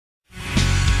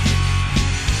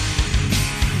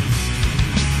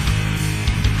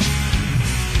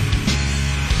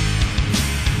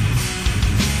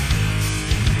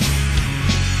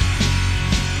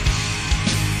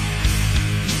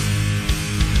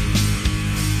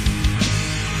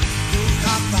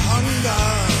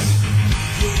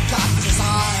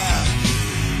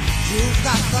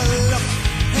the look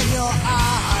in your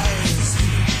eyes.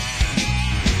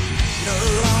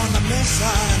 You're on a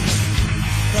mission,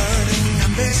 burning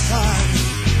ambition.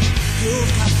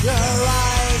 You've got your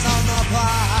eyes on the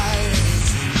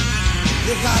prize.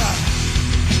 You've gotta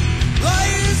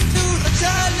rise to the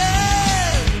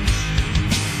challenge.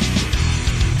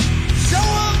 Show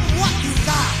 'em what you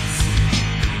got.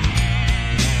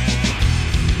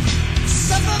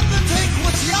 Set them to take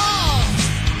what's yours.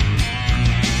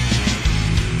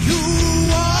 You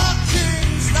are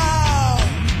kings now,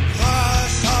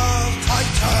 clash of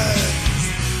titans.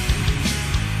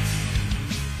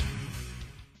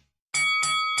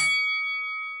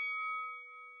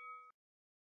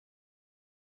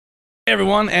 Hey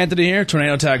everyone, Anthony here,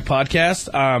 Tornado Tag Podcast.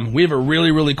 We have a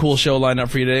really, really cool show lined up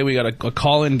for you today. We got a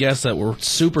call-in guest that we're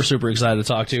super, super excited to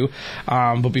talk to.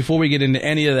 But before we get into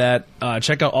any of that,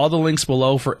 check out all the links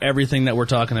below for everything that we're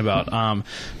talking about.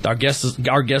 Our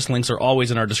guest links are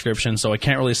always in our description, so I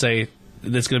can't really say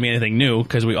that's going to be anything new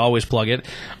because we always plug it,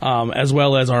 as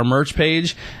well as our merch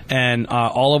page and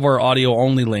all of our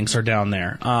audio-only links are down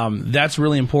there. That's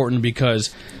really important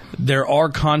because there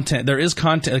is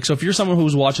content. Like, so if you're someone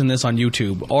who's watching this on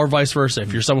YouTube or vice versa,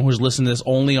 if you're someone who's listening to this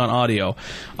only on audio,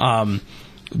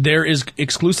 there is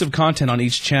exclusive content on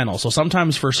each channel. So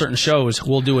sometimes for certain shows,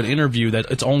 we'll do an interview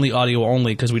that it's only audio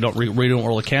only because we don't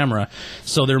roll a camera.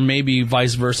 So there may be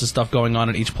vice versa stuff going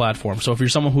on each platform. So if you're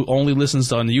someone who only listens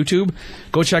to on YouTube,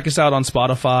 go check us out on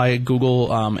Spotify,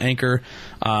 Google, Anchor,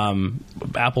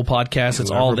 Apple Podcasts.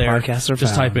 It's all there.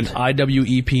 Just type in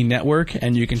IWEP Network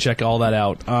and you can check all that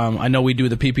out. I know we do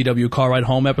the PPW Car Ride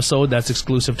Home episode. That's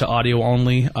exclusive to audio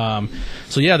only.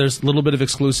 So yeah, there's a little bit of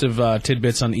exclusive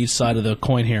tidbits on each side of the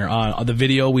coin here. On the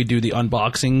video, we do the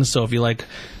unboxings. So if you like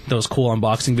those cool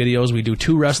unboxing videos, we do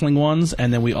 2 wrestling ones,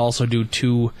 and then we also do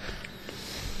two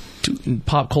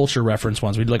pop culture reference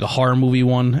ones. We do like a horror movie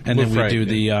one, and then we do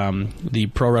the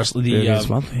pro wrestling,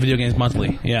 Video Games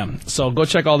Monthly. Yeah. So go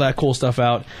check all that cool stuff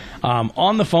out.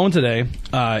 On the phone today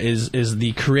is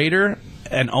the creator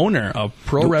and owner of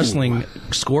Pro Wrestling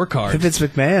Scorecards. Vince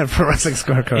McMahon, Pro Wrestling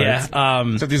Scorecards.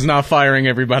 Yeah. Except he's not firing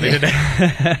everybody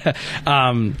today.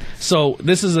 So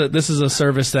this is a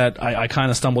service that I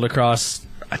kind of stumbled across.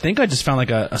 I think I just found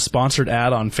like a sponsored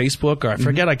ad on Facebook, or I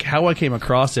forget like how I came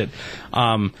across it.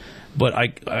 But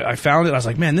I found it. I was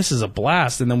like, man, this is a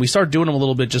blast. And then we started doing them a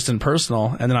little bit just in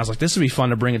personal. And then I was like, this would be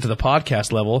fun to bring it to the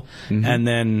podcast level. Mm-hmm. And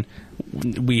then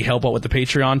we help out with the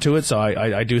Patreon to it. So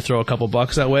I do throw a couple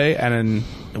bucks that way. And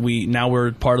then now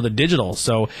we're part of the digital.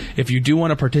 So if you do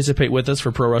want to participate with us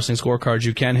for Pro Wrestling Scorecards,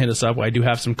 you can hit us up. I do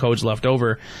have some codes left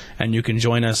over, and you can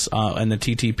join us in the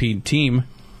TTP team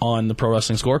on the Pro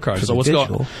Wrestling Scorecards. So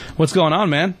what's going on,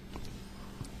 man?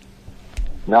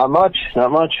 Not much.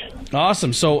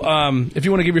 Awesome. So if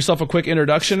you want to give yourself a quick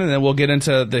introduction, and then we'll get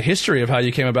into the history of how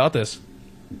you came about this.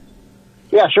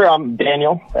 Yeah, sure. I'm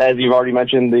Daniel, as you've already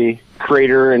mentioned, the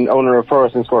creator and owner of Pro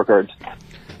Wrestling Scorecards.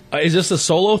 Is this a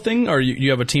solo thing, or you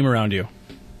have a team around you?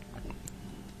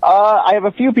 I have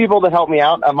a few people that help me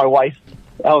out. My wife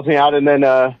helps me out, and then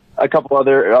a couple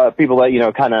other people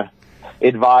that, kind of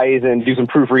advise and do some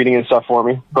proofreading and stuff for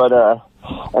me. But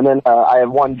and then I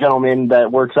have one gentleman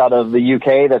that works out of the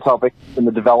UK that's helping in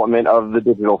the development of the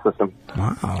digital system.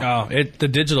 Wow. Oh, the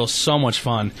digital is so much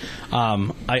fun.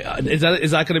 Is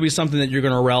that going to be something that you're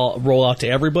going to roll out to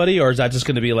everybody, or is that just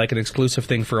going to be like an exclusive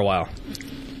thing for a while?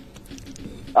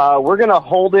 We're going to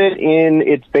hold it in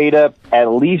its beta at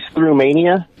least through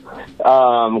Mania.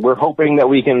 We're hoping that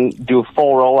we can do a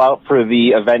full rollout for the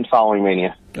event following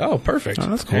Mania. Oh, perfect. Oh,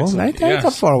 that's cool. That's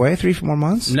not far away. 3-4 more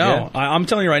months. No, yeah. I'm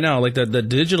telling you right now, like the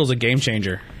digital's a game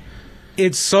changer.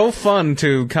 It's so fun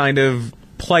to kind of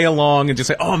play along and just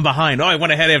say, "Oh, I'm behind. Oh, I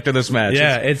went ahead after this match."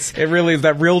 Yeah, it really is.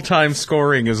 That real time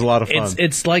scoring is a lot of fun.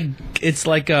 It's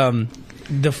like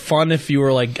the fun if you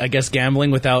were like, I guess,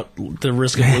 gambling without the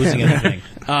risk of losing anything.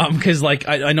 Because like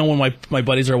I know when my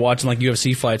buddies are watching like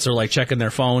UFC fights, they're like checking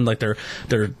their phone, like their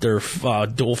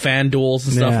dual fan duels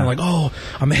and stuff. Yeah. And like, oh,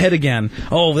 I'm ahead again.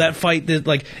 Oh, that fight did,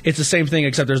 like, it's the same thing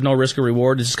except there's no risk or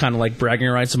reward. It's just kind of like bragging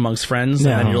rights amongst friends.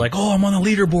 Yeah. And then you're like, oh, I'm on the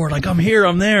leaderboard. Like, I'm here,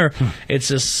 I'm there. It's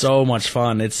just so much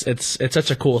fun. It's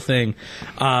such a cool thing.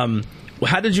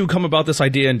 How did you come about this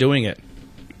idea and doing it?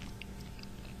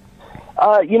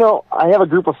 I have a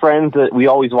group of friends that we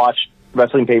always watch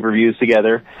wrestling pay-per-views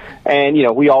together, and,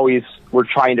 we're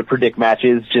trying to predict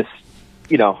matches just,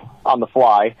 on the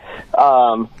fly.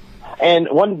 And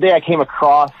one day I came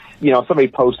across, somebody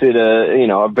posted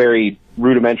a very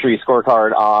rudimentary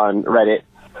scorecard on Reddit.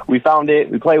 We found it,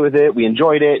 we played with it, we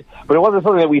enjoyed it, but it wasn't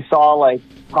something that we saw like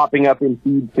popping up in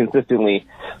feeds consistently.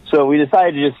 So we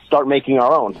decided to just start making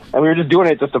our own, and we were just doing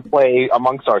it just to play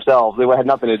amongst ourselves. It had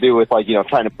nothing to do with like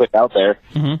trying to put it out there.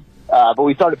 But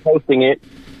we started posting it.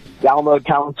 Download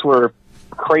counts were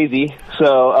crazy.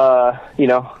 So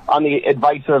on the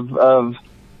advice of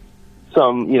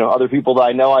some other people that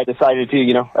I know, I decided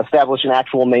to establish an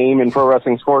actual name in Pro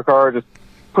Wrestling Scorecard, just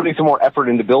putting some more effort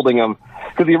into building them,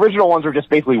 because the original ones were just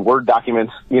basically Word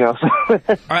documents.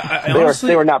 Honestly,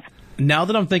 they were not. Now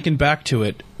that I'm thinking back to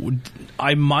it,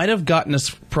 I might have gotten a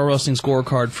Pro Wrestling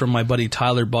Scorecard from my buddy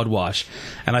Tyler Budwash,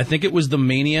 and I think it was the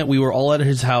Mania. We were all at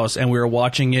his house, and we were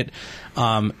watching it,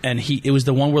 and it was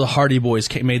the one where the Hardy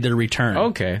Boys made their return.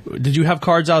 Okay. Did you have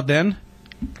cards out then?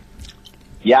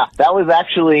 Yeah, that was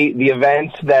actually the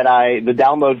event that the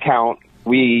download count.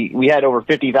 We had over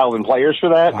 50,000 players for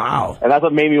that. Wow. And that's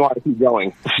what made me want to keep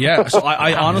going. Yeah, so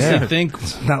I honestly think...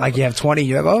 It's not like you have 20,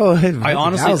 you're like, oh, I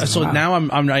honestly... So wow. now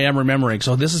I am remembering.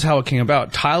 So this is how it came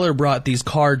about. Tyler brought these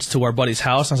cards to our buddy's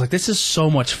house. And I was like, this is so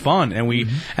much fun. And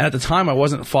and at the time, I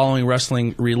wasn't following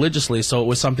wrestling religiously, so it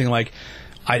was something like...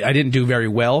 I didn't do very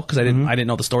well because I didn't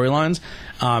know the storylines.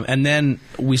 And then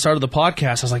we started the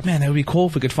podcast. I was like, man, that would be cool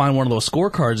if we could find one of those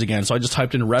scorecards again. So I just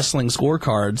typed in wrestling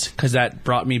scorecards because that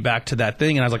brought me back to that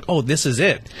thing. And I was like, oh, this is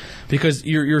it. Because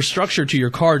your structure to your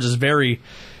cards is very...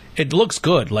 It looks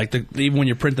good. Like even when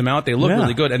you print them out, they look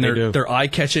really good, and they're eye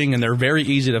catching and they're very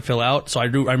easy to fill out. So I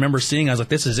remember seeing. I was like,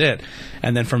 "This is it."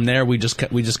 And then from there, we just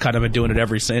kind of been doing it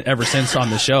ever since on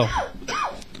the show.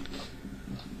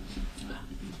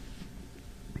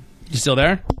 You still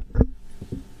there?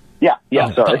 Yeah,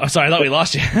 sorry. Sorry, I thought we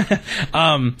lost you.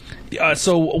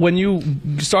 So when you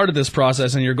started this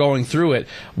process and you're going through it,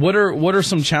 what are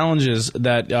some challenges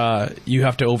that you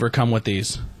have to overcome with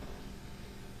these?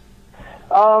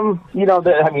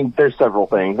 There's several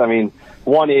things. I mean,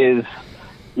 one is,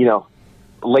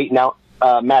 late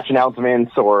match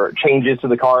announcements or changes to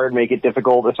the card make it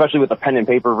difficult, especially with the pen and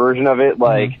paper version of it.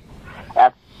 Like,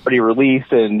 after it's already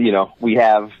released and, we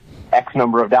have X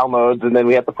number of downloads, and then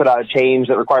we have to put out a change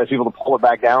that requires people to pull it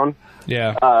back down.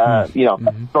 Yeah. That's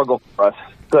a struggle for us.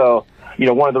 So,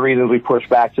 one of the reasons we pushed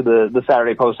back to the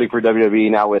Saturday posting for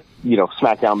WWE now with,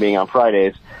 SmackDown being on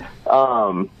Fridays.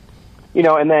 And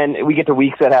then we get to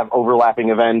weeks that have overlapping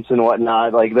events and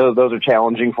whatnot. Like, those are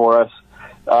challenging for us.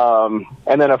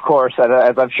 And then, of course,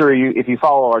 as I'm sure if you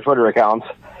follow our Twitter accounts,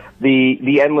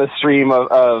 the endless stream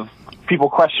of people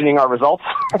questioning our results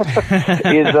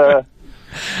is...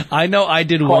 I know I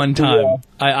did one time.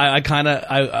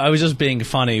 I was just being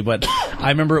funny, but I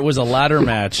remember it was a ladder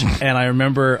match, and I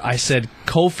remember I said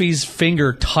Kofi's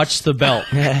finger touched the belt.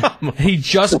 He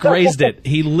just grazed it.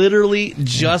 He literally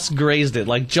just grazed it,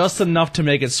 like just enough to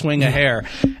make it swing a hair.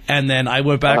 And then I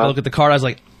went back and looked at the card. I was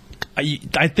like,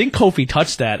 I think Kofi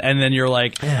touched that, and then you're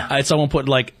like, someone put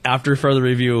like after further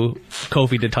review,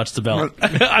 Kofi did touch the belt.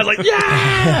 I was like,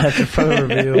 yeah, after further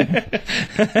review.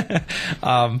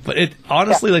 But it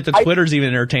honestly, like the Twitter's even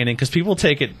entertaining because people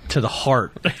take it to the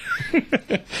heart.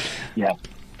 Yeah,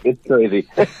 it's crazy.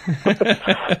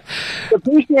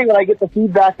 Appreciating when I get the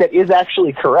feedback that is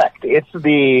actually correct. It's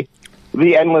the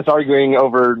endless arguing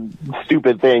over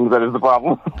stupid things that is the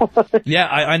problem. Yeah,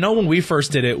 I know when we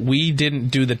first did it, we didn't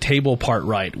do the table part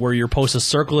right, where you're supposed to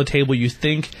circle a table you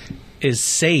think is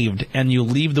saved, and you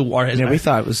leave the... Yeah, we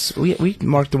thought it was... We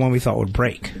marked the one we thought would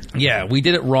break. Yeah, we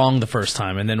did it wrong the first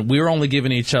time, and then we were only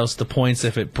giving each us the points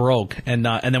if it broke, and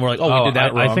then we're like, we did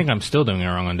that wrong. I think I'm still doing it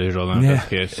wrong on digital, then, if that's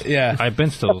the case. Yeah. I've been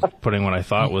still putting what I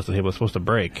thought was the table was supposed to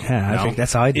break. Yeah, I think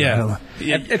that's how I do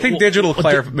it. I think digital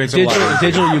makes it a lot.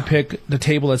 Digital, you pick the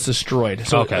table that's destroyed.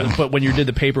 So, but when you did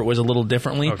the paper, it was a little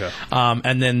differently. Okay.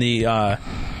 And then the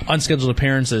unscheduled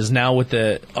appearances, now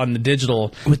on the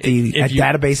digital... With the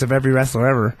database of every wrestler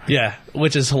ever. Yeah,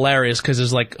 which is hilarious because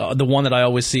there's like the one that I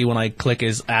always see when I click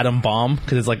is Adam Bomb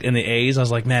because it's like in the A's. I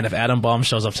was like, man, if Adam Bomb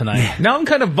shows up tonight. Now I'm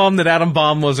kind of bummed that Adam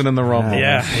Bomb wasn't in the Rumble.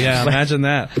 Yeah, imagine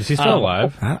that. Is he still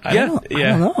alive? I don't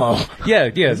know.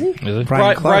 Yeah. Is it?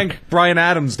 Brian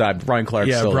Adams died. Brian Clark.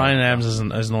 Yeah, still Brian Adams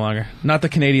is no longer. Not the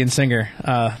Canadian singer,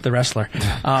 the wrestler.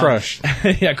 Crush.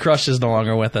 Yeah, Crush is no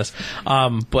longer with us.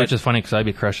 Which is funny because I'd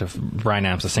be crushed if Brian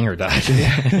Adams, the singer, died.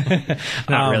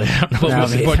 Not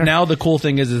really. But now the cool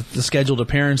thing is the scheduled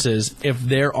appearances. If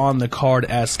they're on the card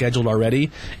as scheduled already,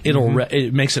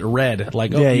 it makes it red.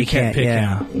 Like you can't pick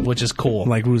him, which is cool.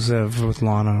 Like Rusev with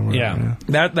Lana. Or yeah.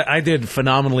 That I did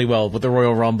phenomenally well with the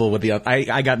Royal Rumble.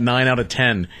 I got 9 out of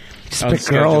 10. Pick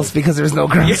girls because there's no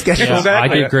girls scheduled. Yeah, I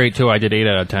did great too. I did 8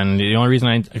 out of 10. The only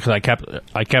reason because I kept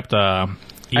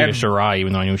Eva Shirai,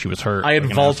 even though I knew she was hurt. I had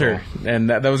like an Valter, asshole. and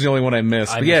that was the only one I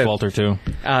missed. I But missed Valter too.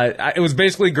 It was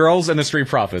basically girls and the Street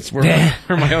Profits were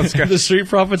my own sketch. The Street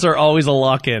Profits are always a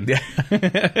lock-in.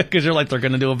 Because you're like, they're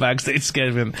going to do a backstage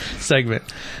segment.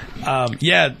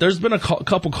 There's been a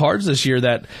couple cards this year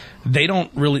that they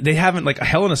haven't, like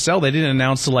Hell in a Cell, they didn't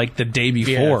announce till like the day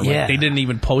before. Yeah. Like, they didn't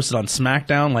even post it on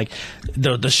SmackDown. Like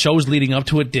the shows leading up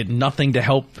to it did nothing to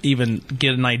help even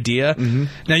get an idea. Mm-hmm.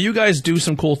 Now you guys do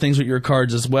some cool things with your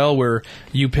cards as well, where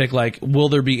you pick like, will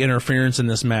there be interference in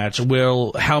this match?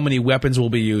 How many weapons will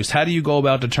be used? How do you go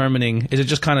about determining? Is it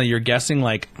just kind of you're guessing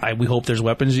like, we hope there's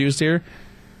weapons used here?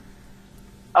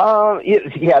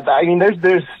 Yeah. I mean,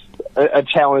 there's a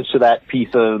challenge to that piece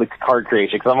of the card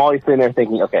creation, because I'm always sitting there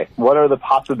thinking, okay, what are the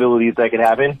possibilities that could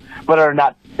happen, but are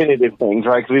not definitive things,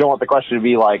 right? Because we don't want the question to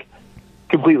be like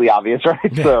completely obvious, right?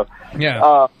 Yeah. So,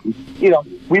 yeah,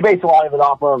 we base a lot of it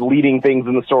off of leading things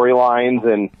in the storylines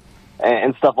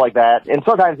and stuff like that. And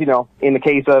sometimes, in the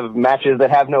case of matches that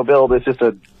have no build, it's just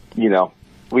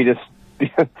we just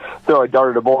throw a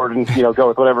dart at a board and go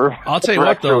with whatever. I'll tell you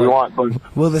what, though, we want.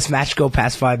 But Will this match go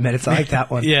past 5 minutes? I like that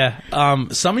one. Yeah,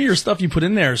 some of your stuff you put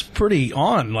in there is pretty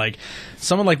on. Like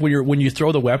some of when you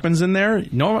throw the weapons in there,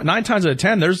 9 times out of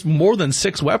 10, there's more than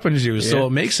 6 weapons used, so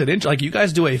it makes it like you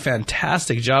guys do a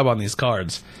fantastic job on these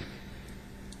cards.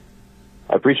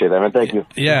 I appreciate that, man. Thank you.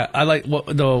 Yeah, I like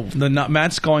the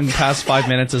match going past 5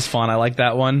 minutes is fun. I like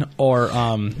that one. Or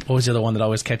what was the other one that I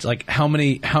always catch? Like how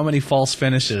many false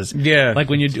finishes? Yeah, like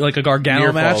when you do like a Gargano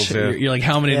near match, falls, you're like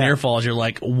how many near falls? You're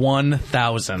like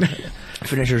 1,000.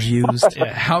 Finishers used.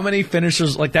 Yeah, how many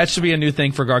finishers? Like that should be a new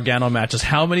thing for Gargano matches.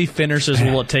 How many finishers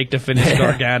will it take to finish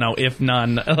Gargano, if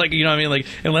none? Like, you know what I mean? Like,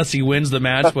 unless he wins the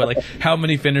match, but like, how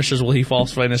many finishers will he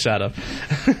false finish out of?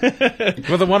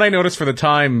 Well, the one I noticed for the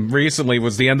time recently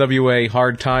was the NWA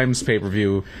Hard Times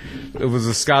pay-per-view. It was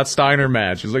a Scott Steiner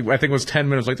match. It was like, I think it was 10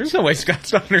 minutes. Like, there's no way Scott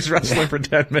Steiner's wrestling for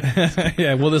 10 minutes.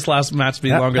 Yeah, will this last match be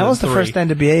longer than 3? That was the first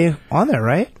NWA on there,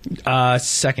 right?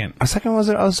 Second. A second, was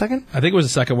it? Oh, second? I think it was the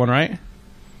second one, right?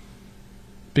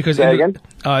 Because Say again?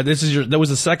 That was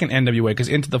the second NWA, because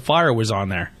Into the Fire was on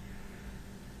there.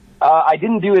 I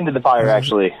didn't do Into the Fire,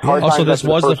 actually. Hard Also, Times, this that's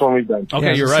was the first one we've done. Okay,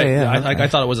 Yeah, you're I was right. gonna say, I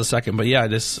thought it was a second, but yeah,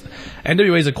 this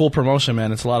NWA is a cool promotion,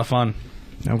 man. It's a lot of fun.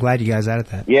 I'm glad you guys added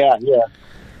that. Yeah.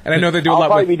 And I know they do a I'll lot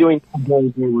probably with... be doing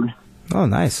going forward. Oh,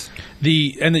 nice.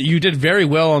 You did very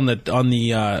well on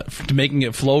the making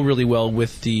it flow really well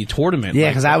with the tournament. Yeah,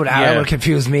 Like, because I would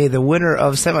confuse me. The winner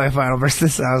of semifinal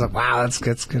versus, I was like, wow, that's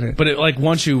good. But like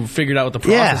once you figured out what the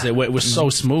process, it was so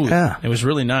smooth. Yeah. It was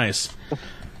really nice.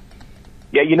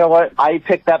 Yeah, you know what? I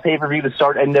picked that pay-per-view to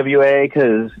start NWA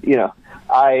because,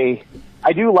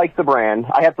 I do like the brand.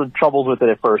 I had some troubles with it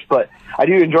at first, but I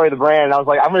do enjoy the brand. And I was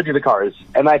like, I'm going to do the cards.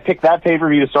 And I picked that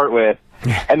pay-per-view to start with.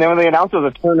 And then when they announced it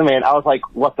was a tournament, I was like,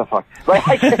 what the fuck?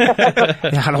 Like,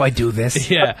 How do I do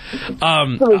this? Yeah.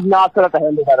 it was not set up to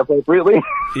handle that appropriately.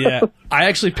 Yeah. I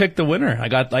actually picked the winner. I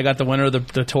got the winner of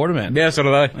the tournament. Yeah, so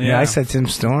did I. Yeah, I said Tim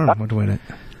Storm would win it.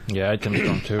 Yeah, I had Tim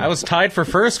Storm too. I was tied for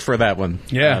first for that one.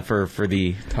 Yeah. For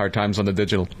the Hard Times on the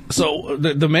digital. So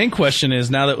the main question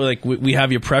is, now that we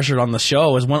have you pressured on the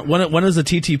show, is when does the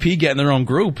TTP get in their own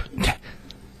group?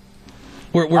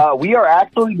 We are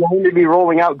actually going to be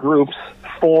rolling out groups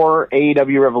for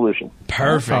AEW Revolution.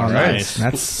 Perfect. Oh, Right. nice.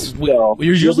 That's So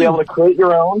you're you'll be able to create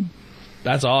your own.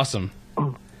 That's awesome.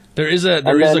 There is a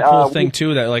then, cool thing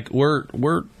too, that like we're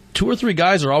 2 or 3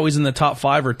 guys are always in the top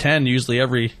 5 or 10 usually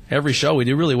every show. We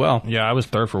do really well. Yeah, I was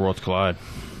third for Worlds Collide.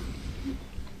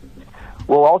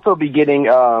 We'll also be getting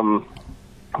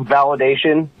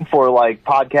validation for like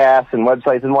podcasts and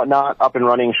websites and whatnot up and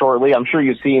running shortly. I'm sure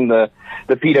you've seen the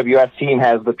PWS team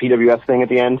has the PWS thing at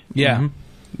the end. Yeah.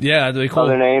 Yeah, that'd be cool.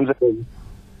 Other names.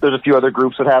 There's a few other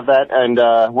groups that have that, and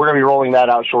we're going to be rolling that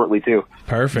out shortly too.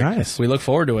 Perfect. Nice. We look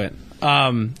forward to it.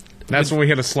 That's when we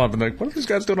hit a slump and like, what are these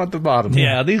guys doing at the bottom?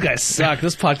 Yeah, these guys suck.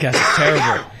 This podcast is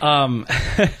terrible.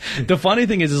 The funny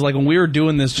thing is like when we were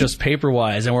doing this just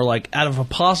paper-wise, and we're like, out of a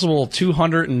possible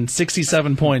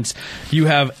 267 points, you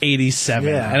have 87.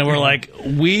 Yeah. And we're like,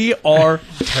 we are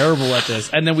terrible at this.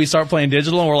 And then we start playing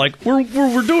digital, and we're like, we're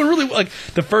doing really well. Like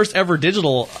the first ever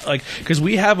digital, like, because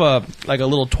we have a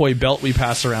little toy belt we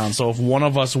pass around. So if one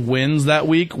of us wins that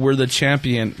week, we're the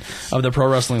champion of the pro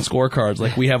wrestling scorecards.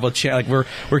 Like we have like we're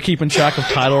keeping track of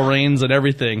title reigns and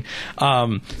everything.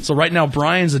 So right now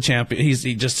Brian's the champion.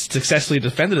 He just successfully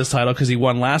defended his title because he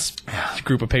won last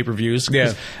group of pay-per-views.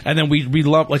 Yeah. And then we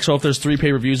lump, like, so if there's 3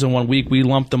 pay-per-views in 1 week, we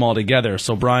lump them all together.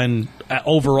 So Brian,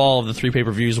 overall of the 3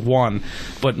 pay-per-views, won.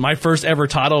 But my first ever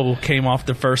title came off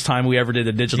the first time we ever did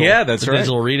a digital. Yeah, that's right.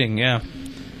 Digital reading. Yeah.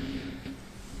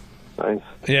 Nice.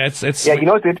 Yeah, it's Yeah, you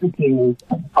know what's interesting?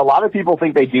 A lot of people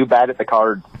think they do bad at the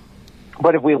cards.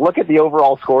 But if we look at the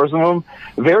overall scores of them,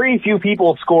 very few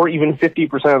people score even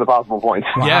 50% of the possible points.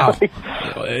 Yeah,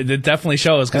 it definitely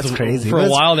shows. That's crazy. For a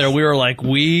while there, we were like,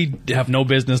 we have no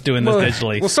business doing this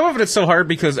digitally. Well, some of it is so hard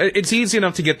because it's easy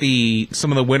enough to get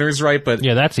some of the winners right, but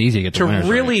Yeah, that's easy to get the winners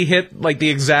really right. hit like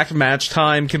the exact match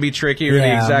time can be tricky, or the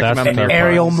Yeah, exact that's amount of the numbers.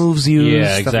 Aerial moves used, Yeah,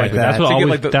 stuff exactly. like that. That's what To get,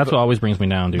 always like, what always brings me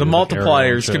down, dude. The like aerial and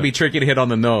multipliers shit. can be tricky to hit on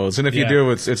the nose, and if you Yeah. do,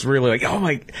 it's really like, oh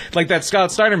my, like that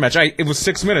Scott Steiner match. It was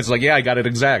 6 minutes. Like, yeah, I got it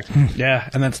exact. Yeah,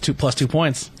 and that's 2 + 2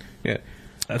 points. Yeah.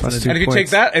 That's Plus an- 2 And if you points. take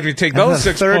that, if you take That's those a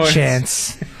 6 third points,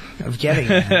 chance of getting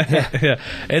it. Yeah. yeah,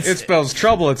 it spells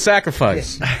trouble and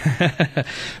sacrifice.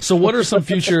 So, what are some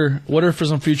future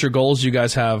goals you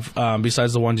guys have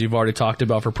besides the ones you've already talked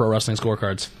about for pro wrestling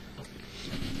scorecards?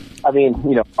 I mean,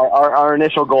 you know, our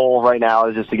initial goal right now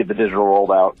is just to get the digital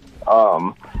rolled out.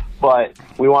 But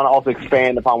we want to also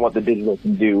expand upon what the digital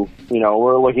can do. You know,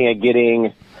 we're looking at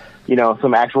getting, you know,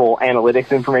 some actual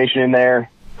analytics information in there.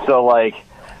 So, like,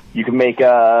 you can make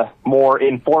more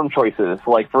informed choices.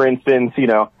 Like, for instance, you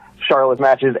know, Charlotte's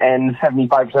matches end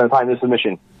 75% of the time in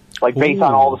submission. Like, based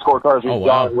on all the scorecards we've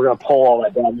wow. done, we're going to pull all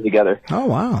that data together. Oh,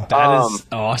 wow. That is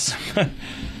awesome.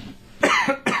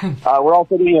 We're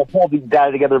also going to pull the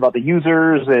data together about the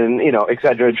users and, you know, et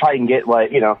cetera, and try and get,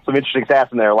 like, you know, some interesting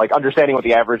stats in there, like understanding what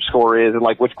the average score is and,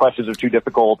 like, which questions are too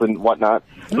difficult and whatnot,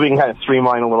 so we can kind of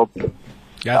streamline a little bit.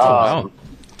 Wow.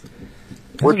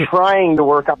 We're trying to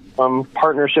work on some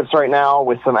partnerships right now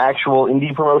with some actual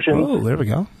indie promotions. Oh, there we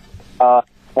go.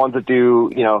 Ones that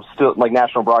do, you know, still like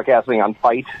national broadcasting on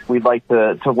Fight. We'd like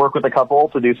to work with a couple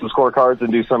to do some scorecards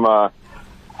and do some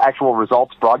actual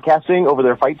results broadcasting over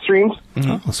their Fight streams.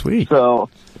 Oh, sweet. So,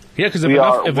 Yeah, because We if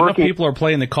are enough working- people are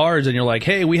playing the cards and you're like,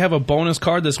 hey, we have a bonus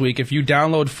card this week. If you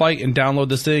download Fight and download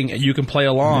this thing, you can play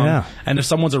along. Yeah. And if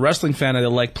someone's a wrestling fan and they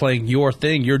like playing your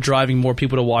thing, you're driving more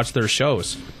people to watch their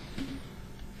shows.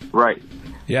 right.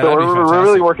 Yeah, So that'd be we're fantastic.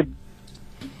 really working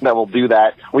that will do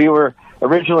that. We were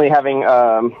originally having,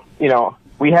 you know,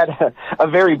 we had a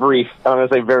very brief, I'm going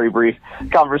to say very brief,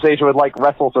 conversation with, like,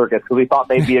 Wrestle Circus, because we thought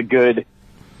they'd be a good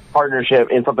partnership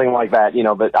in something like that, you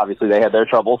know, but obviously they had their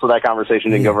trouble, so that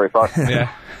conversation didn't go very far.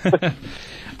 Yeah.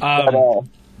 But,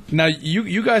 Now,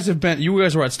 you guys were at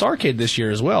Starcade this year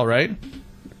as well, right?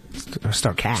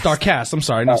 Starcast. Starcast, I'm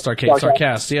sorry, not Starcade. Starcast.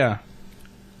 Starcast, yeah.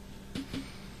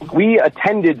 we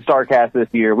attended StarCast this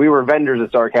year. We were vendors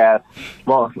at StarCast.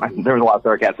 Well, there was a lot of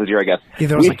StarCast this year, I guess. Yeah,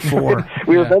 there was like 4.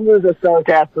 We were vendors at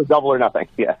StarCast for Double or Nothing,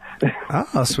 yeah.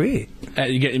 Oh, sweet.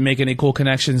 You make any cool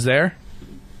connections there?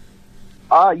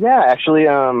 Yeah, actually,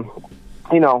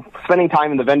 you know, spending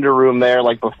time in the vendor room there,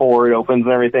 like before it opens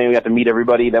and everything, we got to meet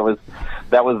everybody that was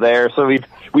there. So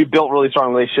we've built really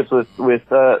strong relationships with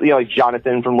you know, like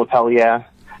Jonathan from Lapellia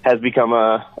has become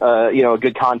a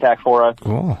good contact for us,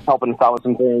 Cool. helping us out with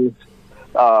some things.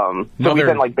 So we Another-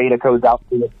 send like beta codes out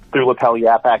through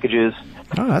Lapellia packages.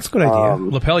 Oh, that's a good idea.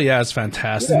 Lapel, yeah, is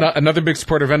fantastic. Another big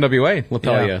supporter of NWA,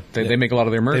 Lapel. Yeah. They make a lot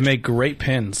of their merch. They make great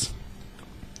pins.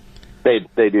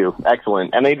 They do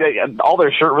excellent, and they all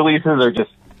their shirt releases are just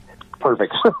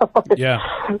perfect. Yeah.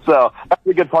 So that's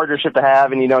a good partnership to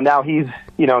have, and you know now he's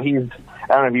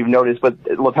I don't know if you've noticed, but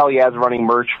Lapellia is running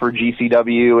merch for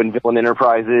GCW and Villain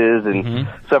Enterprises and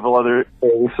several other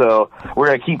things. So we're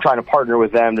gonna keep trying to partner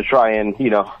with them to try and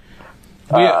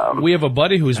We have a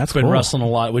buddy who's That's been cool. wrestling a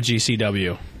lot with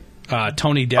GCW.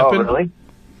 Tony Deppen. Oh really?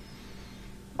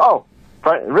 Oh,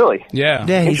 really? Yeah.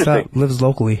 Yeah, he Interesting. lives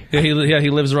locally. Yeah, he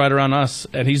lives right around us,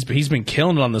 and he's been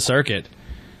killing it on the circuit.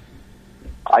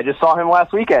 I just saw him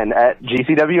last weekend at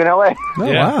GCW in LA.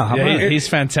 Oh, yeah, wow. How yeah, about- he's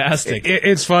fantastic.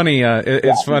 It's funny.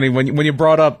 It's funny when you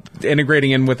brought up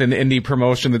integrating in with an indie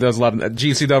promotion that does a lot of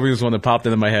GCW is one that popped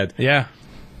into my head. yeah.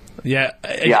 Yeah,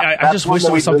 Yeah, I that's just one wish that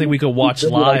there was we something we could watch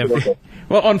really like to live. look at.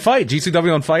 Well, on Fight,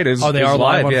 GCW on Fight is Oh, they is are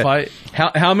live on yeah. Fight?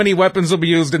 How many weapons will be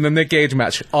used in the Nick Gage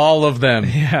match? All of them.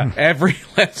 Yeah. Every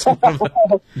last one of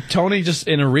them. Tony just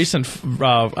in a recent,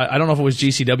 I don't know if it was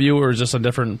GCW or just a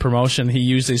different promotion, he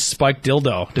used a spiked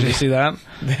dildo. Did you see that?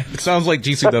 It sounds like I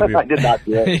GCW. did not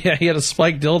see it. Yeah, he had a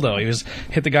spiked dildo.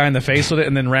 He hit the guy in the face with it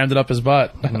and then rammed it up his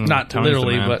butt. Not Tony's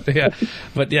literally, the man.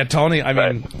 but yeah, Tony. I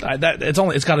mean,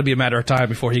 it's got to be a matter of time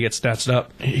before he gets snatched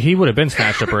up. He would have been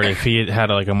snatched up already if he had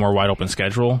like a more wide open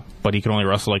schedule, but he could only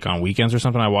wrestle like on weekends or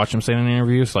something. I watched him say in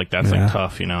interviews, like that's Yeah. like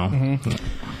tough, you know.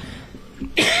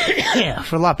 Yeah,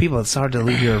 for a lot of people, it's hard to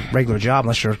leave your regular job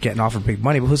unless you're getting offered big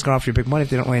money. But who's going to offer you big money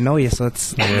if they don't really know you? So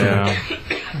it's Yeah,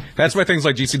 That's why things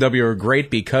like GCW are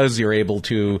great because you're able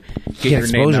to get your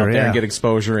name exposure, out there yeah. and get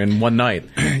exposure in one night.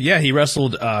 Yeah, he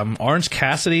wrestled Orange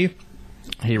Cassidy,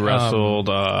 He wrestled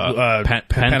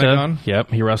Pentagon.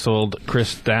 Yep, he wrestled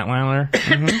Chris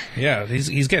Statlander. Yeah,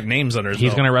 he's getting names under his He's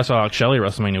belt. going to wrestle Alex Shelley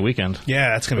WrestleMania weekend. Yeah,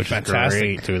 that's going to be fantastic.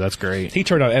 Great, dude. That's great. He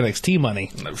turned out NXT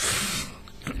money.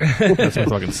 That's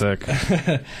fucking sick.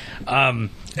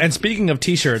 And speaking of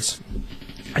T-shirts,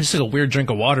 I just took a weird drink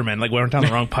of water, man. Like, we went down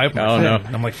the wrong pipe. Oh, no.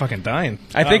 I'm like fucking dying.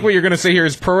 I think what you're going to say here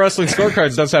is Pro Wrestling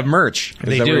Scorecards does have merch. Is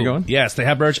They that do. where you're going? Yes, they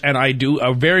have merch, and I do.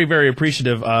 I'm very, very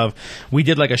appreciative of. We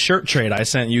did like a shirt trade. I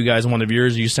sent you guys one of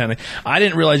yours. You sent it. I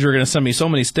didn't realize you were going to send me so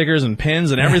many stickers and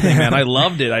pins and everything, man. I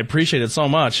loved it. I appreciate it so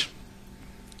much.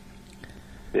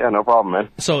 Yeah, no problem, man.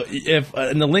 So if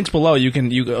in the links below, you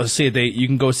can see it. You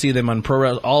can go see them on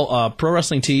Pro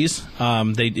Wrestling Tees.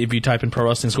 If you type in Pro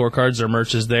Wrestling Scorecards, their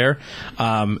merch is there.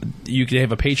 You can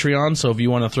have a Patreon, so if you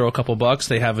want to throw a couple bucks,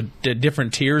 they have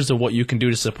different tiers of what you can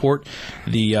do to support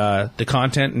the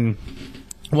content. And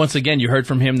once again, you heard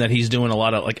from him that he's doing a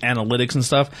lot of like analytics and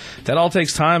stuff. That all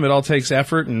takes time. It all takes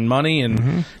effort and money,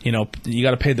 and you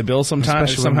got to pay the bill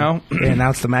Especially somehow. when they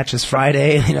announce the matches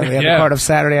Friday. They have Yeah. the card of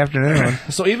Saturday afternoon.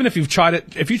 So even if you've tried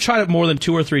it more than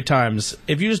 2 or 3 times,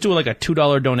 if you just do like a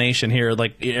 $2 donation here,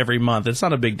 like every month, it's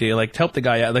not a big deal. Like, help the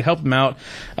guy out, like help him out.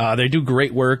 They do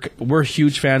great work. We're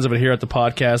huge fans of it here at the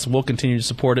podcast. We'll continue to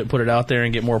support it, put it out there,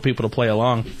 and get more people to play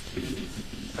along.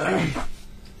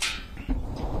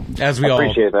 As we all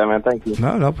Appreciate that, man. Thank you.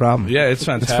 No problem. Yeah, it's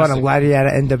fantastic. It's fun. I'm glad you had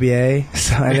an NWA.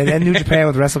 So, and then New Japan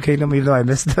with Wrestle Kingdom, even though I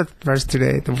missed the first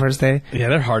day. Yeah,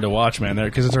 they're hard to watch, man.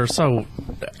 Because they're so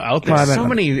out there. Well, I mean, so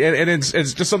many, and it's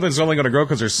just something that's only going to grow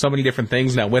because there's so many different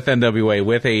things now with NWA,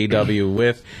 with AEW,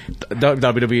 with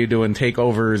WWE doing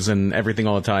takeovers and everything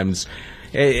all the times.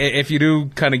 If you do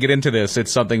kind of get into this,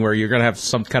 it's something where you're going to have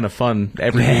some kind of fun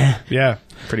every week, Yeah.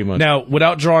 pretty much. Now,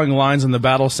 without drawing lines in the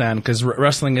battle sand, because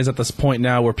wrestling is at this point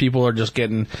now where people are just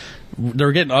getting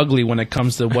ugly when it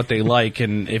comes to what they like,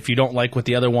 and if you don't like what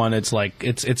the other one, it's like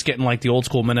it's getting like the old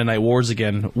school Mennonite Wars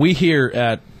again. We here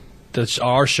at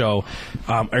our show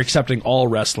are accepting all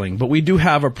wrestling, but we do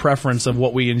have a preference of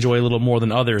what we enjoy a little more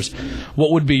than others.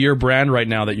 What would be your brand right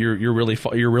now that you're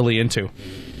really into?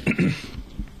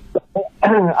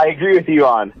 I agree with you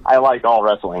on I like all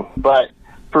wrestling, but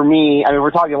for me, I mean,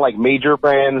 we're talking like major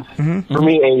brands. For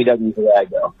me, AEW is where I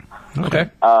go. Okay.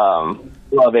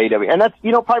 Love AEW, and that's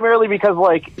primarily because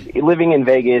like living in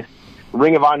Vegas,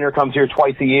 Ring of Honor comes here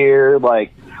twice a year.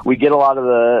 Like we get a lot of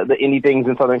the indie things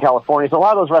in Southern California, so a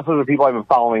lot of those wrestlers are people I've been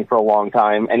following for a long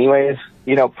time, anyways.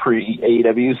 Pre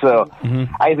AEW, so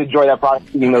I enjoy that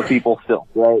product, seeing those people still.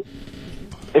 Right.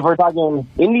 If we're talking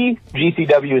indie,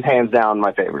 GCW is hands down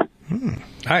my favorite.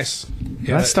 Nice.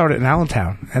 Yeah, That started in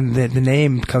Allentown, and the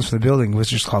name comes from the building, was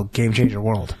just called Game Changer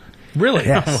World. really?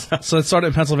 Yes. So it started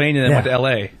in Pennsylvania, then went to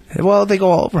L.A. Well, they go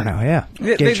all over now, yeah.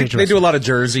 They Game Changer do a Wrestling. lot of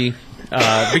Jersey.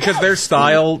 Because their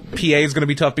style, PA is going to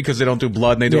be tough because they don't do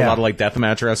blood, and they do a Yeah. lot of like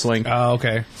deathmatch wrestling. Oh,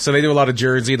 okay. So they do a lot of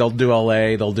Jersey. They'll do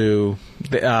LA. They'll do.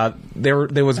 They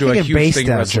was doing a they're huge based thing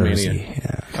out at of Jersey. WrestleMania.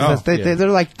 Yeah. Oh, They're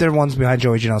like they're ones behind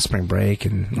Joey Janelle Spring Break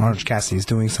and Orange Cassidy's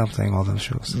doing something. All those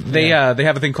shows. They have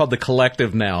a thing called the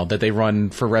Collective now that they run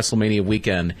for WrestleMania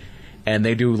weekend, and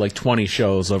they do like 20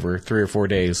 shows over 3 or 4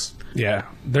 days. Yeah,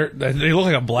 they look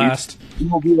like a blast.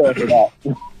 We'll be there for that.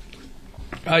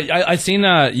 I seen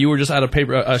you were just at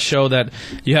a show that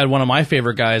you had one of my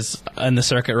favorite guys in the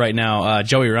circuit right now,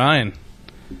 Joey Ryan.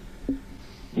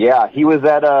 Yeah, he was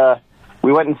at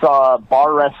we went and saw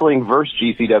Bar Wrestling versus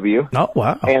GCW, Oh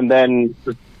wow! and then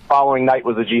the following night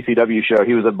was a GCW show.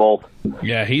 He was at both.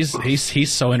 Yeah, he's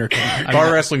so entertaining. I Bar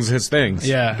mean, wrestling's his thing.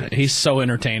 yeah, he's so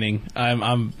entertaining.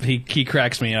 He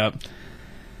cracks me up.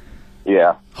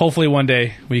 Yeah. Hopefully one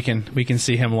day we can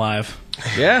see him live.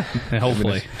 Yeah.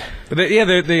 Hopefully. But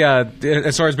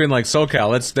as far as being like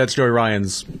SoCal, that's Joey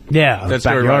Ryan's. Yeah, That's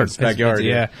Joey backyard. Ryan's backyard.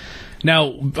 Yeah.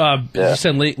 Now, you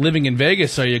said living in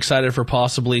Vegas. Are you excited for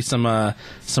possibly some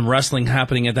wrestling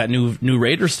happening at that new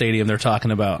Raiders stadium they're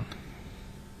talking about?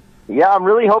 Yeah, I'm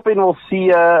really hoping we'll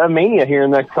see a Mania here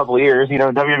in the next couple of years.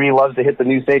 WWE loves to hit the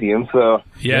new stadium, so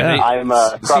Yeah, I'm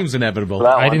It seems inevitable. for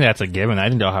that I one. think that's a given. I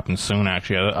think that'll happen soon,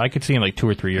 actually. I could see in like 2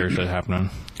 or 3 years that happening.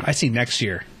 I see next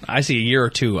year. I see a year or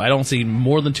two. I don't see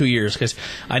more than 2 years because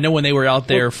I know when they were out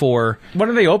there for When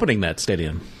are they opening that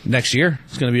stadium? next year,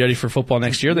 it's going to be ready for football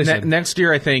next year. They said. Next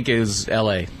year, I think, is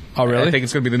LA. Oh, really? I think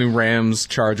it's going to be the new Rams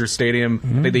Charger Stadium.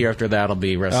 Maybe the year after that will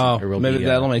be wrestling. Oh, or will maybe be,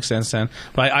 that'll make sense then.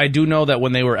 But I do know that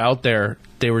when they were out there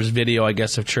was video, I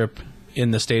guess, of Tripp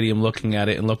in the stadium looking at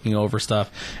it and looking over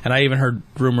stuff. And I even heard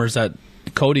rumors that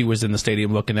Cody was in the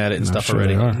stadium looking at it and stuff sure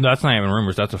already. they are. That's not even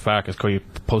rumors. That's a fact. Because Cody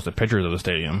posted pictures of the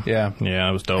stadium. Yeah. Yeah,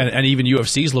 it was dope. And even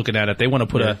UFC's looking at it. They want to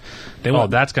put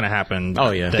That's going to happen.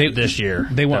 Oh, yeah. This year.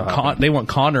 They want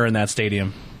Connor in that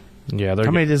stadium. Yeah, they're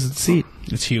How many does it seat?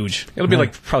 It's huge. It'll be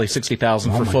like probably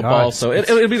 60,000 for my football, God. so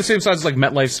it'll be the same size as like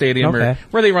MetLife Stadium or Okay.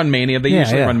 where they run Mania. They Yeah,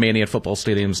 usually yeah. run Mania at football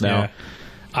stadiums now. Yeah.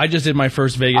 I just did my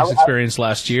first Vegas experience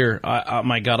last year.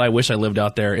 My God, I wish I lived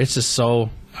out there. It's just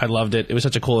I loved it. It was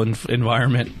such a cool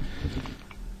environment.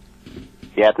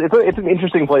 Yeah, it's an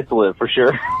interesting place to live for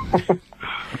sure.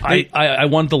 I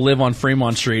wanted to live on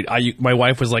Fremont Street. My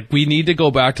wife was like, "We need to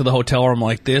go back to the hotel room." I'm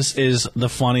like, "This is the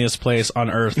funniest place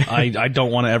on earth. I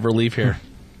don't want to ever leave here."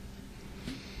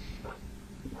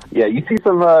 Yeah, you see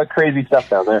some crazy stuff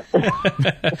down there.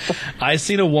 I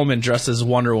seen a woman dressed as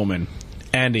Wonder Woman,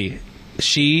 Andy.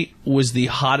 She was the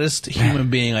hottest human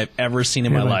being I've ever seen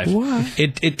in my like, life.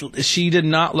 what? She did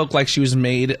not look like she was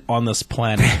made on this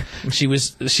planet.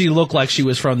 She looked like she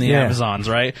was from the Yeah. Amazons,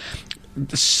 right?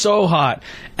 So hot,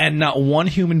 and not one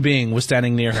human being was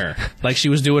standing near her. Like she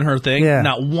was doing her thing. Yeah.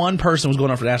 Not one person was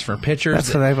going up to ask for pictures.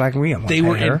 That's what I like me. I'm like, They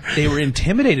hey, were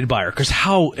intimidated by her because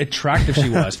how attractive she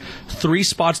was. 3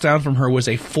 spots down from her was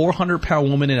a 400-pound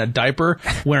woman in a diaper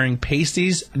wearing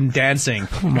pasties and dancing,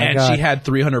 and God. she had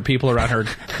 300 people around her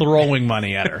throwing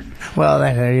money at her. Well,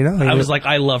 that, you know, I was like,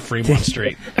 I love Fremont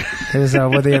Street. it was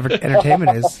where the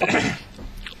entertainment is.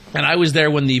 And I was there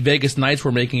when the Vegas Knights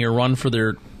were making a run for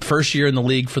their first year in the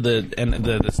league for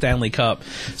the Stanley Cup.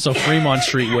 So Fremont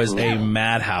Street was a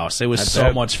madhouse. It was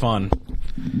so much fun.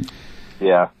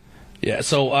 Yeah. Yeah.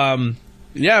 So,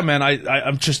 yeah, man.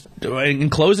 I'm just in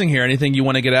closing here. Anything you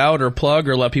want to get out or plug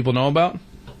or let people know about?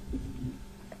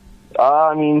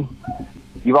 I mean,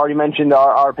 you've already mentioned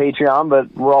our Patreon,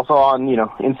 but we're also on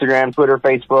Instagram, Twitter,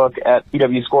 Facebook at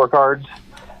PW Scorecards.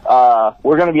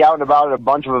 We're going to be out and about at a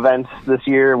bunch of events this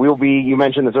year. You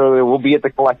mentioned this earlier, we'll be at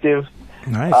the Collective.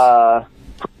 Nice.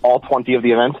 All 20 of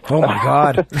the events. Oh, my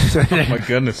God. Oh my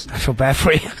goodness. I feel bad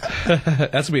for you.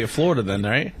 That's going to be in Florida then,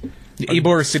 right?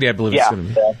 Ybor City, I believe Yeah. it's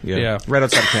going to be. Yeah. Right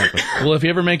outside of Tampa. Well, if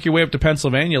you ever make your way up to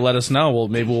Pennsylvania, let us know.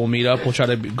 Maybe we'll meet up. We'll try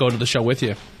to go to the show with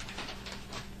you.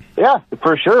 Yeah,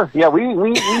 for sure. Yeah,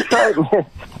 we try.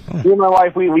 Me and my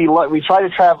wife, we try to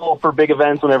travel for big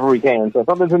events whenever we can. So if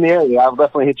something's in the area, I'll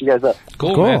definitely hit you guys up.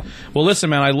 Cool, man. Well, listen,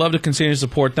 man, I love to continue to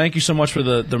support. Thank you so much for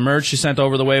the merch you sent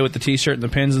over the way with the T-shirt and the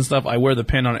pins and stuff. I wear the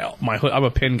pin on my hood. I'm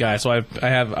a pin guy, so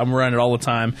I'm wearing it all the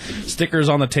time. Stickers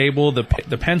on the table, the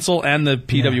pencil and the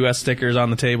PWS stickers on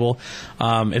the table.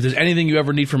 If there's anything you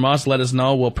ever need from us, let us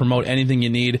know. We'll promote anything you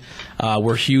need.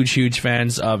 We're huge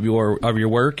fans of your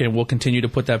work, and we'll continue to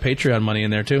put that Patreon money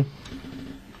in there too.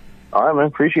 All right, man.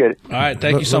 Appreciate it. All right,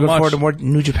 thank you so Looking much. forward to more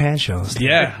New Japan shows.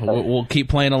 Yeah, we'll keep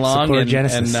playing along, Support and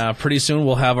Genesis. pretty soon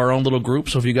we'll have our own little group.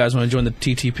 So if you guys want to join the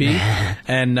TTP,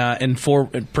 and in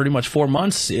pretty much 4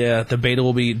 months, the beta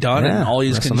will be done, and all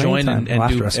you can WrestleMania join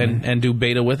time. and do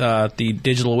beta with the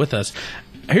digital with us.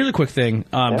 Here's a quick thing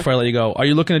before I let you go: are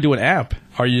you looking to do an app?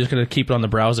 Or are you just going to keep it on the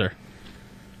browser?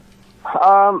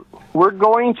 We're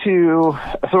going to.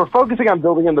 So we're focusing on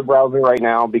building in the browser right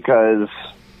now because.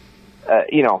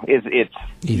 It's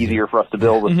easier for us to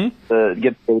build, to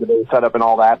get the database set up and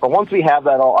all that. But once we have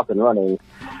that all up and running,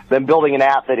 then building an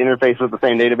app that interfaces with the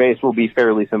same database will be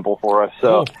fairly simple for us.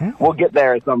 So we'll get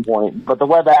there at some point. But the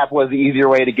web app was the easier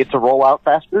way to get to roll out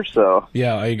faster. So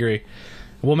yeah, I agree.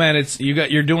 Well, man,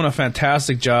 you're doing a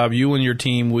fantastic job. You and your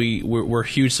team, we're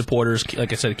huge supporters.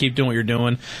 Like I said, keep doing what you're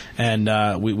doing, and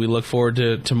we look forward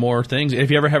to more things. If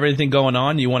you ever have anything going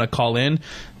on, you want to call in.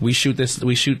 We shoot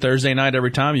Thursday night every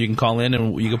time. You can call in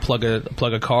and you can plug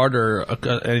a card or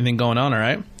anything going on. All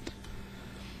right.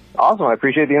 Awesome. I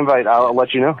appreciate the invite. I'll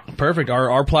let you know. Perfect.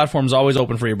 Our platform's always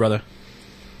open for you, brother.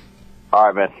 All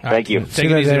right, man. Thank you. Take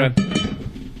it easy, man.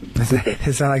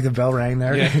 It sounded like the bell rang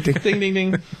there. Yeah. Ding, ding,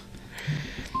 ding.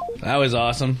 That was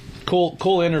awesome.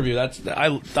 Cool interview.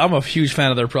 I'm a huge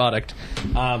fan of their product.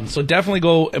 So definitely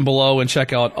go below and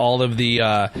check out all of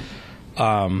the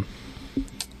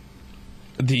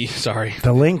links.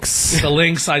 The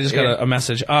links. I just got a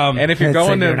message. And if you're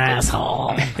going to an asshole.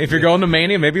 if you're going to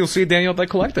Mania, maybe you'll see Daniel at the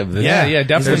Collective. Yeah,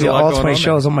 definitely. There's a lot all going 20 on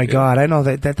shows. there. Oh my God! I know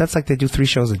that's like they do 3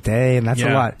 shows a day, and that's a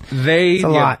lot. It's a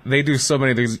lot. They do so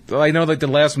many things. I know, like the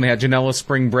last one they had Janela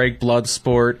Spring Break,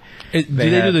 Bloodsport. Do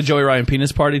they do the Joey Ryan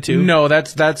penis party too? No,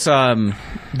 that's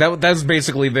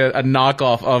basically a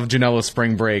knockoff of Janela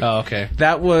Spring Break. Oh, okay.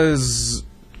 That was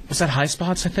that High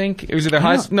Spots? I think it was either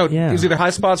It was either High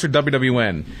Spots or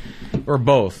WWN, or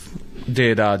both.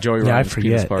 Did Joey Ryan's I penis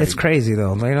forget. party? It's crazy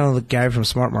though. I know the guy from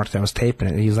Smart Mark that was taping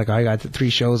it. He was like, "I got 3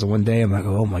 shows in one day." I'm like,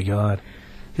 "Oh my God!"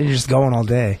 They're just going all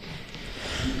day.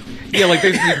 Yeah, like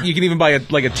you can even buy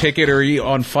a ticket, or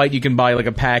on Fight you can buy like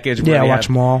a package. Where watch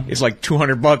them all. It's like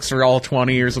 $200 for all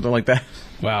 20 or something like that.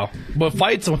 Wow. But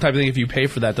Fight's the type of thing, if you pay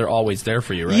for that, they're always there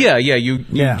for you, right? Yeah, you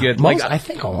get most, I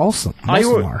think most of them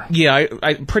are. Yeah,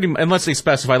 I pretty unless they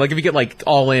specify. Like if you get like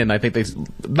All In, I think they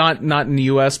not in the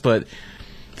US, but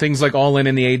things like All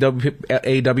In the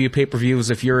AW pay-per-views.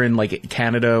 If you're in like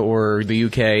Canada or the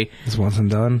UK, it's once and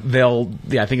done.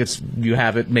 I think you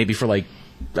have it maybe for like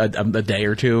a day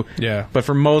or two. Yeah. But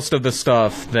for most of the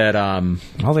stuff that all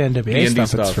the NWA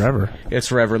stuff, it's forever. It's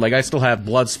forever. Like I still have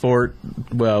Bloodsport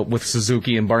with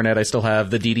Suzuki and Barnett. I still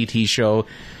have the DDT show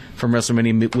from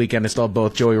WrestleMania weekend. I still have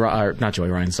both Joey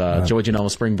Janela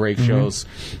Spring Break shows.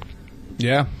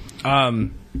 Yeah.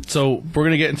 So we're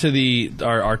going to get into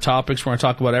our topics. We're going to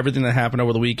talk about everything that happened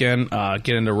over the weekend,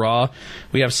 get into Raw.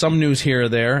 We have some news here or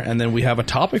there, and then we have a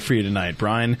topic for you tonight.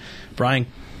 Brian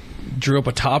drew up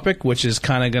a topic, which is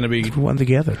kind of going to be... Threw one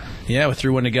together. Yeah, we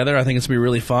threw one together. I think it's going to be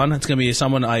really fun. It's going to be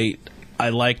someone I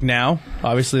like now.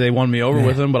 Obviously, they won me over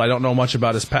with him, but I don't know much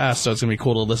about his past, so it's going to be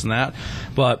cool to listen to that.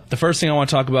 But the first thing I want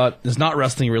to talk about is not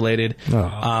wrestling related,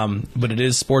 but it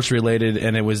is sports related,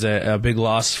 and it was a big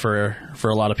loss for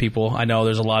a lot of people. I know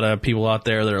there's a lot of people out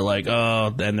there that are like,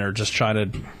 oh, and they're just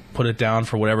trying to put it down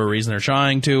for whatever reason they're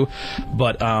trying to.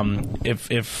 But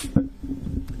if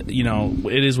you know,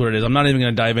 it is what it is. I'm not even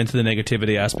going to dive into the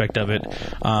negativity aspect of it.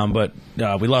 But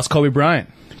we lost Kobe Bryant.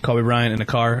 Kobe Bryant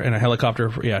in a helicopter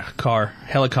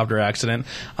accident.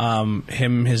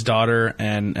 Him, his daughter,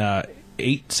 and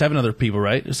 7 other people,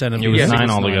 right? It was 9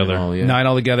 altogether. 9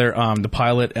 altogether. The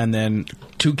pilot, and then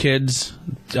 2 kids,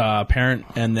 parent,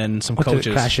 and then some coaches.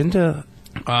 Did it crash into?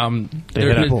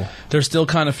 They're still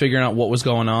kind of figuring out what was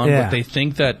going on, but they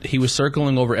think that he was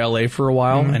circling over LA for a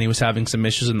while, and he was having some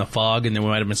issues in the fog, and there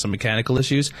might have been some mechanical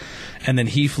issues, and then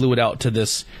he flew it out to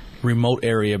this remote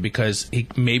area because he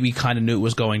maybe kind of knew it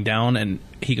was going down, and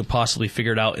he could possibly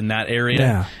figure it out in that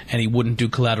area, and he wouldn't do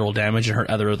collateral damage and hurt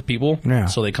other people.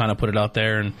 So they kind of put it out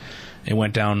there, and it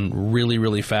went down really,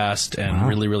 really fast and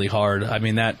really, really hard. I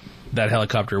mean, that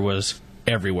helicopter was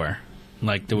everywhere.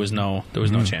 Like there was no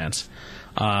chance.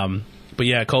 But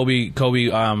yeah, Kobe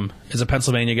is a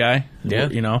Pennsylvania guy. Yeah,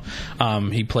 you know,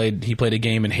 he played a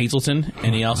game in Hazleton,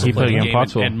 and he also played a game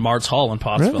in Martz Hall in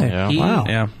Pottsville. Really? Yeah. Wow.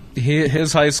 Yeah.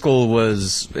 His high school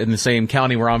was in the same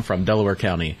county where I'm from, Delaware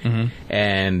County.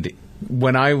 And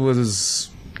when I was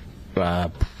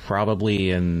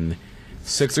probably in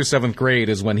 6th or 7th grade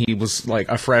is when he was like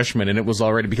a freshman, and it was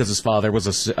already because his father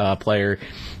was a player.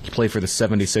 He played for the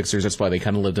 76ers. That's why they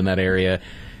kind of lived in that area.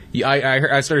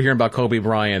 I started hearing about Kobe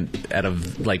Bryant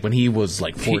when he was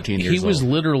like 14 years old. He was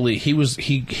literally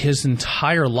his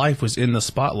entire life was in the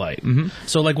spotlight.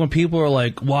 So like when people are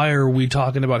like, why are we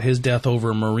talking about his death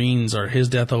over Marines or his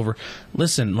death over?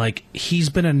 Listen, like he's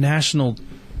been a national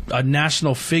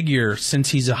figure since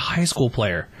he's a high school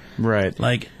player. Right.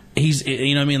 Like he's,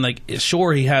 you know what I mean? Like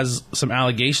sure, he has some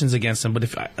allegations against him, but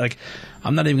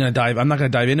I'm not going to dive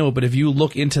into it, but if you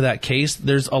look into that case,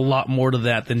 there's a lot more to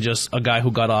that than just a guy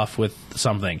who got off with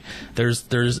something. There's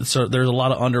a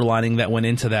lot of underlining that went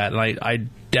into that, and I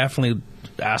definitely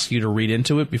ask you to read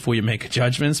into it before you make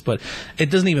judgments, but it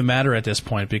doesn't even matter at this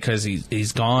point because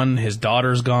he's gone, his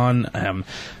daughter's gone,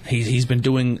 he's been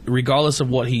doing, regardless of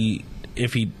what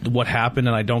happened,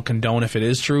 and I don't condone if it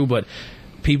is true, but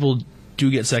people do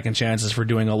get second chances for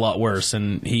doing a lot worse,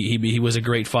 and he was a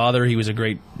great father. He was a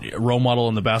great role model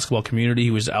in the basketball community. He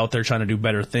was out there trying to do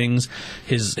better things.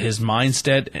 His mind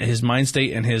state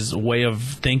and his way of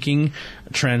thinking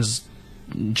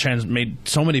made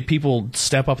so many people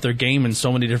step up their game in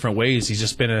so many different ways. He's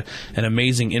just been an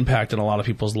amazing impact in a lot of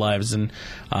people's lives, and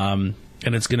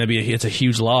it's a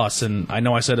huge loss. And I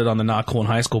know I said it on the Not Cool in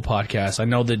High School podcast. I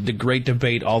know that the great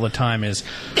debate all the time is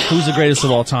who's the greatest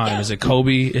of all time? Is it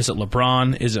Kobe? Is it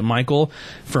LeBron? Is it Michael?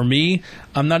 For me,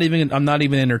 I'm not even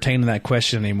entertaining that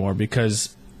question anymore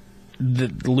because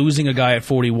losing a guy at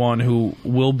 41 who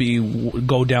will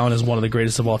go down as one of the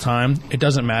greatest of all time, it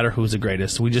doesn't matter who's the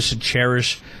greatest. We just should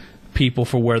cherish people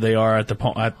for where they are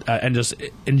and just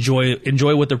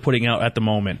enjoy what they're putting out at the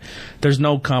moment. There's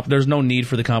no need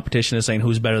for the competition of saying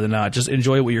who's better than not. Just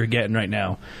enjoy what you're getting right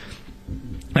now.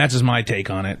 That's just my take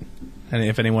on it. And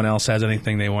if anyone else has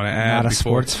anything they want to add, I'm not a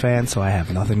sports fan, so I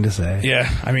have nothing to say. Yeah,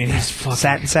 I mean he's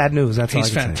fucking sad news. That's all I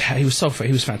can say. He was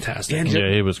fantastic.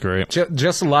 Yeah, he was great.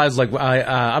 Just lies like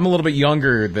I'm a little bit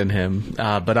younger than him,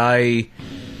 but I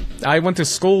went to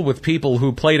school with people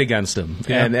who played against him,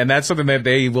 and that's something that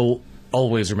they will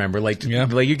always remember. Like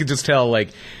you could just tell,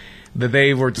 like that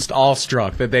they were just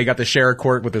awestruck that they got to share a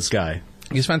court with this guy.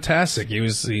 He's fantastic.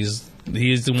 He's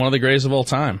one of the greatest of all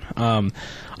time.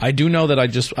 I do know that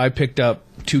I picked up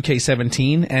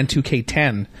 2K17 and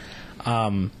 2K10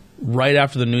 right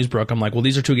after the news broke. I'm like, well,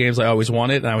 these are two games I always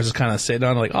wanted, and I was just kind of sitting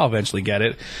on like, I'll eventually get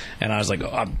it. And I was like,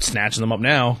 I'm snatching them up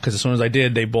now because as soon as I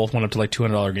did, they both went up to like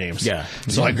 $200 games. Yeah.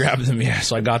 So I grabbed them. Yeah.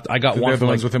 So I got They're one. the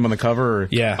ones with him on the cover. Or?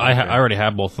 Yeah. I already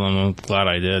have both of them. I'm glad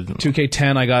I did.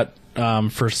 2K10 I got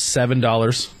for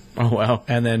 $7. Oh wow!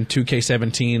 And then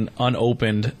 2K17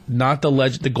 unopened, not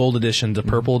the gold edition, the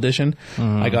purple edition.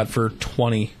 I got for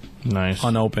 $20. Nice.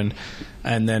 Unopened.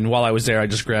 And then while I was there, I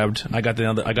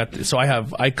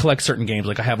collect certain games.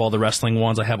 Like I have all the wrestling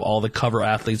ones. I have all the cover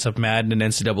athletes of Madden and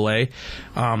NCAA.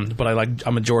 But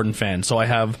I'm a Jordan fan, so I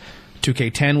have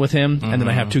 2K10 with him, and then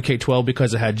I have 2K12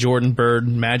 because it had Jordan, Bird,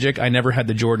 Magic. I never had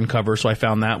the Jordan cover, so I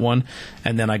found that one.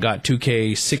 And then I got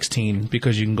 2K16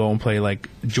 because you can go and play like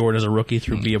Jordan as a rookie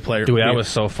through be a player. Dude, that was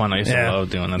so fun. I used to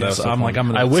love doing that. That was so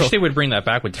fun. I wish they would bring that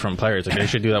back with different players. Like they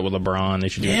should do that with LeBron. They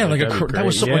should do that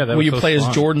was so where you play as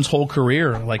Jordan's whole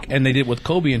career, like, and they did it with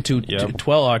Kobe in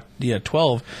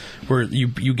 12, where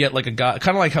you get like a guy,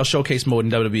 kind of like how showcase mode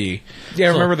in WWE. Yeah,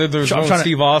 I remember that there was one with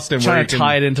Steve Austin trying to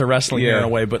tie it into wrestling in a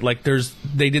way, but like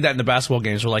they did that in the basketball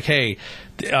games. Where like, hey,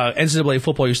 NCAA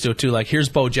football used to do it too. Like, here's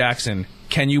Bo Jackson.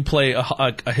 Can you play a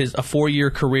 4-year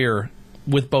career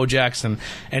with Bo Jackson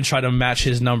and try to match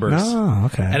his numbers? Oh,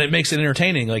 okay. And it makes it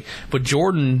entertaining. Like, but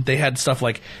Jordan, they had stuff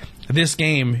like this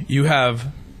game. You have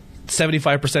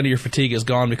 75% of your fatigue is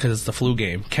gone because it's the flu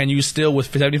game. Can you still, with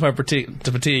 75%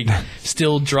 to fatigue,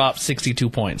 still drop 62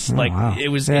 points? It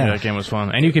was. Yeah, that game was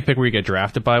fun, and you could pick where you get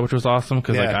drafted by, which was awesome.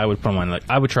 Because like I would put them on, like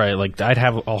I would try it. Like I'd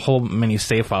have a whole many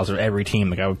save files of every team.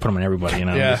 Like I would put them on everybody, and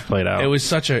just play it out. It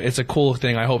was it's a cool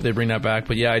thing. I hope they bring that back.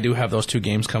 But yeah, I do have those two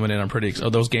games coming in. I'm pretty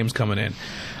those games coming in.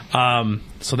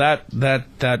 So that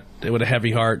with a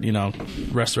heavy heart,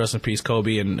 rest in peace,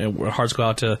 Kobe, and hearts go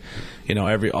out to,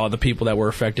 all the people that were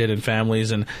affected and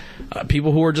families and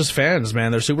people who are just fans,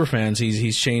 man. They're super fans.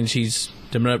 He's changed. He's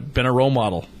been a role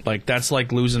model. Like that's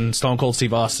like losing Stone Cold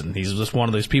Steve Austin. He's just one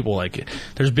of those people. Like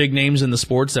there's big names in the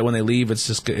sports that when they leave,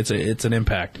 it's an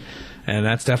impact, and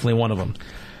that's definitely one of them.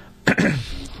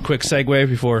 Quick segue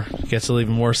before it gets a little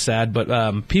even more sad, but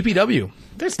PPW.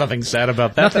 There's nothing sad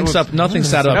about that. Nothing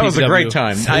sad about PPW. That was a great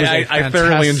time. I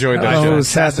thoroughly enjoyed that. Oh, it was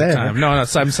sad there. Time. No, I'm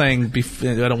saying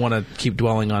I don't want to keep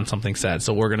dwelling on something sad,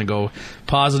 so we're going to go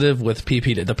positive with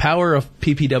PPW. The power of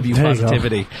PPW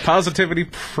positivity. Positivity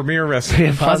Premier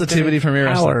Wrestling. Positivity Premier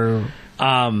Wrestling.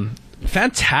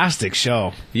 Fantastic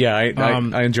show. Yeah,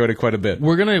 I enjoyed it quite a bit.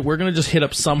 We're gonna just hit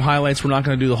up some highlights. We're not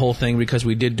gonna do the whole thing because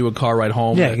we did do a car ride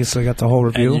home. Yeah, I guess I got the whole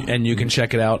review, and you can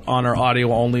check it out on our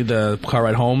audio only, the car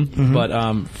ride home. Mm-hmm.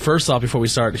 But first off, before we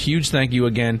start, huge thank you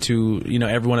again to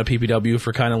everyone at PPW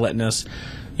for kind of letting us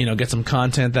get some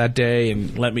content that day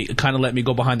and let me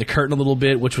go behind the curtain a little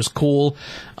bit, which was cool.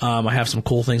 I have some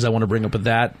cool things I want to bring up with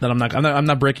that I'm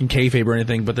not breaking kayfabe or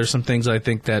anything, but there's some things that I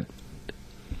think that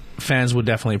fans would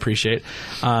definitely appreciate.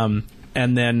 And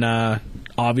then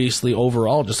obviously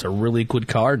overall just a really good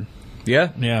card. Yeah.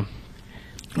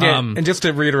 And just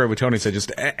to reiterate what Tony said,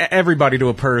 just everybody to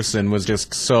a person was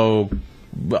just so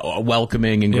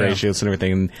welcoming and gracious and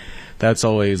everything, and that's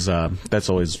always a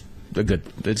good.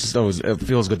 It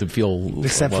feels good to feel.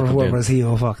 Except for whoever's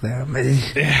heel, fuck them.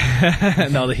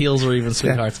 No, the heels were even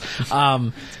sweethearts.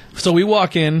 So we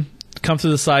walk in, come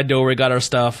through the side door, we got our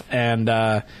stuff, and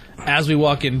as we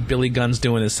walk in, Billy Gunn's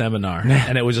doing his seminar,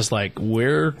 and it was just like,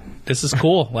 this is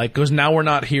cool, like, because now we're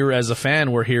not here as a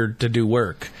fan, we're here to do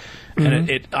work. And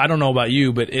it I don't know about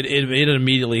you, but it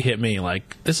immediately hit me,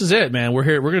 like, this is it, man, we're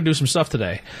here, we're going to do some stuff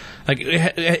today. Like,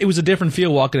 it was a different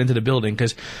feel walking into the building,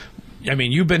 because, I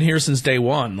mean, you've been here since day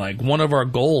one. Like, one of our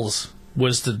goals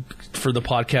was for the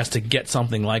podcast to get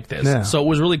something like this. Yeah. So it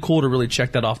was really cool to really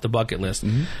check that off the bucket list.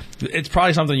 Mm-hmm. It's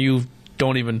probably something you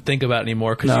don't even think about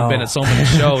anymore because you've been at so many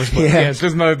shows. But it's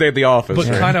just another day at the office. But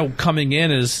kind of coming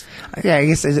in is... Yeah, I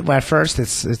guess at first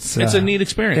it's a neat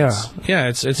experience. Yeah,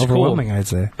 it's overwhelming, cool. I'd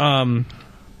say. And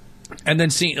then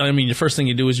the first thing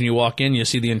you do is when you walk in, you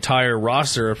see the entire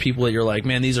roster of people that you're like,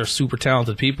 man, these are super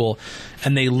talented people.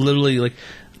 And they literally, like,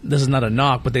 this is not a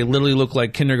knock, but they literally look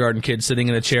like kindergarten kids sitting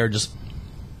in a chair just...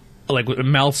 like with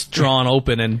mouths drawn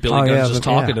open and Billy Gunn's just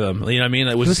talking to them. You know what I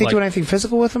mean? Was he doing anything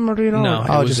physical with them, or do you know? No,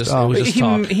 it was just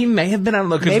talk. He may have been, I don't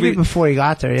know. Maybe before he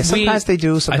got there. Yeah, sometimes they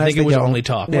do, sometimes I think they it was don't. only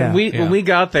talk. Yeah. When we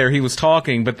got there, he was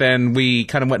talking, but then we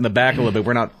kind of went in the back a little bit.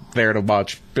 We're not there to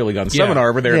watch Billy Gunn's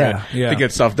seminar. We're there to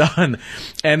get stuff done.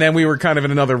 And then we were kind of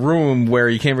in another room where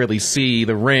you can't really see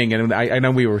the ring. And I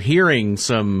know we were hearing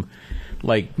some,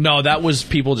 like... No, that was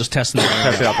people just testing the ring.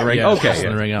 Testing out the ring. Yeah,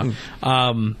 testing the ring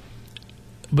out.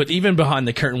 But even behind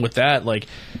the curtain with that, like,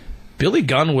 Billy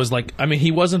Gunn was like, I mean,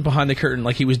 he wasn't behind the curtain,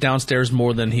 like he was downstairs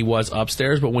more than he was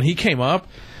upstairs, but when he came up,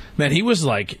 man, he was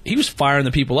firing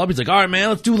the people up. He's like, all right, man,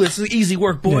 let's do this. This is easy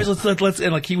work, boys. Let's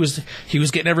and like he was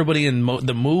getting everybody in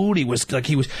the mood. He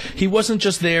wasn't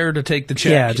just there to take the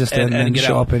check, and get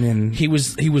show out. up and he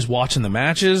was watching the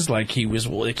matches. Like he was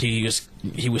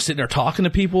sitting there talking to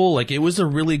people. Like it was a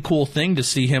really cool thing to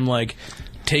see him like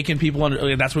taking people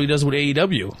under. That's what he does with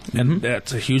AEW, and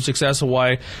that's a huge success of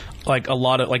why, like a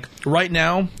lot of like right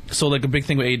now. So like a big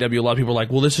thing with AEW, a lot of people are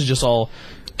like, well, this is just all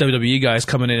WWE guys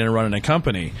coming in and running a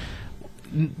company.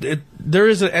 There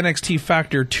is an NXT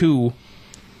factor to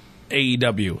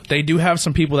AEW. They do have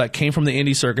some people that came from the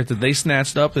indie circuit that they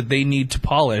snatched up that they need to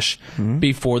polish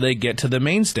before they get to the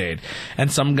main stage. And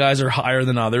some guys are higher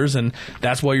than others, and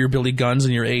that's why your Billy Gunns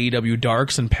and your AEW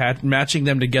Darks and matching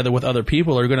them together with other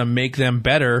people are going to make them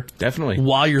better. Definitely.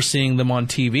 While you're seeing them on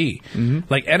TV.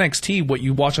 Like NXT, what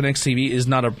you watch on NXT is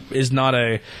not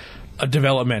a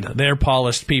development. They're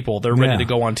polished people. They're ready to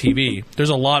go on TV. There's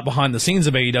a lot behind the scenes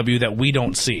of AEW that we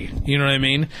don't see. You know what I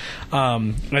mean?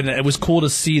 And it was cool to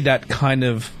see that kind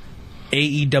of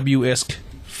AEW-esque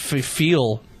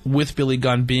feel with Billy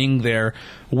Gunn being there,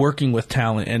 working with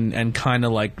talent and kind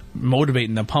of like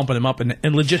motivating them, pumping them up, and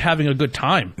legit having a good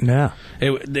time. Yeah.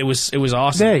 It was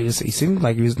awesome. Yeah, he seemed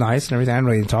like he was nice and everything. I didn't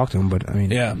really talk to him, but I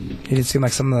mean, he didn't seem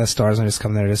like some of the stars that just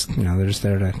come there, they're just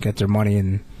there to get their money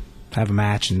and have a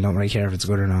match and don't really care if it's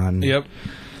good or not. Yep.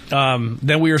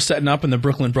 Then we were setting up, and the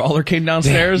Brooklyn Brawler came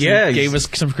downstairs and gave us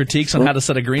some critiques on how to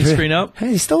set a green screen up. Hey,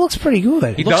 he still looks pretty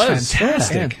good. He looks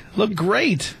fantastic. Looked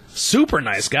great. Super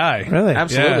nice guy. Really?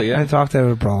 Absolutely, yeah. I talked to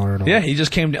a Brawler at all. Yeah, he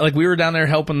just came, like, we were down there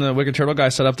helping the Wicked Turtle guy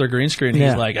set up their green screen.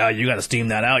 He's like, oh, you got to steam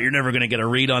that out. You're never going to get a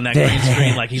read on that green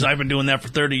screen. Like, I've been doing that for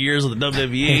 30 years with the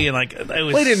WWE, and like, it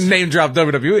was... Well, he didn't name drop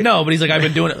WWE. No, but he's like, I've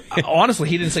been doing it. Honestly,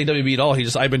 he didn't say WWE at all.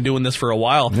 I've been doing this for a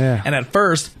while. Yeah. And at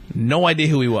first, no idea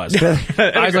who he was.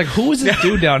 I was like, who is this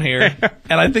dude down here?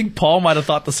 And I think Paul might have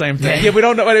thought the same thing. Yeah, we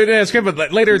don't know. I didn't ask him,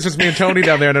 but later it's just me and Tony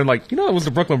down there, and I'm like, it was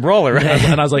the Brooklyn Brawler, right?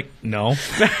 And I was like, no.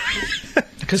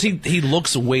 Because he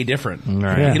looks way different.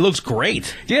 Right. Yeah. He looks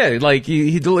great. Yeah, like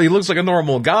he looks like a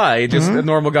normal guy, just a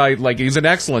normal guy. Like he's in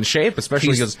excellent shape,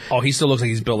 especially because he still looks like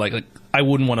he's built like I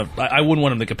wouldn't want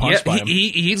him to get punched by him.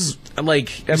 He's like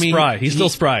spry. He's still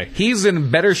spry. He's in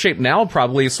better shape now,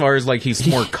 probably as far as like he's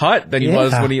more cut than he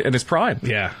was when he in his prime.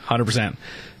 Yeah, 100%.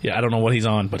 Yeah, I don't know what he's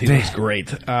on, but he looks great.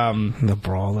 The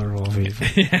Brawler.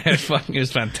 Yeah, it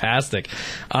was fantastic.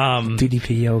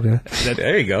 DDP yoga.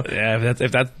 There you go. Yeah,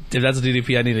 if that's a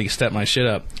DDP, I need to step my shit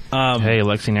up. Hey,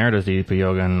 Lexi Nair does DDP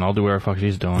yoga, and I'll do whatever the fuck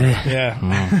she's doing. Yeah.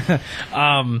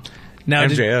 Now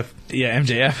MJF.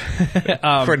 MJF.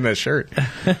 According to that shirt.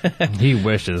 He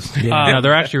wishes. Yeah.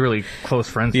 They're actually really close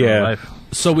friends in real life.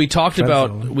 So we talked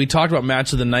about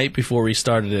match of the night before we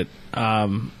started it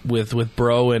with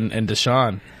Bro and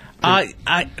Deshaun.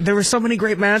 There were so many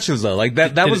great matches though. Like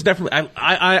that was definitely.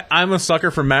 I'm a sucker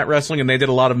for mat wrestling, and they did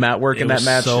a lot of mat work in that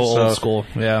match. So old school.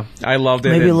 Yeah, I loved it.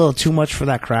 Maybe a little too much for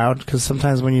that crowd, because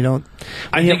sometimes when you don't,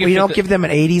 give them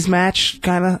an '80s match,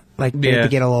 kind of like they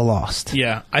get a little lost.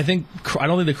 Yeah, I don't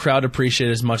think the crowd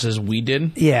appreciated it as much as we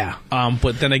did. Yeah.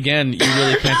 But then again, you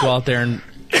really can't go out there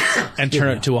and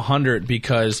turn it to 100,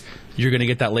 because you're going to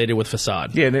get that later with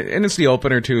Facade. Yeah, and it's the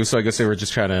opener too, so I guess they were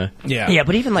just trying to... Yeah,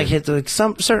 but even like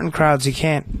some certain crowds, you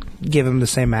can't give them the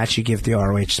same match you give the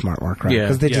ROH Smart Work crowd,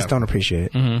 because they just don't appreciate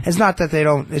it. Mm-hmm. It's not that they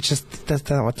don't, it's just that's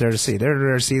not what they're to see. They're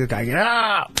there to see the guy get,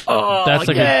 it's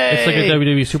like a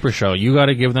WWE Super Show. You got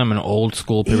to give them an old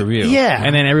school pay-per-view. Yeah.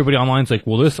 And then everybody online's like,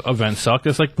 well, this event sucked.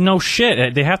 It's like, no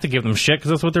shit. They have to give them shit, because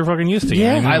that's what they're fucking used to.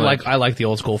 Yeah. You know? I like the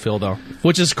old school feel, though.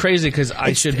 Which is crazy, because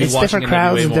I should be watching different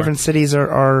crowds in different cities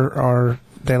are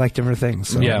they like different things.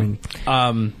 So, yeah.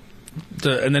 I mean,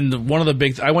 and then one of the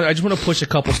big... I just want to push a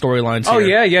couple storylines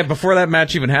here. Oh, yeah. Before that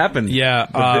match even happened. Yeah.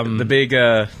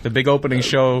 The big opening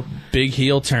show. Big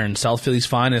heel turn. South Philly's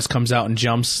Finest comes out and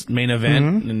jumps main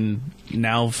event. And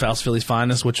now South Philly's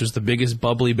Finest, which was the biggest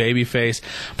bubbly baby face.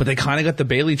 But they kind of got the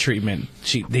Bailey treatment.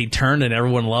 They turned and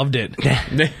everyone loved it.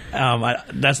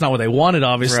 That's not what they wanted,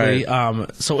 obviously. Right.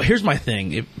 So here's my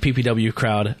thing. PPW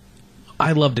crowd,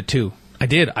 I loved it too. I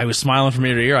did. I was smiling from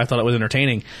ear to ear. I thought it was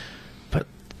entertaining. But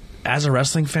as a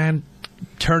wrestling fan,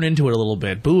 turn into it a little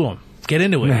bit. Boo them. Get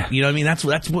into it. Yeah. You know what I mean?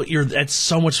 That's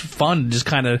so much fun. Just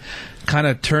kind of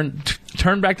turn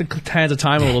back the hands of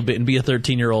time a little bit and be a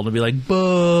 13-year-old and be like,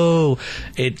 boo.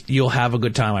 you'll have a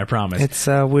good time. I promise. It's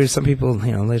weird. Some people,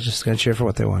 they're just gonna cheer for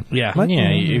what they want. Yeah, But, Yeah,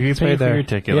 if you pay for your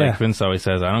ticket, Yeah. like Vince always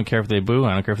says, I don't care if they boo,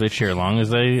 I don't care if they cheer, as long as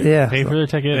they pay for their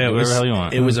ticket, it whatever was, the hell you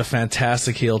want. It was a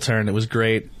fantastic heel turn. It was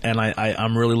great, and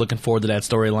I'm really looking forward to that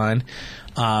storyline.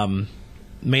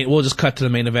 We'll just cut to the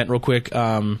main event real quick.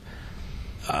 Well,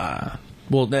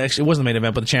 actually, it wasn't the main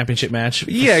event, but the championship match.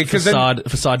 Yeah, because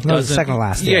Facade No, doesn't. second to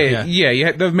last. Yeah.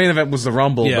 The main event was the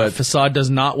Rumble, Yeah, but Facade does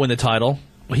not win the title.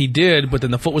 He did, but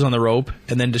then the foot was on the rope,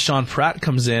 and then Deshaun Pratt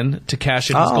comes in to cash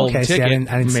in his golden okay. See, ticket.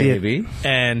 I didn't see it. maybe.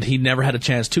 And he never had a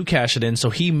chance to cash it in, so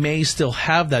he may still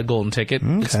have that golden ticket.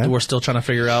 Okay. We're still trying to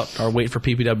figure out or wait for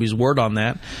PPW's word on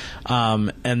that.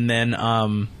 And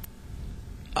then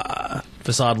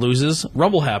Facade loses.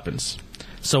 Rumble happens.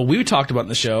 So we talked about in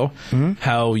the show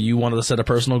how you wanted to set a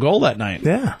personal goal that night.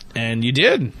 Yeah. And you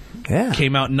did. Yeah.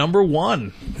 Came out number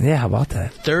 1. Yeah. How about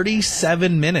that?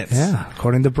 37 minutes. Yeah.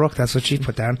 According to Brooke, that's what she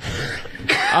put down.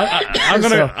 I'm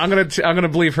gonna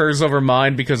believe hers over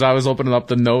mine because I was opening up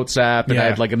the notes app and I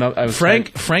had like another.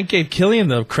 Frank gave Killian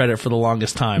the credit for the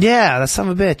longest time. Yeah, that son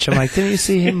of a bitch. I'm like, didn't you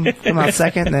see him come out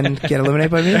second and then get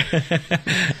eliminated by me?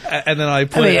 And then I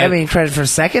put. I mean, credit for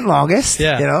second longest.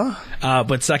 Yeah.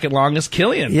 But second longest,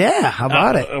 Killian. Yeah, how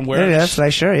about it? Where That's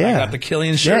nice shirt. Yeah, I got the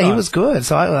Killian shirt. Yeah, he on. was good.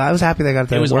 So I was happy they got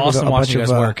that. It was awesome watching you guys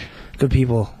work. Good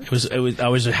people. It was. I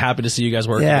was happy to see you guys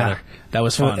work together. That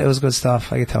was fun. It was good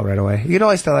stuff. I could tell right away. You could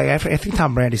always tell. Like I think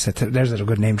Tom Brady said, "There's a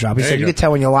good name drop." He said you could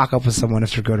tell when you lock up with someone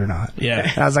if they're good or not. Yeah.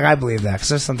 And I was like, I believe that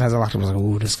because sometimes I locked up. I was like,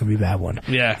 "Ooh, this is gonna be a bad one."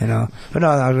 Yeah. But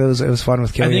no, it was fun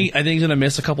with Killian. I think he's gonna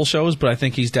miss a couple shows, but I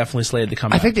think he's definitely slated to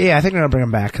come back. I think they're gonna bring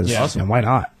him back because why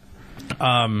not?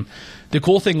 The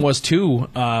cool thing was too,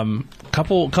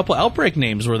 couple Outbreak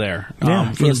names were there.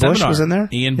 Yeah, for Ian the seminar. Bush was in there.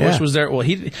 Ian Bush was there. Well,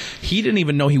 he didn't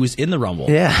even know he was in the Rumble.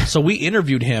 Yeah. So we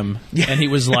interviewed him, and he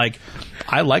was like,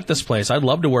 "I like this place. I'd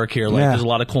love to work here. Like, there's a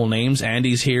lot of cool names.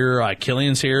 Andy's here.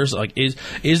 Killian's here. So, like,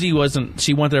 Izzy wasn't.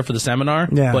 She went there for the seminar.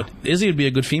 Yeah. But Izzy would be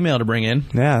a good female to bring in.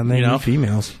 Yeah, and they need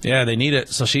females. Yeah, they need it.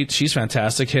 So she's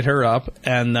fantastic. Hit her up,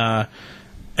 and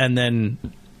then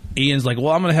Ian's like, well,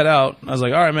 I'm going to head out. I was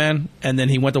like, all right, man. And then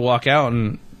he went to walk out,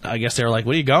 and I guess they were like,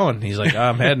 where are you going? He's like,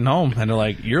 I'm heading home. And they're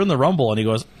like, you're in the Rumble. And he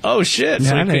goes, oh, shit.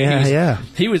 So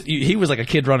he was like a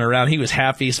kid running around. He was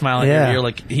happy, smiling at your ear.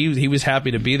 Like, he was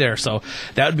happy to be there. So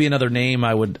that would be another name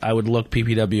I would look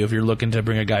PPW if you're looking to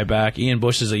bring a guy back. Ian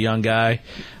Bush is a young guy,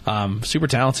 super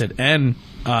talented. And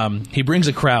he brings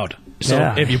a crowd.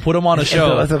 So if you put him on a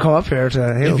show, if they'll come up here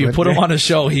if you put him on a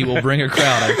show, he will bring a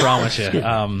crowd. I promise you.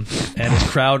 And his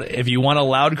crowd, if you want a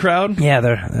loud crowd,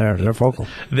 they're vocal.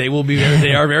 They will be.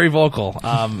 They are very vocal,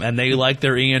 and they like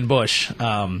their Ian Bush.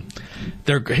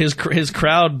 His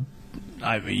crowd.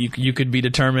 You could be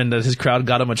determined that his crowd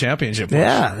got him a championship.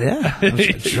 Yeah. I'm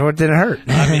sure it didn't hurt.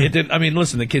 I mean,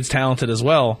 listen, the kid's talented as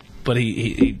well, but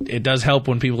it does help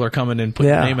when people are coming and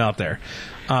putting their name out there.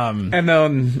 And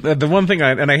the one thing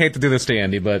I hate to do this to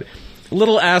Andy, but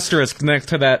little asterisk next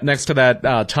to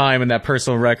that time and that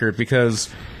personal record because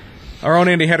our own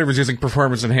Andy Header was using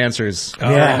performance enhancers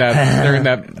during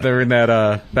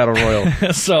that battle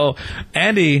royal. So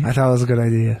Andy, I thought it was a good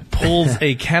idea. Pulls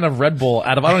a can of Red Bull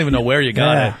out of I don't even know where you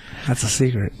got it. That's a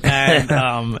secret. And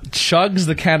chugs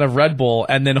the can of Red Bull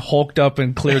and then hulked up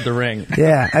and cleared the ring.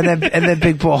 Yeah, and then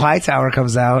Big Bull Hightower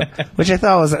comes out, which I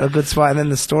thought was a good spot. And then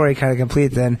the story kind of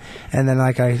complete. And then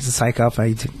like I psych up,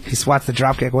 he swats the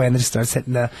dropkick away and then just starts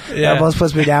hitting the elbows,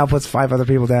 puts me down, puts 5 other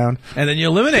people down. And then you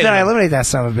eliminate. Then I eliminate that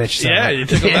son of a bitch. So. Yeah, you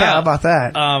took him out. How about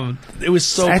that? It was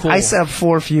so cool. I set up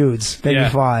 4 feuds, maybe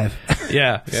 5.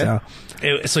 Yeah.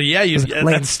 So you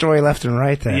laying story left and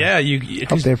right there. Yeah, you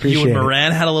and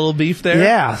Moran had a little beef there.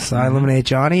 Yeah, so I eliminate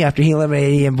Johnny after he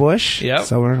eliminated Ian Bush. Yep.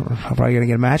 So we're probably gonna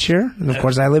get a match here. And of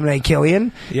course, I eliminate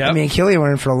Killian. Yeah. I mean, Killian were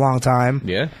in for a long time.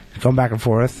 Yeah. Going back and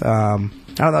forth. I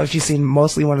don't know if you've seen.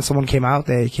 Mostly when someone came out,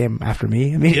 they came after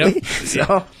me immediately. Yep.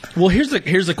 So well, here's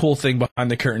the cool thing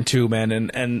behind the curtain too, man,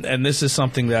 and this is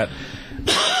something that.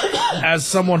 As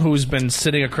someone who's been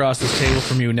sitting across this table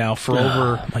from you now for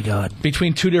over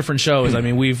between 2 different shows, I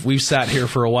mean we've sat here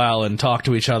for a while and talked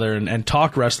to each other and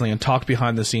talked wrestling and talked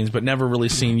behind the scenes, but never really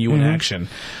seen you in action.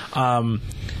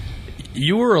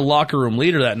 You were a locker room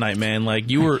leader that night, man. Like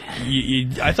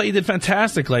I thought you did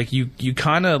fantastic. Like you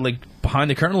kind of like behind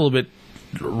the curtain a little bit.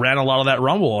 Ran a lot of that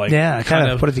Rumble. Like, I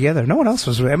kind of put it together. No one else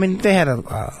was. I mean, they had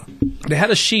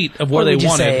a sheet of where they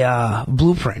wanted. A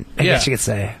blueprint, I guess you could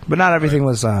say. But not everything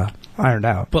was ironed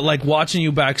out. But like watching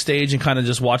you backstage and kind of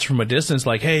just watch from a distance,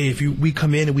 like, hey, if we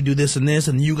come in and we do this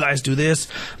and you guys do this,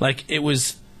 like it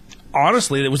was.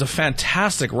 honestly, it was a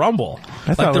fantastic Rumble.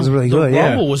 I thought it was really good. The Yeah,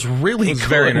 Rumble was really good.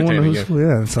 very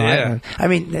entertaining. So I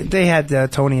mean, they had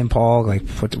Tony and Paul like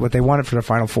what they wanted for the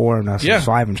Final Four, and us was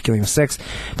 5 and Killian was 6.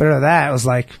 But after that, it was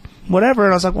like whatever,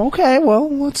 and I was like, okay, well,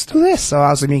 let's do this. So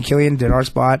obviously, me and Killian did our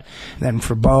spot, and then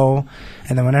for Bo.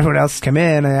 And then when everyone else came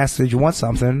in, I asked, did you want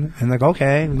something? And like,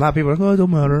 okay. And a lot of people were like, oh, it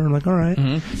don't matter. I'm like, all right.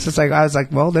 Mm-hmm. So it's like, I was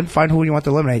like, well, then find who you want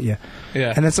to eliminate you.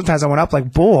 Yeah. And then sometimes I went up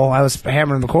like Bull. I was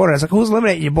hammering the corner. I was like, who's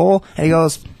eliminating you, Bull? And he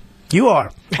goes, you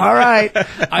are. All right.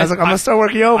 I was like, I'm going to start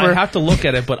working you over. I have to look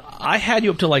at it, but I had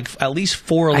you up to like at least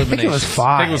 4 eliminations. I think it was 5.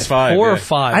 I think it was 5. 4 or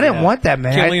 5. I didn't want that,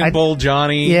 man. Killian, Bull,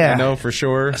 Johnny. Yeah. I know for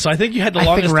sure. So I think you had the I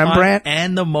longest think Rembrandt, time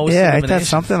and the most Yeah, eliminations. that's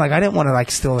something. Like, I didn't want to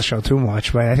like steal the show too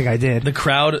much, but I think I did. The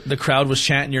crowd was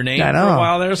chanting your name I know. for a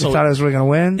while there. So you thought I was really going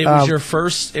to win? It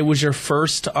was your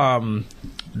first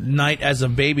night as a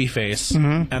babyface,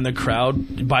 and the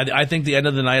crowd. I think the end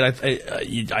of the night,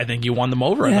 I think you won them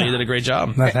over. I thought you did a great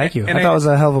job. No, thank you. And I thought it was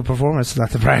a hell of a performance,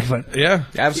 not to brag, but Yeah,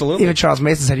 Absolutely. even Charles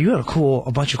Mason said you had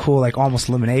a bunch of cool, like almost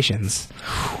eliminations.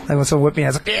 Like when someone whipped me, I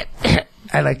was like,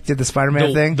 I like did the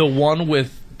Spider-Man thing. the one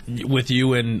with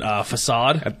you and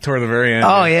Facade. Toward the very end.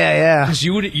 Oh yeah. Because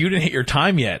you didn't hit your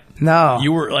time yet. No,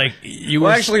 You were like Well,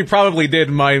 actually, probably did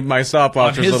my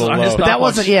stopwatch was a little on low. his but that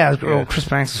wasn't. Yeah, Chris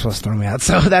Banks was supposed to throw me out,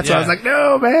 so that's why I was like,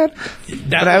 no, man.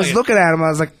 But I was looking at him, I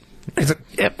was like, he's like,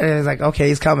 yep, and he's like, okay,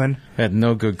 he's coming. Had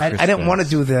no good. I didn't want to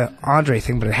do the Andre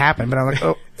thing, but it happened. But I'm like,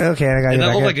 oh, okay, I got And it.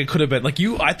 that looked like it could have been like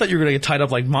you. I thought you were gonna get tied up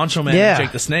like Macho Man and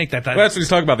Jake the Snake. Well, that's what he's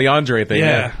talking about, the Andre thing.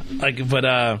 yeah. Like,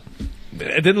 but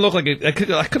it didn't look like it. I could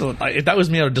have. If that was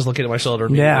me, I would have dislocated my shoulder.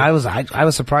 Yeah, I was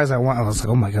surprised. I was like,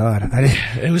 oh my god,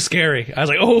 It was scary. I was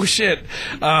like, oh shit.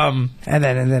 and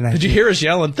then Did you hear us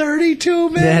yelling 32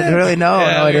 minutes? Yeah, really? No,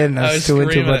 I didn't. I was too into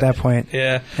it screaming at that point.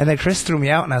 Yeah. And then Chris threw me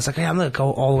out, and I was like, hey, I'm going to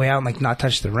go all the way out and like not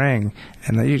touch the ring.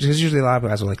 And because usually a lot of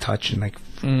guys will like touch and like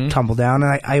tumble down.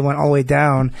 And I went all the way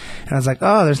down, and I was like,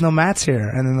 oh, there's no mats here.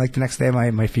 And then like the next day,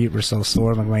 my feet were so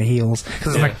sore, like my heels,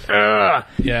 because I was like, ugh.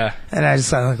 Yeah. And I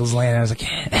just like was laying there. I was like,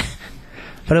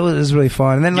 but it was really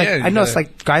fun. And then like I noticed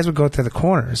like guys would go to the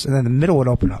corners, and then the middle would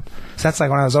open up. So that's like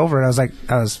when I was over, and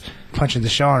I was punching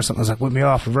Deshaun or something. I was like, whip me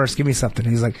off, reverse, give me something.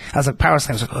 And I was like, power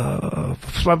slam. I was like, oh,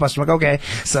 spot buster. I'm like, okay.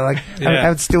 So like, I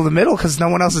would steal the middle because no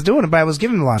one else is doing it, but I was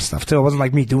giving him a lot of stuff too. It wasn't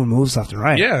like me doing moves left and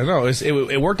right. Yeah, no,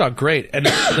 it worked out great. And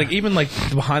like even like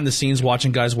behind the scenes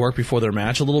watching guys work before their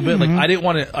match a little bit, like I didn't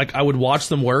want to, like I would watch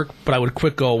them work, but I would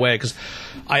quick go away because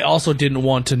I also didn't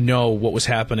want to know what was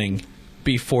happening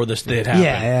before this did happen.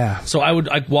 Yeah. So I would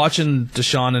like watching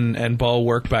Deshaun and Bo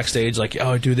work backstage, like,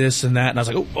 oh, I do this and that, and I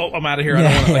was like, oh I'm out of here. I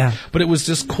don't want to. Like, but it was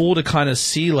just cool to kind of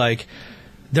see like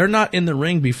they're not in the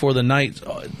ring before the night,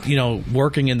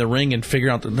 working in the ring and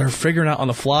figuring out. They're figuring out on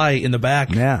the fly in the back.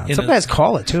 Yeah, some guys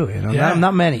call it too.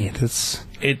 Not many.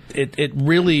 It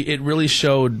really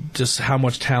showed just how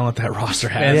much talent that roster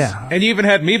has. Yeah. And you even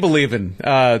had me believing,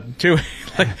 too.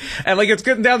 And it's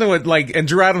getting down to it, like, and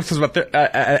Drew Adams was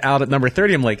out at number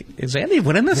 30. I'm like, is Andy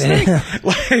winning this thing?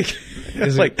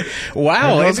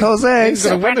 Wow. There goes Jose. He's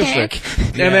gonna win this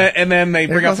thing. And then they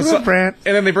bring out Facade. And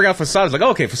then they bring out Facade. It's like,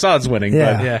 okay, Facade's winning.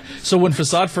 Yeah. But, Yeah. So when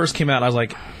Facade first came out, I was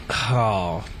like,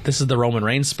 oh, this is the Roman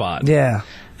Reigns spot. Yeah.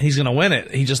 He's going to win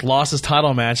it. He just lost his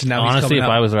title match, and now he's honestly, coming if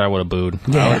out. I was there, I would have booed. I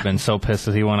would have been so pissed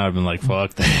if he won. I would have been like,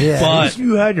 fuck that. Yeah. But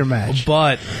you had your match.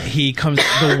 But he comes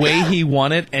the way he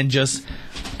won it, and just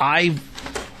I've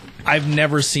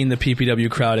never seen the PPW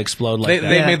crowd explode like that.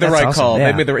 They made the right awesome. call.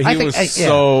 Yeah. They made the. He was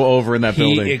so over in that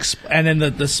building. And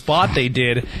then the spot they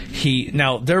did,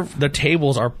 the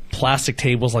tables are plastic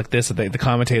tables like this that the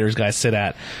commentators guys sit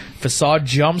at. Facade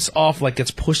jumps off, like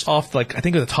gets pushed off, like I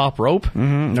think with the top rope.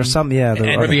 Mm-hmm. There's some,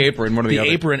 or the apron, one of the other.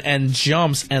 apron, and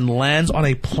jumps and lands on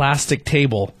a plastic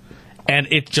table. And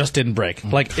it just didn't break.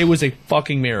 Like, it was a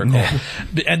fucking miracle.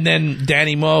 And then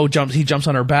Danny Moe jumps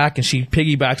on her back, and she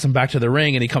piggybacks him back to the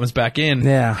ring, and he comes back in.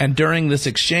 Yeah. And during this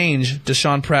exchange,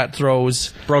 Deshaun Pratt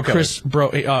throws Chris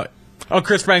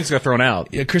Banks got thrown out.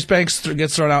 Yeah, Chris Banks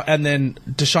gets thrown out, and then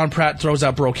Deshaun Pratt throws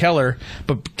out Bro Keller,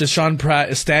 but Deshaun Pratt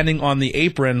is standing on the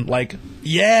apron like,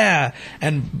 yeah,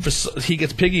 and he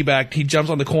gets piggybacked. He jumps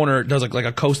on the corner, does like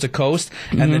a coast to coast,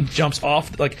 and then jumps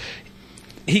off like.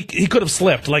 He could have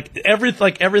slipped.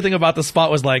 Everything about the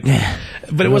spot was like,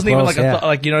 but it wasn't even like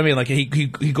you know what I mean. Like he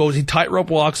goes, he tightrope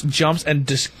walks, jumps, and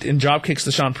drop kicks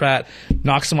Deshaun Pratt,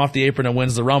 knocks him off the apron, and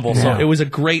wins the Rumble. So it was a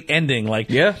great ending.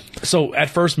 So at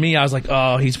first I was like,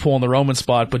 oh, he's pulling the Roman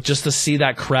spot, but just to see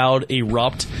that crowd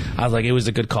erupt, I was like, it was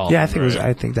a good call. Yeah, I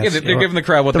think that's they're giving the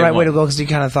crowd what the they right way want. to go, because you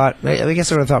kind of thought. I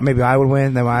guess I would have thought maybe I would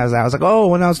win. Then I was like, oh,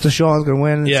 when I was Deshaun's going to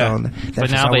win. Yeah, so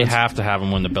but now they have to have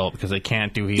him win the belt because they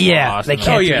can't do he lost. They can't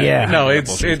can't. No,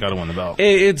 She's got to win the belt.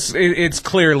 It's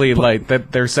clearly like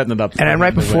that they're setting it up. And then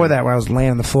right before that, when I was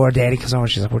laying on the floor, Daddy comes over.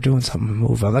 She's like, "We're doing something to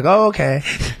move." I'm like, "Oh, okay."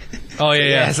 Oh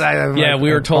yeah, Yes,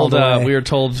 we were told by one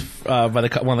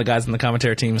of the guys in the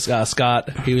commentary team, Scott.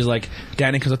 He was like,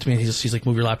 Danny comes up to me and he's like,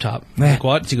 "Move your laptop." I'm like,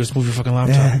 "What?" He goes, "Move your fucking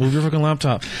laptop. Yeah. Move your fucking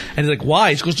laptop." And he's like,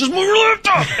 "Why?" She goes, "Just move your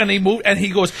laptop." And he moved, and he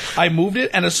goes, "I moved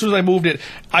it." And as soon as I moved it,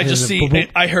 I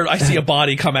see a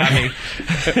body come at me.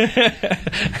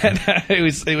 And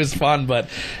it was fun, but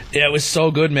yeah, it was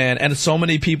so good, man. And so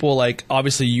many people, like,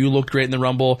 obviously you looked great in the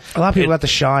Rumble. A lot of people got to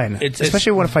shine,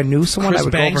 especially if I knew someone, I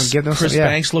would go over and give them. Chris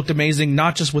Banks looked amazing,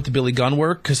 not just with the Billy Gunn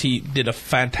work, because he did a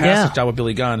fantastic job with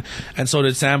Billy Gunn, and so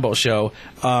did Sambo Show.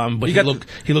 But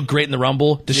he looked great in the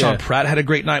Rumble. Deshaun Pratt had a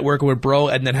great night working with Bro,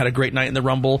 and then had a great night in the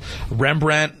Rumble.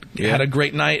 Rembrandt had a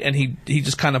great night, and he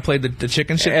just kind of played the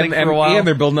chicken shit thing for a while. And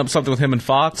they're building up something with him and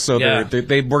Fox, so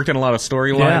they worked in a lot of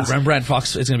storylines. Yeah. Rembrandt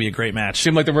Fox is going to be a great match.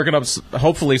 Seemed like they're working up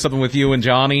hopefully something with you and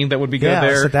Johnny that would be good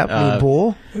there. So that me and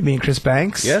Bull, me and Chris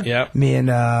Banks, me and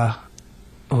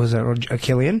what was that?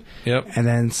 Killian, and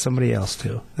then somebody else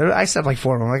too. I said like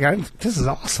 4 of them. Like, this is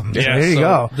awesome. Yeah, there you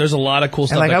go. There's a lot of cool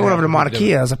stuff. And like I went over to Mauna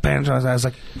Kea. I was like, I was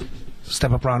like,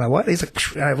 step up around. What? He's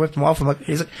like, and I whipped him off.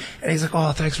 He's like,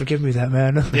 "Oh, thanks for giving me that,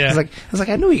 man." Yeah. I was like,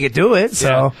 I knew you could do it. So.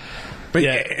 Yeah. But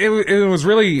it was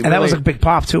really... And that was a big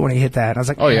pop, too, when he hit that. I was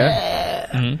like... Oh, yeah?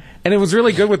 Mm-hmm. And it was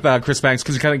really good with Chris Banks,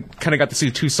 because you kind of got to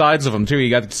see two sides of him, too. You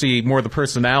got to see more of the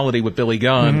personality with Billy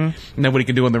Gunn, and then what he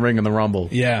can do in the ring and the Rumble.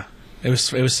 Yeah. It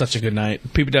was such a good night.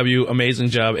 PPW, amazing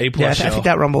job. A+. Yeah, I think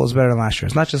that Rumble was better than last year.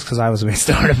 It's not just because I was a main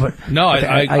starter, but... No,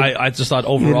 I just thought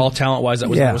overall, talent-wise, that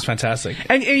was fantastic.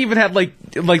 And you even had, like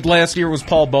last year was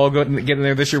Paul Bogo getting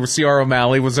there. This year was C.R.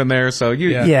 O'Malley was in there. So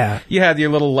you had your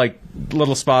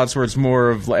little spots where it's more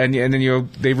of... And then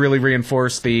they really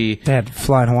reinforced the... They had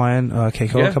Flying Hawaiian,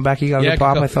 Keiko come back. He got a good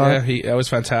pop, I thought. Yeah, that was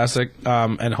fantastic.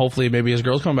 And hopefully maybe his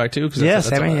girls come back, too.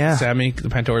 Sammy, the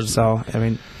Pantoras. So, I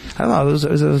mean... I don't know. It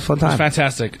was a fun time. It was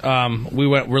fantastic. We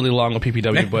went really long with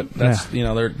PPW, but that's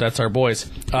that's our boys.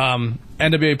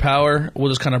 NWA Power. We'll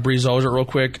just kind of breeze over it real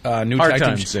quick.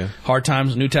 Hard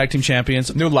times. New tag team champions.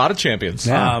 A lot of champions.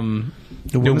 Yeah.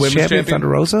 The women's champion, Thunder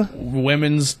Rosa?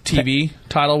 Women's TV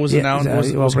title was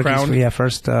announced. Was crowned.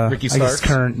 First. Ricky Starks.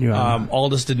 Current.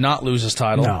 Aldous did not lose his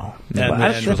title. No.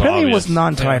 Apparently it was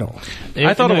non-title. Yeah.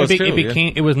 I thought it was too.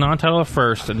 It was non-title at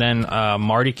first, and then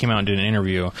Marty came out and did an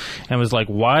interview, and was like,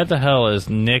 "Why the hell is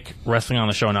Nick wrestling on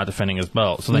the show and not defending his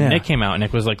belt?" So then Nick came out, and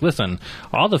Nick was like, "Listen,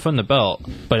 I'll defend the belt,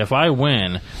 but if I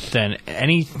win, then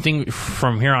anything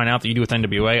from here on out that you do with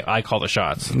NWA, I call the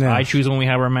shots. Yeah. I choose when we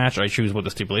have our match. I choose what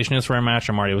the stipulation is for our match."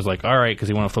 And Marty was like, "All right," because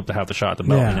he wanted to flip to have the shot at the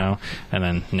belt, And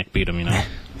then Nick beat him,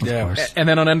 Yeah, and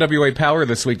then on NWA Power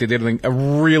this week, they did a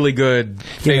really good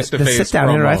face-to-face the sit-down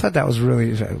promo. Interview, I thought that was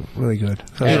really, really good.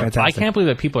 I can't believe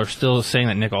that people are still saying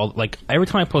that Nick Aldis... Like, every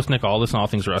time I post Nick Aldis and All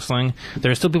Things Wrestling,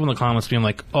 there are still people in the comments being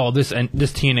like, "Oh, this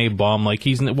TNA bum, like,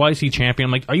 why is he champion?"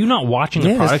 I'm like, are you not watching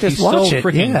the product? He's so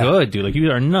freaking good, dude. Like,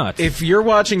 you are nuts. If you're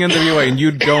watching NWA and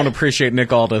you don't appreciate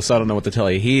Nick Aldis, I don't know what to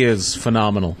tell you. He is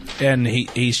phenomenal. And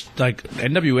he's like,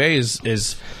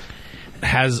 NWA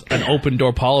has an open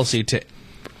door policy to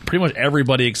pretty much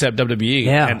everybody except WWE.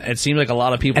 Yeah. And it seems like a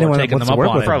lot of people are taking them up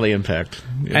on it. Probably Impact.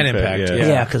 Impact,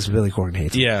 yeah. Because Billy Corgan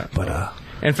hates it. But,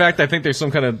 in fact, I think there's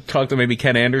some kind of talk that maybe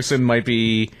Ken Anderson might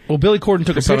be... Well, Billy Corgan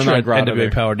took a picture at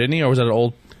NWA Power, didn't he? Or was that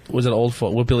an old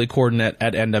foot with Billy Corgan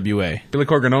at NWA? Billy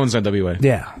Corgan owns NWA.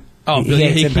 Yeah. Oh, he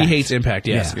hates Impact.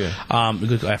 Yes. Yeah.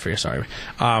 Good. I forget. Sorry.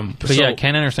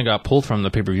 Ken Anderson got pulled from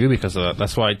the pay-per-view because of that.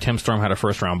 That's why Tim Storm had a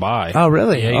first-round bye. Oh,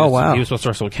 really? Yeah, wow. He was supposed to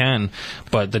wrestle Ken,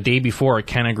 but the day before,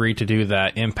 Ken agreed to do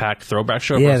that Impact throwback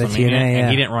show. Yeah, the TNA, and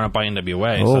he didn't run it by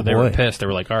NWA, so they were pissed. They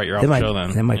were like, "All right, you're off the show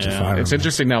then." They might just fire him. It's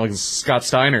interesting now. Like Scott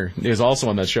Steiner is also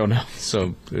on that show now.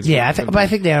 So I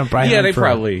think they have Brian. Yeah, they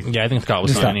probably. Yeah, I think Scott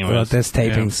was on anyway. This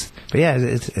tapings, but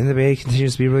NWA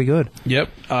continues to be really good. Yep.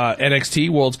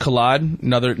 NXT Worlds Collide.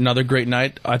 Another great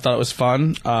night. I thought it was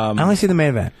fun. I only see the main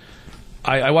event.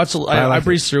 I watched. I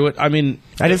breezed through it. I mean,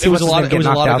 I didn't see it was a lot of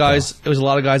guys. Though. It was a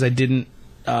lot of guys I didn't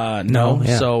know.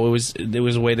 Yeah. So it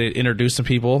was a way to introduce some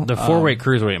people. The 4-way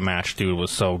cruiserweight match, dude, was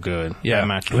so good. Yeah, that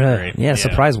match was great. Yeah,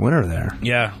 surprise winner there.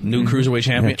 Yeah, new cruiserweight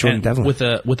champion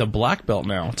with a black belt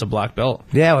now. It's a black belt.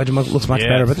 Yeah, it looks much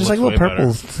better. But there's like little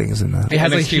purple things in that. It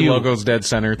has NXT logo's dead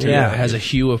center too. Yeah, it has a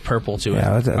hue of purple to it.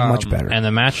 Yeah, it's much better. And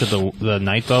the match of the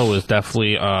night though was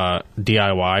definitely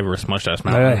DIY versus Mustache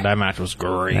Mountain. Right. That match was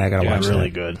great. Yeah, I gotta watch really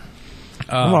that. Good.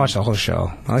 I'm gonna watch the whole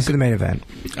show. I only see the main event.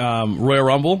 Royal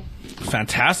Rumble.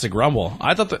 Fantastic Rumble.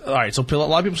 I thought all right, so a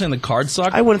lot of people saying the card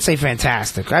sucked. I wouldn't say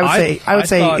fantastic. I would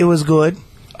say it was good.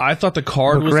 I thought the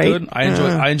card was good.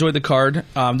 I enjoyed the card.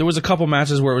 There was a couple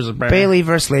matches where it was Bailey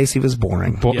versus Lacey was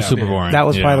boring. Super boring. That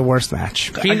was probably the worst match.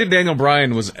 Fiend and Daniel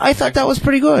Bryan was. I thought that was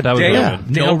pretty good. That was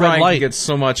good. Daniel Bryan gets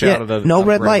so much out of the no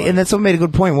red light, and then someone made a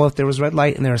good point. Well, if there was red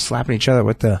light and they were slapping each other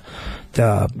with the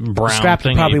brown strap,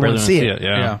 you probably wouldn't see it.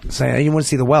 Yeah. So you wouldn't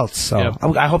see the welts. So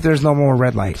I hope there's no more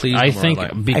red light. Please, I think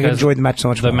because I enjoyed the match so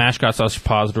much. The match got such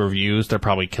positive reviews, they'll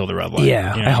probably kill the red light.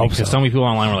 Yeah, you know, I hope so. Because so many people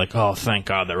online were like, "Oh, thank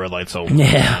God that red light's over."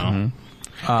 Yeah. You know?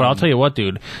 But I'll tell you what,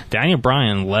 dude. Daniel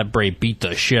Bryan let Bray beat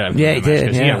the shit out of him. Yeah, he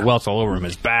did. He had welts all over him,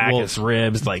 his back, his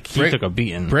ribs. Like, he took a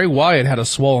beating. Bray Wyatt had a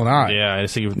swollen eye. Yeah, I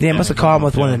see. Yeah, must have caught him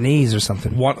with one of the knees or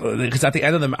something. Because at the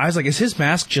end of the, I was like, is his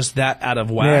mask just that out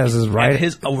of whack? Yeah, it was his right,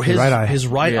 his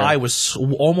right eye was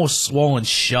almost swollen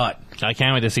shut. I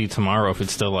can't wait to see tomorrow if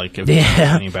it's still like if it's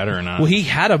any better or not. Well, he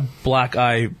had a black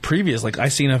eye previous. Like I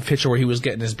seen a picture where he was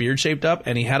getting his beard shaped up,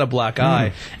 and he had a black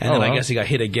eye, and then I guess he got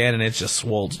hit again, and it's just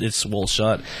swole. It's swole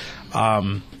shut.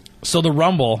 So the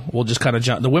Rumble, we'll just kind of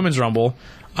jump. The Women's Rumble.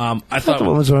 I thought the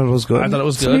Women's Rumble was good. I thought it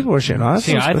was good. Some people were shitting on it.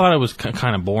 See, I thought it was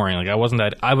kind of boring. Like I wasn't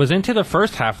that. I was into the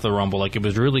first half of the Rumble. Like it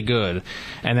was really good,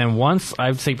 and then once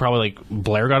I'd say probably like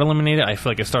Blair got eliminated, I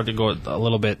feel like it started to go a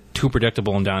little bit too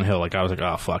predictable and downhill. Like I was like,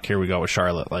 oh fuck, here we go with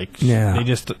Charlotte. Like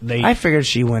they. I figured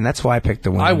she win. That's why I picked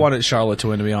the win. I wanted Charlotte to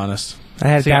win, to be honest. I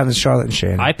had down to Charlotte and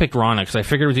Shayna. I picked Ronda because I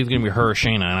figured it was either going to be her or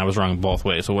Shayna, and I was wrong both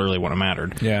ways, so it really wouldn't have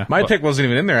mattered. Yeah. My pick wasn't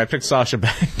even in there. I picked Sasha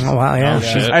Banks. Oh, wow, yeah.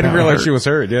 I didn't realize she was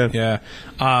hurt, Yeah.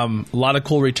 A lot of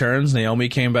cool returns. Naomi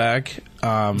came back.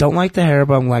 Don't like the hair,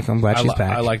 but I'm glad she's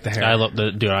back. I like the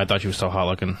hair. I thought she was so hot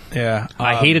looking. Yeah.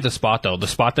 I hated the spot, though. The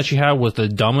spot that she had was the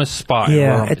dumbest spot.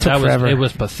 Yeah, it took forever. It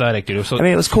was pathetic, dude.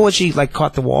 It was cool when she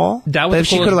caught the wall. That was but if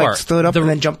she could have stood up and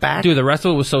then jumped back. Dude, the rest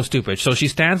of it was so stupid. So she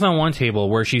stands on one table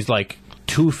where she's like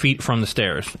 2 feet from the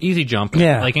stairs. Easy jump.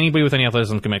 Yeah. Like anybody with any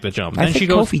athleticism can make the jump. I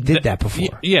think Kofi did that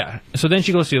before. Yeah. So then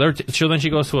she goes to the other. So then she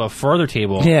goes to a further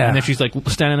table. Yeah. And then she's like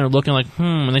standing there looking like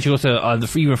And then she goes to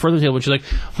the even further table. And she's like,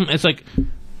 It's like.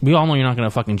 We all know you're not going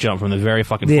to fucking jump from the very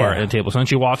fucking far end of the table. So then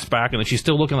she walks back, and then she's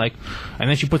still looking like... And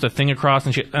then she puts a thing across,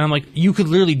 and I'm like, you could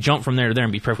literally jump from there to there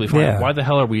and be perfectly fine. Yeah. Why the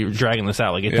hell are we dragging this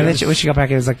out? Like, and then when she got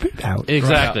back, it was like, out.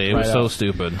 Exactly. It was so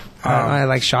stupid. I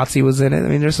like Shotzi was in it. I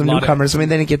mean, there's some newcomers. I mean,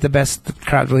 they didn't get the best. The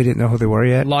crowd really didn't know who they were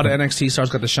yet. A lot of NXT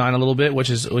stars got to shine a little bit, which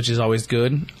is always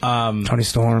good. Tony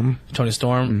Storm.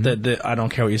 Mm-hmm. I don't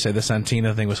care what you say. The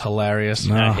Santina thing was hilarious.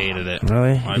 No. I hated it.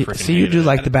 Really? See, you do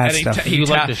like the bad stuff. You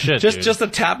like the shit, just to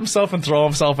tap himself and throw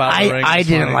himself out the ring. I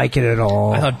didn't like it at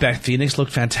all. I thought Beth Phoenix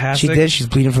looked fantastic. She did. She's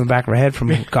bleeding from the back of her head from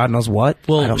God knows what.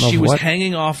 Well, she was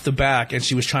hanging off the back, and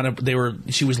she was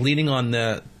she was leaning on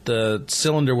the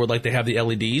cylinder where like they have the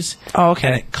LEDs. Oh, okay.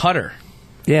 And it cut her.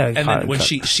 Yeah, and then when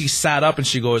she sat up and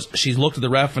she looked at the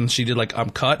ref and she did like, I'm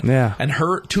cut. Yeah. And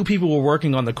two people were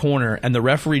working on the corner, and the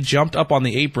referee jumped up on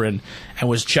the apron and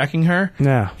was checking her.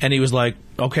 Yeah. And he was like,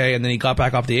 okay, and then he got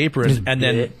back off the apron,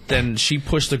 and then she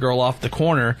pushed the girl off the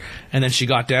corner, and then she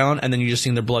got down, and then you just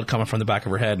seen the blood coming from the back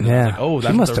of her head. And I was like, oh,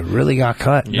 she must have really got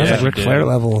cut. Yeah, that was like Ric Flair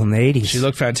level in the 80s. She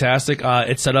looked fantastic.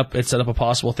 It set up a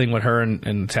possible thing with her and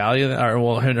Natalia,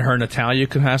 her and Natalia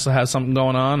could have something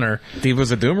going on, or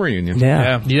Divas of Doom reunion.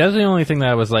 Yeah, that's the only thing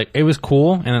that was like, it was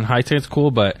cool, and in hindsight it's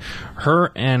cool, but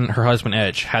her and her husband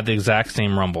Edge had the exact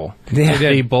same Rumble. Yeah.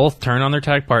 They both turned on their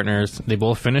tag partners. They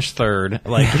both finished third.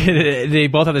 Like they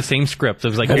both had the same script. It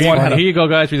was like, here you go,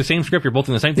 guys. With the same script, you're both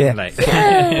in the same thing tonight.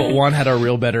 But one had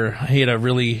he had a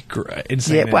really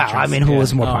insane. Yeah, wow. I mean, who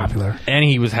was more popular? And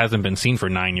he hasn't been seen for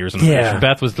 9 years.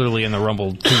 Beth was literally in the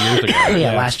Rumble 2 years ago.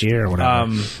 Last year or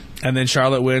whatever. And then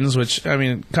Charlotte wins, which I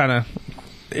mean, kind of.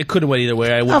 It could have went either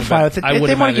way. I'm fine with it.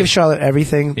 They want to give Charlotte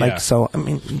everything, so I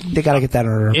mean, they got to get that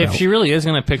under her belt. If she really is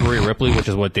going to pick Rhea Ripley, which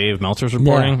is what Dave Meltzer's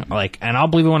reporting, and I'll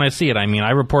believe it when I see it. I mean,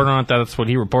 I reported on it. That's what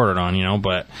he reported on,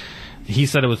 but he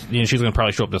said it was. She's going to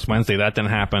probably show up this Wednesday. That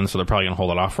didn't happen, so they're probably going to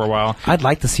hold it off for a while. I'd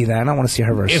like to see that. I don't want to see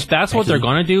her versus. If that's what they're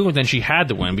going to do, then she had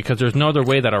to win because there's no other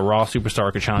way that a Raw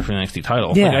superstar could challenge for the NXT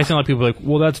title. Yeah. Like, I see a lot of people like,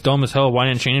 well, that's dumb as hell. Why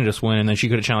didn't Shayna just win and then she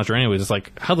could have challenged her anyways? It's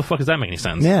like, how the fuck does that make any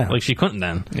sense? Yeah, like she couldn't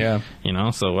then. Yeah,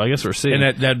 So I guess we're seeing.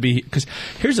 And that'd be because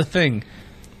here's the thing,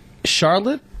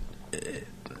 Charlotte.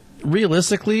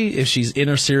 Realistically, if she's in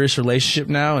a serious relationship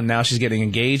now and now she's getting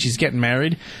engaged, she's getting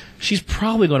married, she's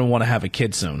probably going to want to have a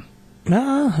kid soon.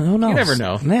 No, who knows? You never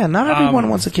know. Yeah, not everyone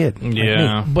wants a kid.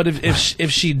 Yeah, but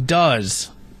if she does,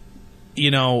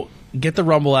 get the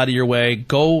Rumble out of your way,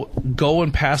 go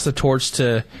and pass the torch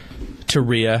to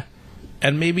Rhea,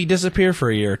 and maybe disappear for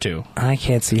a year or two. I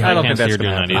can't see her. I don't think that's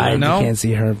going to happen. I can't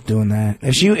see her doing that.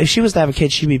 If she was to have a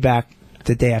kid, she'd be back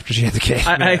the day after she had the kid.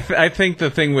 I think the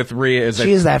thing with Rhea is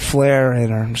she has that flair in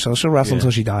her, so she'll wrestle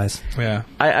until she dies. Yeah.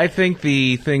 I think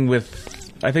the thing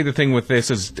with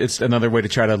this is it's another way to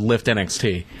try to lift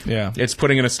NXT. Yeah. It's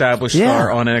putting an established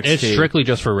star on NXT. It's strictly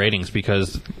just for ratings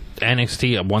because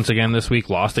NXT once again this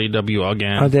week lost AEW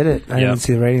again. Oh, did it? I didn't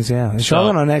see the ratings. Yeah,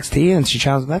 Charlotte on NXT, and she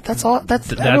challenged. That's all.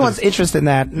 Everyone's interested in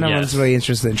that. No one's really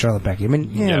interested in Charlotte Becky. I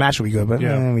mean, the match will be good, but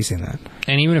we've seen that.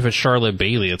 And even if it's Charlotte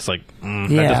Bailey, it's like that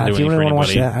doesn't do anything for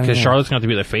anybody because Charlotte's going to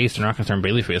be the face. They're not going to turn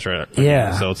Bailey face, right?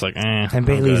 Yeah. So it's like, and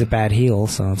Bailey's a bad heel,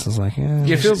 so it's just like,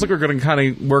 it feels like we're going to kind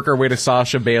of work our way to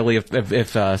Sasha Bailey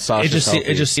if Sasha.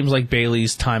 It just seems like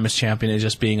Bailey's time as champion is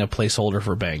just being a placeholder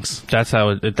for Banks. That's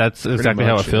how that's exactly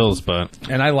how it feels. But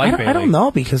and I like Bailey. I don't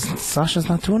know because Sasha's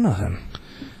not doing nothing.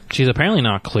 She's apparently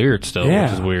not cleared still,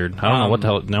 which is weird. I don't know what the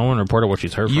hell. No one reported what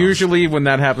she's hurt from. Usually, when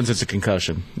that happens, it's a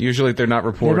concussion. Usually, they're not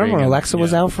reporting. Remember when Alexa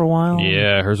was out for a while?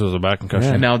 Yeah, hers was a bad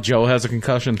concussion. And now Joe has a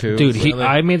concussion too. Dude,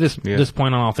 I made this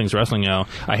point on All Things Wrestling.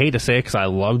 I hate to say it because I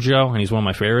love Joe and he's one of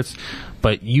my favorites.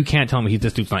 But you can't tell me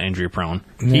this dude's not injury prone.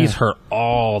 Yeah. He's hurt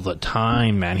all the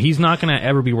time, man. He's not going to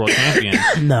ever be world champion.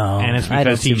 No. And it's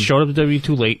because he showed up to WWE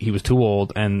too late. He was too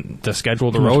old. And the schedule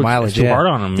of the road is too hard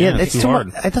on him. Yeah, it's too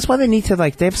hard. That's why they need to,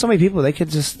 they have so many people, they could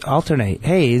just alternate.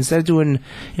 Hey, instead of doing,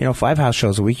 5 house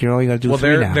shows a week, you're only going to do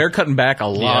 3 now. They're cutting back a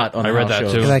lot on house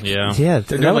shows.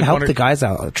 Too. That would help the guys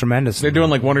out tremendously. They're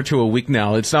doing 1 or 2 a week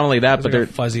now. It's not only that, but they're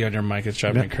fuzzy on your mic. It's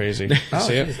driving me crazy.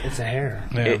 See it? It's a hair.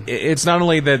 Yeah. It's not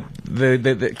only that the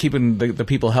keeping the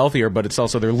people healthier, but it's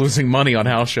also they're losing money on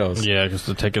house shows. Yeah, because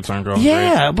the tickets aren't going.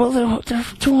 Yeah, but they're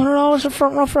 $200 a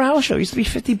front row for a house show. It used to be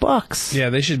 $50. Yeah,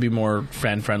 they should be more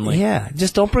fan friendly. Yeah,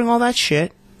 just don't bring all that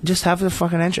shit. Just have the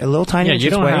fucking entrance, a little tiny. Yeah, you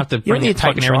don't have to bring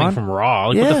fucking everything from Raw.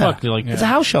 What the fuck? It's a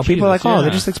house show. People are like, they're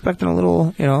just expecting a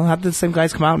little, have the same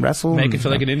guys come out and wrestle. Make it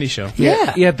feel like an indie show.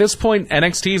 Yeah. At this point,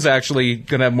 NXT is actually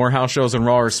going to have more house shows than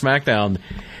Raw or SmackDown.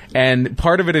 And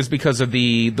part of it is because of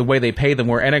the way they pay them,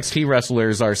 where NXT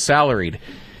wrestlers are salaried.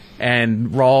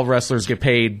 And Raw wrestlers get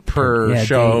paid per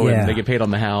show, and they get paid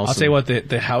on the house. I'll tell you what,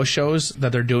 the house shows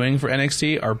that they're doing for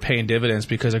NXT are paying dividends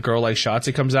because a girl like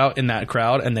Shotzi comes out in that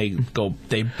crowd and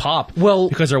they pop. Well,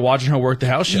 because they're watching her work the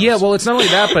house shows. Yeah, well, it's not only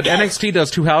that, but NXT does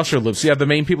 2 house show loops. You have the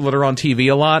main people that are on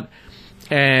TV a lot,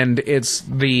 and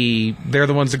they're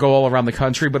the ones that go all around the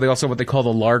country, but they also have what they call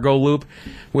the Largo loop,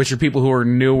 which are people who are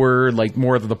newer,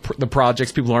 more of the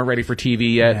projects, people who aren't ready for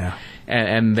TV yet. Yeah.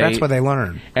 And that's what they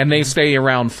learn. And they stay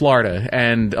around Florida.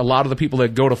 And a lot of the people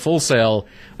that go to Full Sail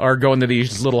are going to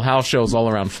these little house shows all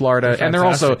around Florida. And they're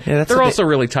also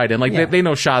really tight in. They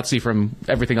know Shotzi from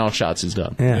everything else Shotzi's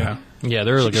done. Yeah. Yeah,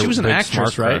 they're she was an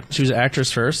actress, right? She was an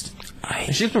actress first.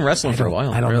 She's been wrestling for a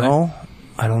while. I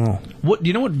don't know. What do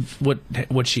you know?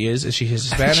 What she is? Is she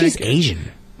Hispanic? She's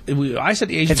Asian. I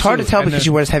said Asian. It's hard to tell because she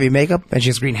wears heavy makeup and she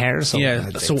has green hair. So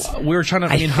so we were trying to.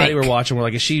 Me and Heidi were watching. We're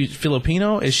like, is she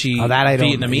Filipino? Is she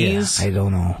Vietnamese? Yeah, I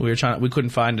don't know. We were trying. We couldn't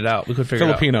find it out. We couldn't figure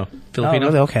Filipino. it out. Filipino. Oh,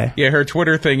 really? Okay. Yeah, her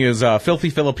Twitter thing is Filthy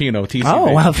Filipino. TCB.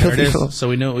 Oh wow, Filthy Filipino. So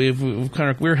we know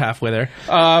we're halfway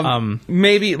there.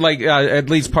 Maybe at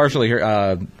least partially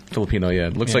here. Filipino, yeah.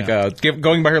 It looks like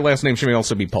going by her last name, she may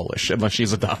also be Polish, unless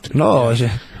she's adopted. No.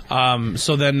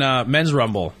 So then men's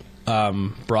rumble.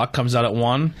 Brock comes out at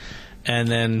 1. And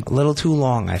then a little too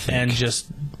long, I think, and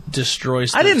just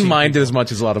destroys. I didn't mind it as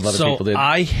much as a lot of other people did.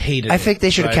 I hated it. I think they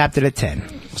should have capped it at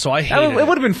 10. So I hated it. It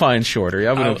would have been fine shorter.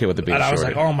 I would have okay with it being shorter. And I was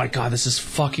like, oh my god, this is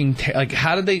fucking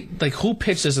how did they who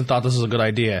pitched this and thought this was a good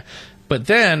idea? But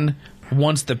then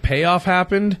once the payoff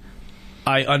happened,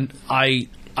 my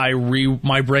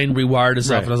brain rewired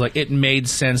itself, and I was like, it made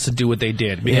sense to do what they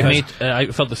did. I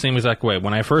felt the same exact way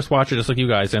when I first watched it, just like you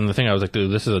guys. And the thing I was like,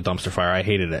 dude, this is a dumpster fire. I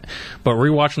hated it. But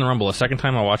rewatching the Rumble a second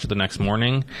time, I watched it the next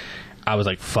morning. I was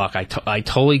like, fuck, I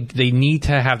totally, they need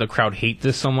to have the crowd hate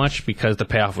this so much because the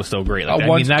payoff was so great. That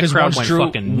crowd went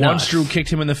fucking nuts. Once Drew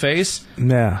kicked him in the face,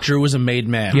 Drew was a made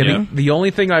man. Yeah, the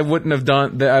only thing I wouldn't have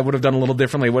done, that I would have done a little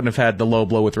differently, I wouldn't have had the low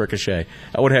blow with Ricochet.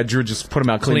 I would have had Drew just put him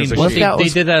out clean as a sheet. They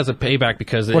did that as a payback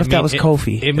because what if that was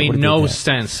Kofi? It made no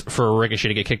sense for Ricochet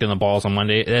to get kicked in the balls on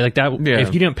Monday. Like that,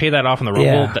 if you didn't pay that off in the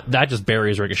Rumble, that just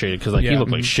buries Ricochet because he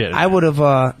looked like shit. I would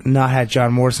have not had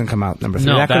John Morrison come out number 3.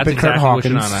 No, that could have been Kurt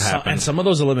Hawkins. And some of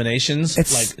those eliminations.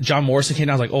 Like John Morrison came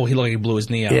down, I was like, oh, he looked like he blew his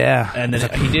knee out. Yeah. And then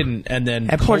he didn't. And then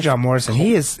poor John Morrison,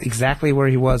 he is exactly where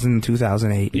he was in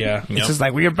 2008. Yeah. It's just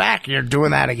like, well, you're back, you're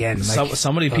doing that again.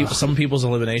 Some people's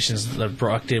eliminations that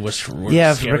Brock did was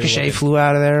Ricochet flew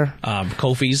out of there.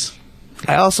 Kofi's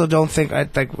I also don't think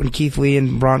like when Keith Lee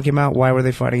and Braun came out, why were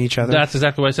they fighting each other? That's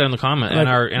exactly what I said in the comment. Like, in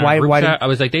our group chat, I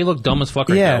was like, they look dumb as fuck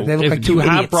right now. They look if like two you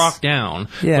have idiots. Brock down,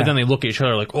 but then they look at each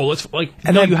other like, oh, let's like.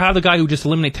 And no, then, you have the guy who just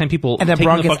eliminated 10 people, and then take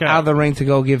Braun him the gets fuck out of the ring to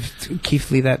go give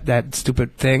Keith Lee that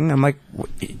stupid thing. I'm like,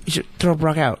 you should throw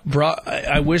Brock out.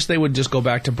 I wish they would just go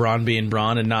back to Braun being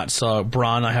Braun and not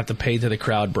Braun. I have to pay to the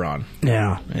crowd, Braun.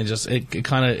 Yeah, it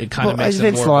kind of makes it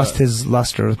Vince more lost his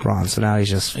luster with Braun, so now he's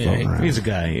just floating around. He's a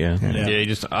guy, yeah.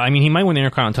 He might win the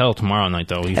Intercontinental tomorrow night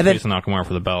though. He's facing Nakamura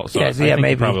for the belt, so I think maybe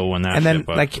he probably will win that. And then shit,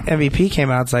 but. like MVP came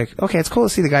out, it's like, okay, it's cool to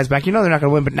see the guys back. You know they're not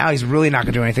going to win, but now he's really not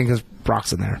going to do anything because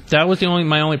Brock's in there. That was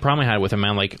my only problem I had with him,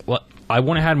 man. Like, I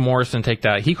wouldn't have had Morrison take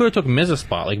that. He could have took Miz's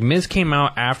spot. Like, Miz came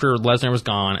out after Lesnar was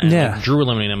gone, and like, Drew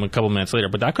eliminated him a couple minutes later.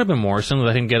 But that could have been Morrison.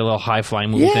 Let him get a little high fly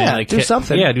move in. Like, do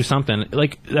something. Yeah, do something.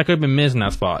 Like, that could have been Miz in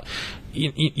that spot.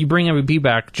 You bring MVP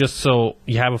back just so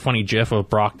you have a funny gif of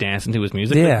Brock dancing to his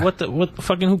music. Yeah. Like, what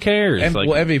fucking who cares? And, like,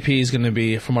 well, MVP is going to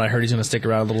be, from what I heard, he's going to stick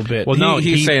around a little bit. well, no,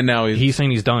 he's saying now he's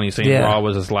saying he's done. He's saying Raw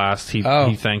was his last. He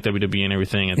thanked WWE and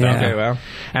everything. And Okay, well.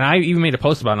 And I even made a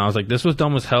post about it, and I was like, this was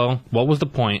dumb as hell. What was the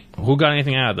point? Who got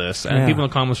anything out of this? And people in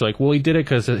the comments were like, well, he did it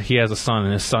because he has a son,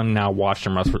 and his son now watched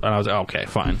him wrestle. And I was like, okay,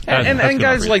 fine. And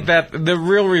guys like that, the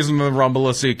real reason the Rumble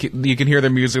is so you can hear their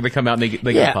music, they come out and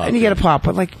they get pop. And you get a pop,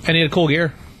 but like... And he had cool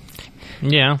gear.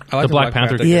 Yeah, I like the Black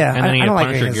Panther gear. Yeah, and then he I had don't like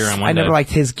Punisher his, gear on one I never day.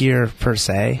 liked his gear per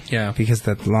se. Yeah. Because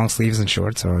the long sleeves and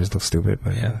shorts always look stupid.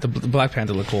 But Yeah, the Black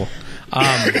Panther looked cool.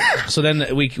 So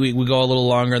then we go a little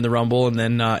longer in the Rumble, and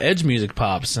then Edge music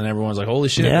pops, and everyone's like, "Holy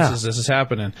shit, this is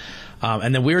happening!"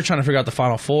 And then we were trying to figure out the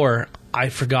Final Four. I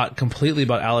forgot completely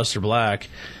about Aleister Black.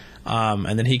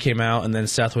 And then he came out, and then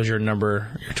Seth was your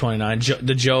 29.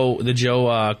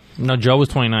 Joe. No, Joe was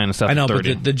 29 and Seth I know, was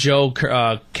 30. but the Joe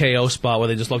KO spot where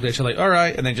they just looked at each other like, all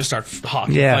right, and then just start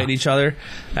fighting each other.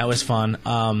 That was fun.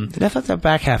 I thought the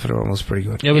back half of the Rumble was pretty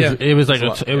good.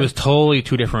 It was totally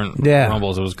two different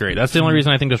Rumbles. It was great. That's the only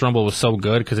reason I think this Rumble was so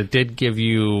good, because it did give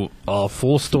you a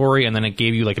full story, and then it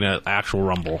gave you like an actual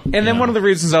Rumble. And then one of the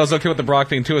reasons I was okay with the Brock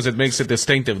thing too is it makes it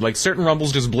distinctive. Like certain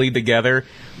Rumbles just bleed together.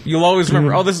 You'll always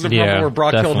remember, oh, this is a Rumble where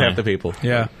Brock killed half the people.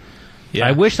 Yeah. Yeah.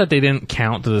 I wish that they didn't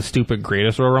count the stupid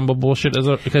greatest Royal Rumble bullshit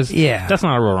because that's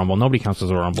not a Royal Rumble. Nobody counts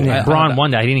as a Royal Rumble. Yeah. Braun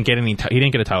won that. He didn't get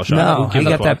a title shot. No, he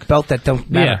got that belt that don't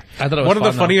matter. I thought it was one of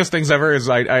the fun, funniest things ever is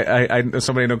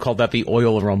somebody I know called that the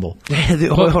oil Rumble. The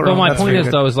oil But Rumble, my that's point very is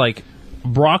good. though is like,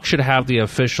 Brock should have the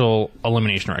official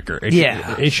elimination record.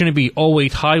 It shouldn't be, we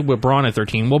tied with Braun at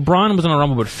 13. Well, Braun was in a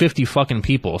Rumble with 50 fucking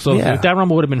people. So if that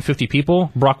Rumble would have been 50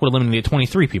 people, Brock would have eliminated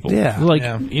 23 people. Yeah.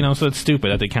 So it's stupid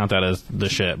that they count that as the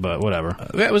shit, but whatever.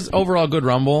 It was overall a good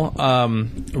Rumble.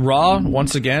 Raw,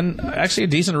 once again, actually a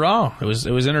decent Raw. It was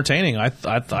entertaining. I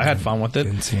had fun with it.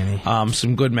 Didn't see any.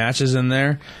 Some good matches in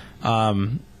there.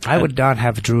 I would not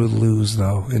have Drew lose,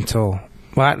 though, until...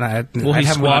 Well, he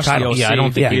squashed the OC. Yeah, I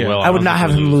don't think he will. I would not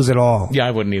have him lose at all. Yeah,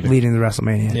 I wouldn't either. Leading to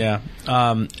WrestleMania. Yeah.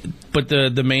 But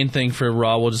the main thing for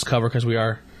Raw, we'll just cover because we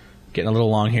are getting a little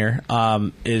long here,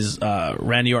 is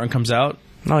Randy Orton comes out,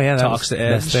 Oh, yeah, that talks was to the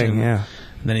Edge. best thing, yeah.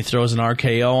 And then he throws an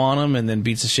RKO on him and then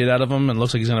beats the shit out of him and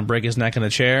looks like he's going to break his neck in the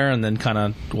chair and then kind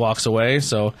of walks away.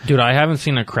 So, Dude, I haven't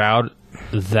seen a crowd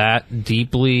that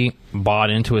deeply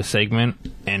bought into a segment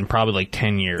in probably like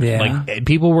 10 years. Yeah. Like,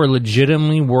 people were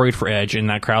legitimately worried for Edge in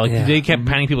that crowd. Like, they kept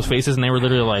panning people's faces and they were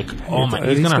literally like, oh my,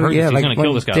 he's going to hurt this, he's going to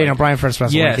kill this guy. Daniel Bryan first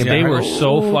wrestled. Yes, they were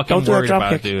so fucking don't do that worried drop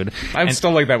about it, kick. dude. I'm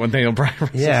still like that when Daniel Bryan.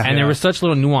 And there were such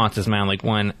little nuances, man. Like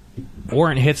when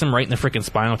Orton hits him right in the freaking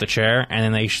spine with the chair,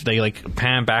 and then they like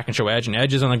pan back and show Edge, and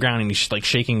Edge is on the ground and he's like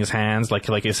shaking his hands like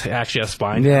it's actually a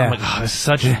spine. Yeah. I'm like, oh, this is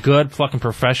such good fucking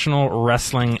professional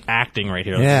wrestling acting right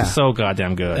here. Yeah. This is so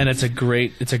goddamn good. and it's a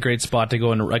great spot to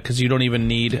go in because you don't even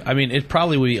need. I mean, it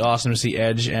probably would be awesome to see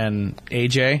Edge and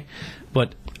AJ,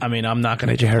 but I mean, I'm not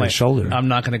going to AJ hurt his shoulder. I'm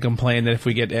not going to complain that if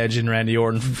we get Edge and Randy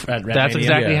Orton at That's WrestleMania.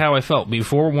 exactly how I felt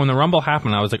before when the Rumble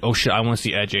happened. I was like, "Oh shit, I want to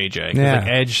see Edge AJ." 'Cause, Yeah. like,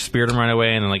 Edge speared him right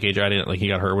away, and then like AJ, like he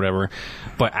got hurt, or whatever.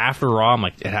 But after Raw, I'm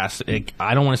like,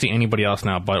 I don't want to see anybody else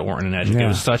now but Orton and Edge. Like, Yeah. it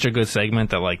was such a good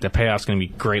segment that like the payoff's going to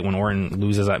be great when Orton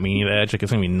loses that Mania to Edge. Like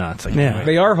it's going to be nuts. Like, Yeah.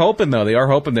 They are hoping though. They are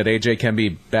hoping that AJ can be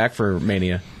back for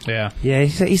Mania. Yeah. Yeah,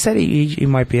 he said he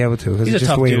might be able to because He's it's a just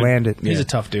tough the way dude. he landed. He's a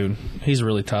tough dude. He's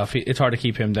really tough. It's hard to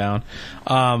keep him down.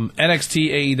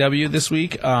 NXT AEW this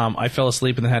week. I fell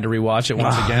asleep and then had to rewatch it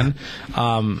once again.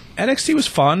 NXT was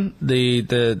fun.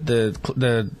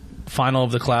 The final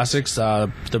of the classics.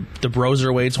 The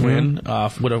Broserweights win,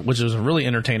 which was a really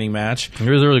entertaining match. It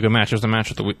was a really good match. It was the match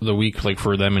of the week, like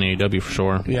for them in AEW for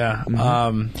sure. Yeah.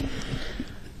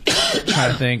 Trying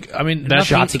trying to think. I mean, That,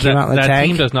 Shotzi came out in the that tank.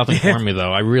 team does nothing for me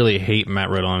though. I really hate Matt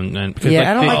Riddle and because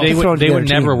Yeah, I don't like they throwing would together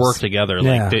never teams. work together.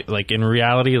 Yeah. Like in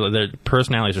reality, their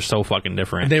personalities are so fucking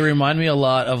different. they remind me a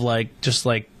lot of just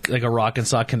like a Rock and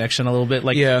Sock connection a little bit.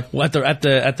 Like Yeah. at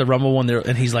the Rumble one there,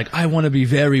 and he's like, I want to be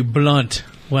very blunt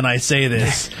when I say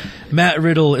this. Matt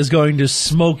Riddle is going to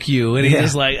smoke you, and he's Yeah.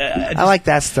 just like, I like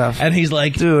that stuff. and he's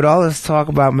like, Dude, all this talk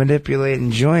about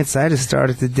manipulating joints, I just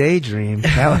started to daydream.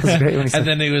 That was great when he said, and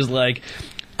then he was like,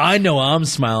 I know I'm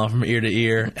smiling from ear to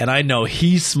ear, and I know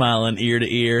he's smiling ear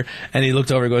to ear, and he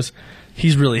looked over and goes,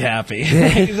 he's really happy.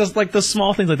 Just like the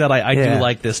small things like that. I Yeah. do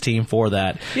like this team for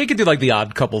that. You could do like the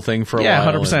odd couple thing for a Yeah,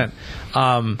 while. 100%.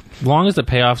 As long as the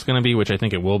payoff's going to be, which I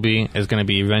think it will be, is going to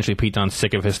be eventually Pete Dunne's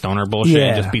sick of his stoner bullshit Yeah.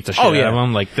 and just beats the shit Oh, yeah. out of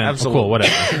him. Like, then Absolutely. cool,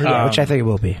 whatever. yeah, which I think it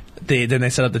will be. Then they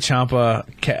set up the Ciampa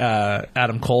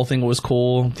Adam Cole thing was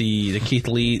cool. The Keith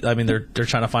Lee. I mean, they're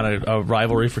trying to find a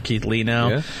rivalry for Keith Lee now.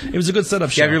 Yeah. It was a good setup.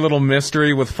 You Show. have your little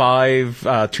mystery with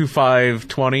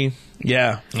 2-5-20.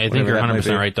 Yeah. I think Whatever you're that might 100%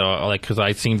 be. right though. Like, because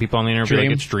I've seen people on the interview Dream?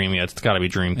 like it's Dream. Yeah, it's got to be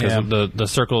Dream because Yeah. the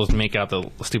circles make out the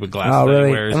stupid glasses Oh, that he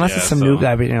really? wears. Unless yeah, it's some so- new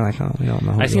guy, but you're like, oh, we don't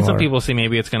know who I've seen you some are. people say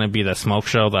maybe it's going to be the smoke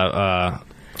show that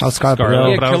Oh, Scarlett. Scarlett.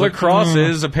 Yeah, but I was Killer like, Cross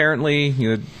is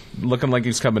apparently looking like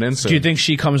he's coming in soon. Do you think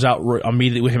she comes out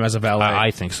immediately with him as a valet?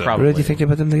 I think so. Probably. Really, do you think they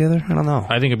put them together? I don't know.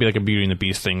 I think it'd be like a Beauty and the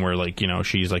Beast thing where, like, you know,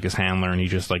 she's like his handler and he's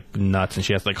just like nuts and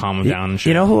she has to like calm him down and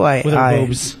shit. You know who with her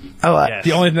boobs. Oh, Yes.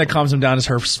 The only thing that calms him down is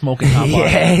her smoking hot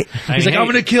body. yeah. He's like, hey, I'm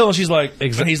gonna kill. And she's like,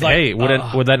 and he's like, hey,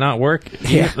 would that not work?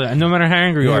 Yeah. No matter how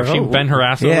angry you are, if she oh, bent her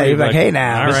ass yeah, over, you're you'd be like, hey,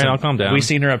 now, all right, listen, I'll calm down. we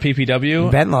seen her at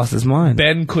PPW. Ben lost his mind.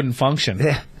 Ben couldn't function.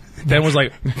 Yeah. Ben was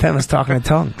like, Ben was talking in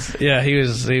tongues. yeah, he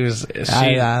was.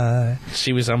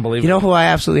 She was unbelievable. You know who I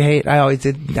absolutely hate? I always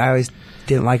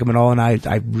didn't like him at all, and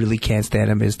I really can't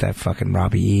stand him. Is that fucking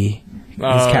Robbie E. His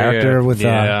Oh, character yeah. with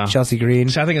Yeah. Chelsea Green.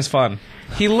 I think it's fun.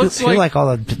 He looks You like, like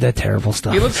all the terrible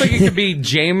stuff. he looks like he could be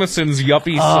Jameson's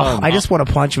yuppie Oh, son. I just want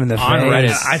to punch him in the On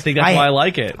face. Reddit. I think that's why I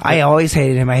like it. I always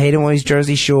hated him. I hate him when he's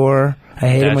Jersey Shore. I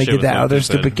hate That him when he shit did was that so other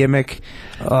stupid. stupid gimmick.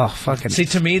 Oh, fucking. See,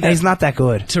 to me, and he's not that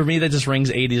good. To me, that just rings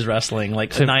 80s wrestling,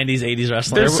 like 90s, 80s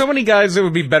wrestling. There's so many guys that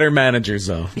would be better managers,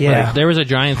 though. Yeah. Like, there was a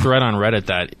giant thread on Reddit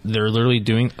that they're literally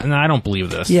doing, and I don't believe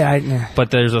this. Yeah.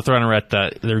 But there's a thread on Reddit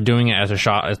that they're doing it as a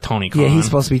shot at Tony Khan. Yeah, he's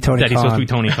supposed to be Tony That he's supposed Khan. to be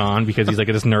Tony Khan because he's like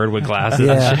this nerd with glasses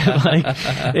Yeah. and shit.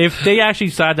 Like, if they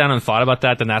actually sat down and thought about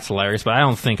that, then that's hilarious. But I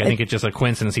don't think. I think it's just a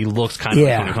coincidence. He looks kind of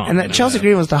like Tony Yeah. Khan. And you that know? Chelsea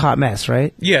Green was the hot mess,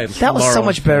 right? Yeah, That was so Laurel.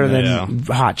 much better than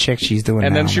Yeah. hot chick she's doing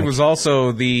And now. then she Like, was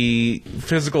also the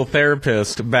physical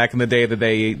therapist back in the day that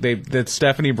that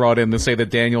Stephanie brought in to say that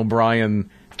Daniel Bryan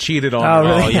cheated on Oh,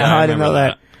 her. really? yeah, I didn't know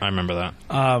that. I remember that.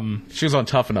 She was on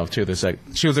Tough Enough too.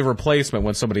 She was a replacement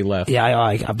when somebody left.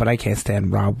 Yeah, but I can't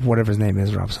stand Rob, whatever his name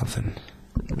is, Rob something.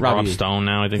 Rob Robbie. Stone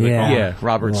now, I think. Yeah. They call him. Yeah,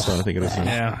 Robert Stone, I think it is.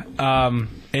 yeah.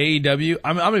 AEW.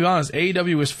 I'm gonna be honest.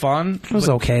 AEW was fun. It was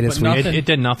okay this week. It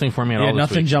did nothing for me at all. Yeah, this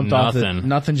nothing week. jumped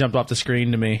Nothing. jumped off the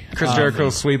screen to me. Chris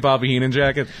Jericho's sweet Bobby Heenan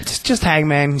jacket. Just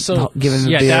Hangman giving the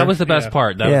Yeah, beer. that was the best Yeah.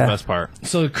 part. That was Yeah. the best part.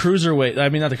 So the cruiserweight. I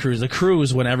mean, not the cruise. The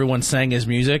cruise when everyone sang his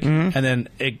music, and then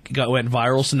it went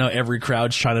viral. So now every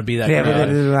crowd's trying to be that Yeah, but crowd.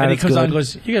 that And he is comes on and good.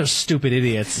 goes, "You guys are stupid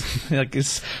idiots."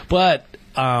 But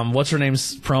what's her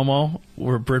name's promo?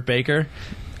 Where Britt Baker.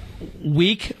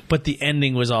 Weak, but the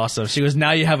ending was awesome. She goes,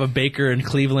 "Now you have a Baker in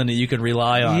Cleveland that you can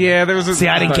rely on." Yeah, there was a. See,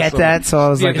 I didn't get that, so I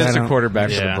was like, just I a don't- quarterback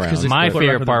for the Yeah, Browns. my quarterback for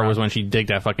favorite the part Browns. was when she digged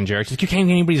that fucking Jericho. She's like, you can't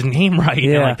get anybody's name right.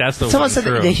 Yeah, And like that's the someone one said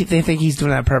that true. they think he's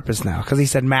doing that on purpose now because he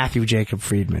said Matthew Jacob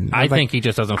Friedman. I was like, think he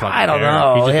just doesn't fucking I don't care.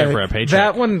 know. He's just Yeah, there for a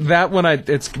paycheck. That one,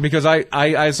 it's because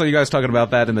I saw you guys talking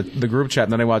about that in the group chat,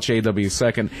 and then I watched AEW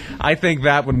second. I think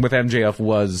that one with MJF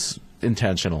was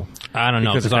intentional. I don't know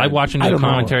Because because it I kinda- watched him I do don't know.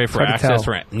 commentary for Hard to Access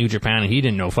tell. for New Japan, and he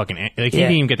didn't know fucking. Like, he Yeah.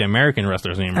 didn't even get the American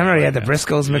wrestlers' name. I know right. he had the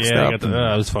Briscoes mixed Yeah, up. it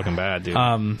was fucking bad,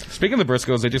 dude. Speaking of the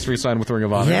Briscoes, they just re-signed with Ring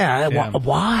of Honor. Yeah, Yeah.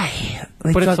 why?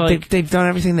 But it's like- they've done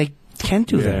everything they can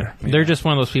do there. They're just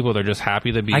one of those people. They're just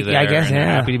happy to be I there. guess, and they're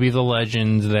yeah. happy to be the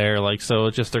legends there. Like so,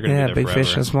 it's just they're gonna Yeah, be there big forever.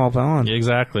 fish in a small pond. Yeah,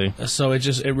 exactly. So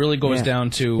it really goes Yeah. down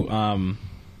to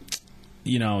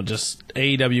just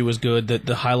AEW was good.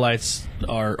 The highlights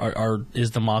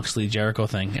is the Moxley Jericho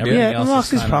thing. Everything Yeah, else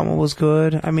Moxley's is kinda, promo was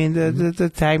good. I mean, the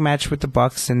tag match with the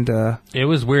Bucks and It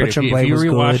was weird. Butcher If Blade you was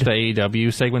rewatch good. the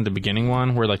AEW segment, the beginning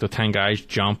one, where like the 10 guys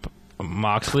jump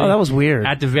Moxley. Oh, that was weird.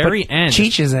 At the very end,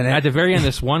 Cheech is in it. At the very end,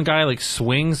 this one guy like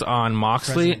swings on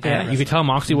Moxley, and you could tell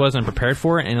Moxley wasn't prepared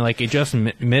for it, and like it just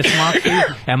missed Moxley.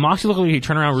 And Moxley looked like he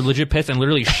turned around legit pissed and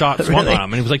literally swung on him,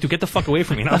 and he was like, "Dude, get the fuck away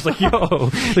from me!" And I was like, "Yo,"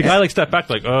 the guy like stepped back,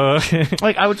 like,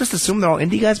 Like I would just assume they're all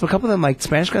indie guys, but a couple of them like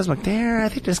Spanish guys. I'm like, I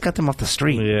think they just got them off the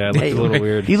street. Yeah, it looked a little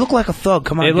weird. You look like a thug.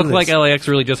 Come on, it looked like LAX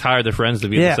really just hired their friends to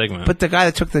be in the segment. But the guy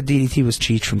that took the DDT was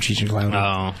Cheech from Cheech and Clown.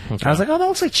 Oh, okay. I was like, oh, that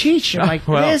looks like Cheech. I'm like,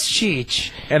 it is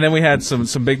Cheech. And then we had some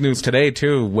big news today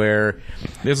too, where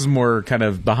this is more kind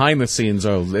of behind the scenes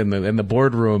in the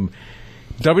boardroom.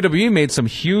 WWE made some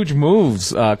huge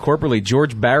moves corporately.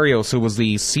 George Barrios, who was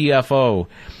the CFO,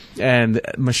 and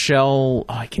Michelle,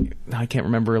 I can't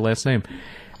remember her last name.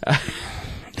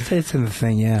 It's in the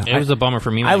thing, yeah. It was a bummer for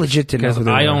me. I legit didn't know who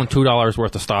they I were. own $2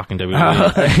 worth of stock in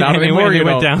WWE. Not anymore. It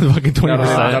went down to fucking 20%.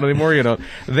 Not anymore. You know,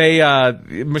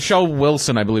 Michelle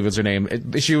Wilson, I believe is her name.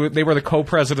 They were the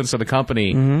co-presidents of the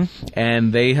company,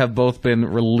 and they have both been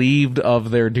relieved of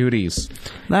their duties.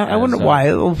 Now, I wonder why.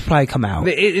 It will probably come out.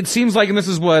 It seems like, and this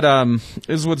is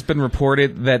what's been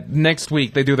reported, that next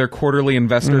week they do their quarterly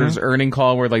investors earning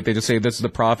call, where like they just say this is the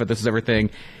profit, this is everything.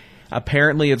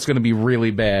 Apparently, it's going to be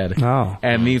really bad. Oh.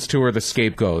 And these two are the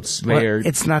scapegoats.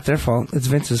 It's not their fault. It's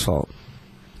Vince's fault.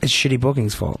 It's shitty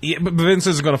booking's fault. Yeah, but Vince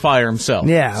isn't going to fire himself.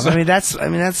 Yeah, So- I mean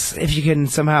that's if you can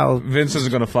somehow Vince isn't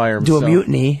going to fire do himself. a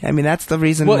mutiny. I mean that's the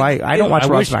reason why I don't watch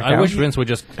Raw SmackDown. I wish Vince would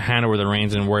just hand over the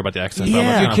reins and worry about the accents.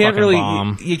 Yeah. You can't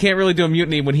really do a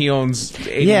mutiny when he owns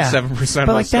 87% of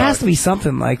but like the there has stock. to be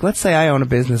something. Like let's say I own a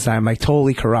business and I'm like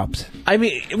totally corrupt. I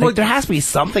mean, Like there has to be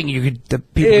something the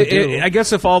people could do. I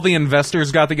guess if all the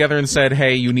investors got together and said,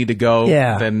 "Hey, you need to go,"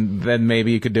 then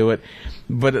maybe you could do it.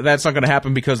 But that's not going to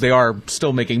happen because they are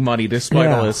still making money. Despite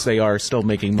all this, they are still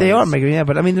making money. They are making,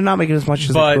 but I mean, they're not making as much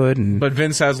as they could. But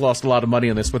Vince has lost a lot of money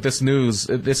on this. But this news,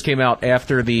 this came out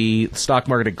after the stock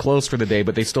market had closed for the day,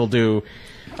 but they still do.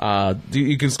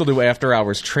 You can still do after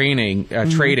hours trading,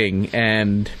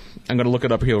 and I'm going to look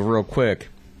it up here real quick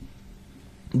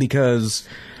because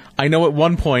I know at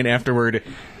one point afterward.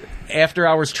 After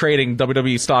hours trading,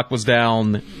 WWE stock was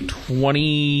down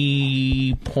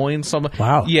 20 points.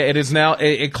 Wow. Yeah, it is now.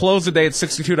 It closed the day at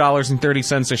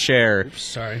 $62.30 a share. Oops,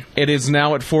 sorry. It is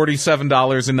now at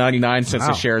 $47.99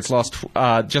 a share. It's lost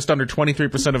just under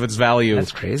 23% of its value.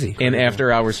 That's crazy. In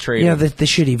after hours trading. Yeah, the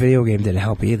shitty video game didn't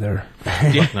help either.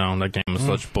 No, that game was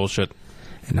such bullshit.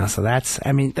 So that's,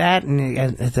 I mean, that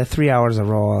and the 3 hours of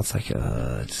Raw, it's like,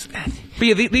 But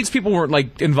yeah, these people weren't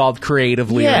like involved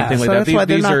creatively or anything so like that's why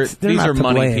that. These are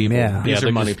money blame, people. Yeah. These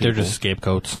are money They're people. just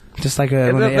scapegoats. Just like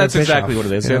That's exactly what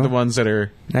it is. They're the ones that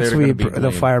are. Next week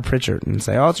they'll fire Pritchard and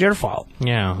say, "Oh, it's your fault."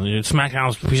 Yeah,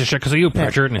 SmackDown's a piece of shit because of you,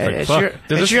 Pritchard. And it's like, fuck.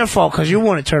 It's your fault because you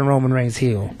want to turn Roman Reigns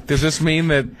heel. Does this mean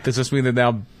that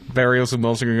now Barrios and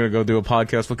Wilson are going to go do a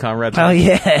podcast with Conrad? Oh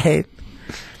yeah.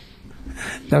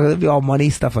 No, it'll be all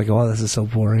money stuff like, oh, this is so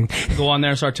boring. Go on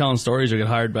there and start telling stories. You'll get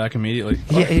hired back immediately.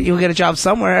 Yeah, you'll get a job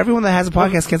somewhere. Everyone that has a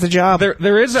podcast gets a job.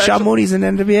 There is Sean Mooney's in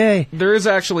NWA. There is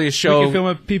actually a show. We can film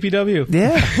at PPW.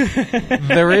 Yeah.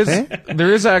 there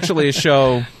is actually a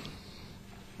show.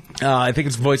 I think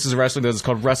it's Voices of Wrestling. It's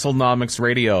called WrestleNomics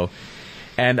Radio,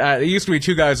 and there used to be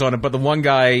two guys on it, but the one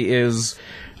guy is.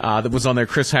 That was on there,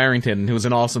 Chris Harrington, who was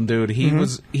an awesome dude. He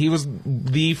was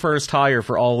the first hire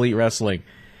for All Elite Wrestling.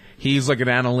 He's like an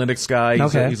analytics guy.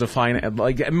 He's a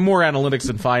like more analytics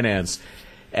than finance.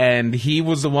 And he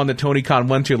was the one that Tony Khan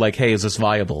went to, like, hey, is this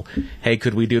viable? Hey,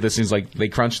 could we do this? And he's like, they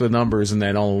crunched the numbers, and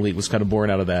then All Elite was kind of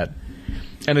born out of that.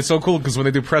 And it's so cool because when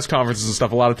they do press conferences and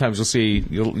stuff, a lot of times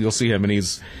you'll see him, and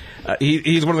he's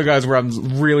one of the guys where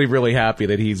I'm really, really happy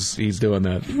that he's doing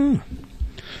that.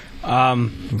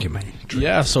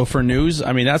 Yeah, so for news,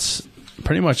 I mean, that's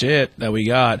pretty much it that we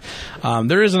got.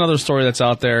 There is another story that's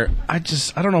out there. I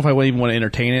don't know if I would even want to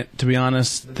entertain it, to be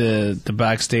honest. The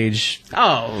backstage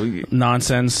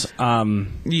nonsense.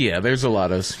 Yeah, there's a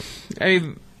lot of.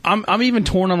 I'm even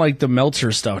torn on like the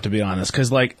Meltzer stuff, to be honest,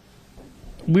 because like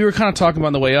we were kind of talking about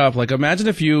on the way up. Like, imagine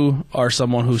if you are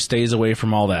someone who stays away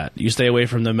from all that. You stay away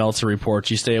from the Meltzer reports.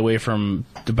 You stay away from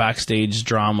the backstage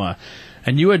drama.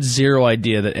 And you had zero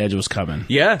idea that Edge was coming.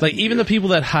 Yeah. Like, even the people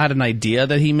that had an idea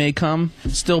that he may come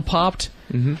still popped.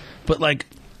 Mm-hmm. But, like,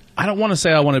 I don't want to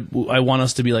say I want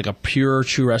us to be, like, a pure,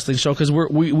 true wrestling show, because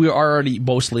we are already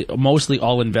mostly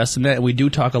all invested in that, and we do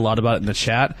talk a lot about it in the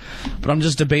chat. But I'm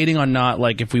just debating on not,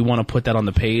 like, if we want to put that on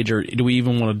the page, or do we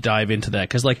even want to dive into that?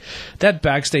 Because, like, that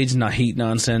backstage hate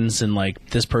nonsense, and,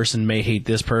 like, this person may hate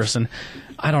this person.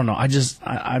 I don't know. I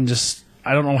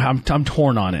don't know how I'm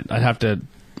torn on it. I'd have to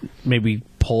maybe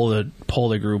pull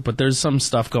the group, but there's some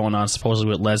stuff going on supposedly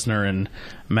with Lesnar and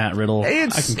Matt Riddle. I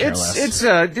can care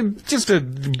less. Just to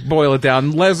boil it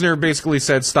down, Lesnar basically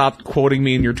said, "Stop quoting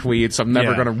me in your tweets. I'm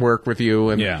never going to work with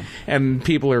you." And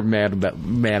people are mad at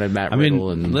Matt Riddle.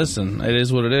 And listen, it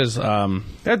is what it is.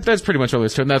 That's pretty much all there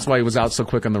is to it, and that's why he was out so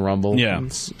quick on the Rumble. Yeah.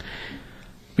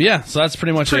 Yeah, so that's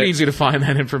pretty much pretty easy to find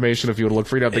that information if you would look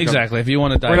for it. Exactly. If you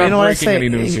want to dive you know what I breaking say? any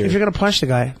news here. If you're going to punch the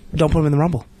guy, don't put him in the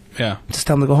Rumble. Yeah. Just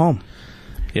tell him to go home.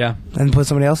 Yeah. And put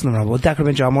somebody else in the Rumble. That could have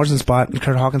been John Morrison's spot, and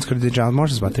Kurt Hawkins could have did John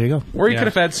Morrison's spot. There you go. Or you could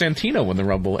have had Santino in the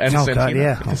Rumble. And Santino. God,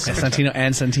 yeah. Okay. Santino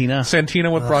and Santina.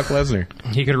 Santino with Brock Lesnar.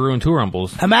 He could have ruined 2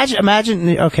 Rumbles. Imagine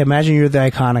you're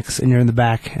the Iconics and you're in the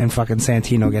back, and fucking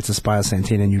Santino gets a spot of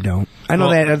Santina and you don't. I know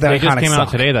the they Iconics just came out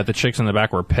suck. today that the chicks in the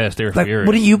back were pissed. They were furious.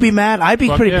 Wouldn't you be mad? I'd be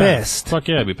pretty pissed. Fuck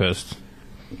yeah, I'd be pissed.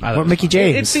 Or Mickey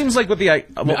James. It seems like with the...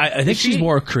 I think she's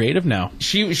more creative now.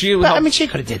 She But, she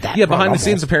could have did that. Yeah, for a behind the Rumble.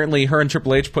 scenes, apparently, her and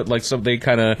Triple H put like some. They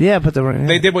kind of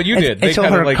they did what you did. They Until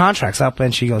kinda, her contract's up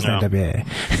and she goes to No. NWA.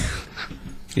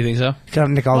 You think so?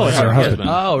 Nick Aldis yeah, her husband.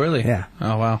 Oh, really? Yeah.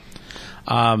 Oh,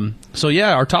 wow. So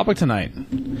yeah, our topic tonight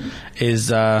is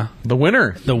the winner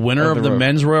of the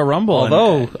Men's Royal Rumble.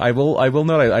 Although I will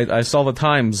note, I saw the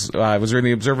times. I was reading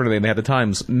the Observer today, and they had the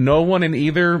times. No one in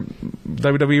either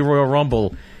WWE Royal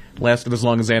Rumble lasted as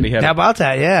long as Andy had. How about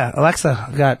that? Yeah,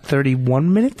 Alexa got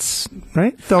 31 minutes,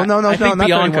 right? So no, I think not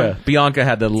 31. Bianca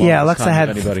had the longest Yeah, Alexa time had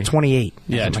of anybody. 28.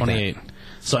 Yeah, something like 28.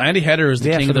 So Andy Hedder is the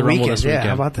that. king For of the Rumble weekend. this weekend. Yeah,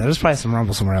 how about that? There's probably some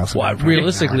Rumble somewhere else. Well,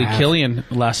 realistically, Killian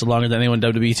lasted longer than anyone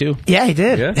in WWE too. Yeah, he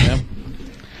did. Yeah.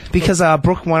 Because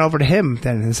Brooke went over to him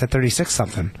then and said 36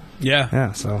 something. Yeah.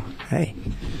 Yeah, so hey.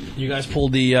 You guys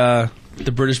pulled the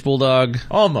British Bulldog.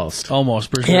 Almost.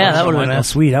 British Yeah, Bulldog, that would have Michael. been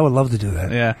sweet. I would love to do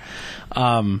that. Yeah.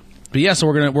 But yeah, so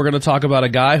we're gonna talk about a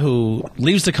guy who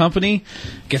leaves the company,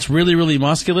 gets really, really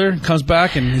muscular, comes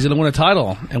back, and he's gonna win a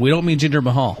title. And we don't mean Jinder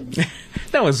Mahal.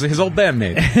 That was his old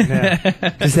bandmate.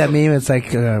 Does that mean it's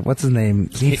like what's his name?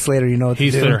 Heath Slater. You know what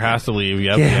Heath to do. Slater has to leave.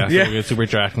 Yep. Yeah. Yeah. So we're super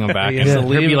tracking him back. He And has to he'll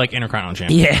leave. be like Intercontinental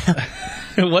champion.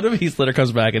 Yeah. What if Heath Slater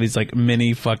comes back and he's like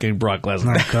mini fucking Brock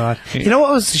Lesnar? Oh God. You know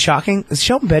what was shocking?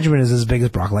 Shelton Benjamin is as big as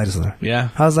Brock Lesnar. Yeah.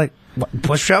 I was like, what?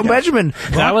 Push Shelton Benjamin.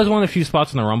 That was one of the few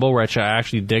spots in the Rumble which I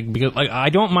actually dig because like I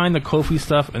don't mind the Kofi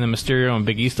stuff and the Mysterio and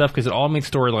Big E stuff because it all makes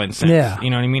storyline sense. Yeah. You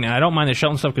know what I mean? And I don't mind the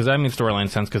Shelton stuff because that makes storyline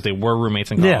sense because they were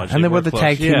roommates in college. Yeah, and they were the close.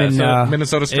 tag team in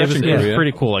Minnesota It was, stretching it was crew, yeah.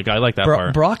 pretty cool. Like I like that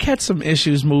part. Brock had some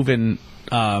issues moving.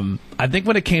 I think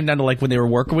when it came down to like when they were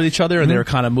working with each other and they were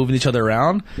kind of moving each other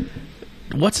around.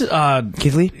 What's it?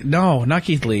 Keith Lee? No, not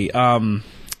Keith Lee.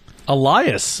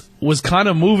 Elias was kind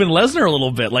of moving Lesnar a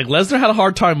little bit. Like Lesnar had a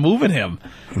hard time moving him.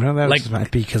 No, that Like-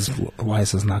 might be because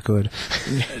Elias is not good.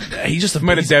 He's just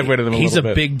Might have deadweighted him a He's a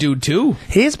little bit. big dude too.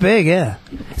 He is big, yeah.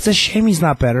 It's a shame he's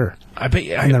not better I bet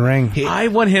in the ring. I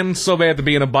want him so bad to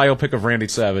be in a biopic of Randy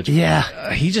Savage.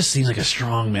 Yeah. He just seems like a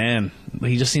strong man.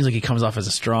 He just seems like he comes off as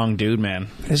a strong dude, man.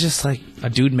 It's just like... A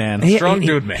dude man. Strong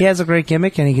dude, man. He has a great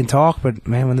gimmick and he can talk, but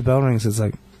man, when the bell rings, it's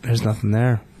like, there's nothing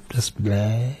there. Just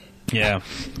blah. Yeah.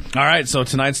 All right. So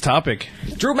tonight's topic.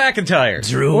 Drew McIntyre.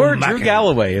 Drew Drew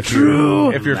Galloway, if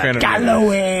you're a fan of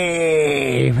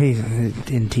Galloway! He's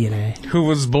in TNA. who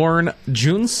was born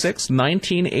June 6,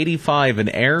 1985 in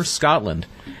Ayr, Scotland.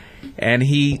 And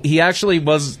he actually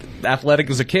was athletic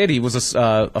as a kid. He was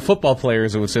a football player,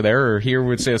 as I would say there, or here we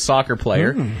would say a soccer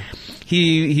player.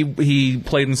 He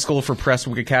played in school for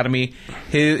Prestwick Academy.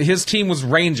 His team was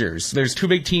Rangers. There's 2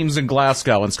 big teams in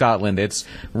Glasgow in Scotland. It's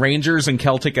Rangers and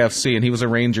Celtic FC, and he was a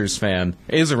Rangers fan.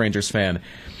 Is a Rangers fan.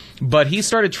 But he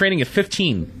started training at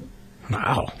 15.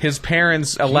 Wow. His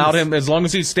parents allowed him, as long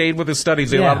as he stayed with his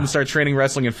studies, they allowed him to start training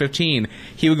wrestling at 15.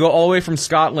 He would go all the way from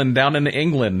Scotland down into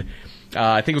England.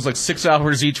 I think it was like 6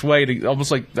 hours each way, to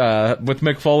almost like with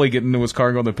Mick Foley getting into his car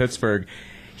and going to Pittsburgh.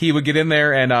 He would get in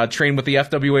there and train with the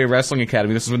FWA Wrestling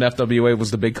Academy. This is when FWA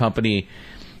was the big company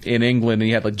in England, and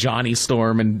he had like Johnny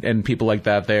Storm and people like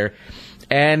that there.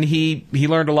 And he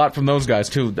learned a lot from those guys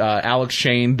too. Alex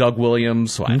Shane, Doug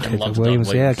Williams. I Okay, loved Williams,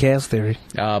 Doug yeah, Williams. Chaos Theory.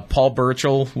 Paul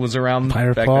Burchill was around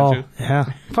Pirate back Paul. then too.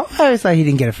 Yeah. Paul, I always thought he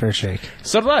didn't get a fair shake.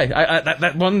 So did I.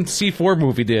 That one C4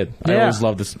 movie did. I Yeah. always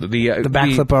loved this. The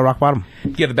backflip rock bottom.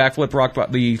 Yeah, the backflip rock,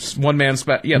 the one man, the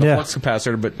flux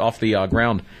capacitor, but off the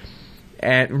ground.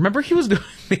 And remember, he was doing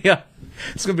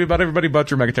it's going to be about everybody but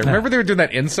Drew McIntyre. Remember they were doing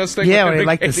that incest thing? Yeah, with when he big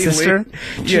liked the Katie sister.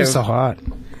 Lee? She was so hot.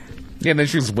 Yeah, and then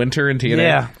she was Winter in TNA.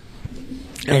 Yeah.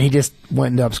 And he just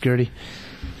went into obscurity.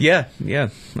 Yeah.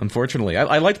 Unfortunately,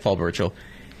 I liked Paul Burchill,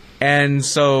 and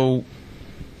so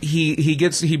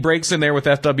he breaks in there with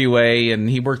FWA, and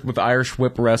he worked with Irish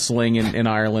Whip Wrestling in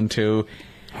Ireland too.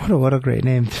 What a great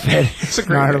name. It's a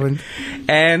great name.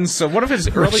 And so one of his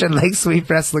early... Russian leg sweep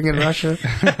wrestling in Russia.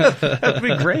 That would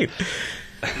be great.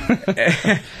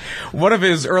 One of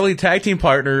his early tag team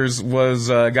partners was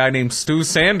a guy named Stu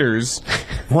Sanders.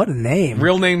 What a name.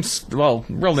 Real name Stu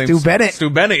Bennett. Stu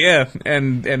Bennett, yeah.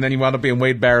 And then he wound up being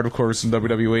Wade Barrett, of course, in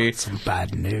WWE. Some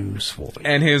bad news for you.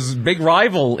 And his big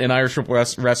rival in Irish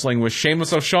wrestling was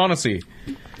Sheamus O'Shaughnessy.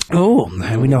 Oh,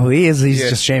 we know who he is. He's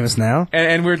just Sheamus now.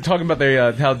 And we were talking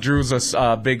about how Drew's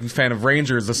a big fan of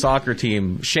Rangers, the soccer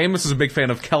team. Sheamus is a big fan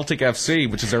of Celtic FC,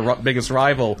 which is their biggest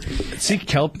rival. See,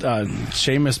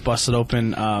 Sheamus busted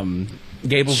open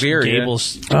Gable's ear.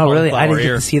 Oh, really? I didn't get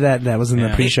to see that. That was in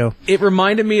the pre-show. It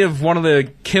reminded me of one of the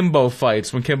Kimbo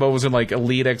fights, when Kimbo was in like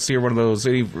Elite XC or one of those.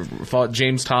 He fought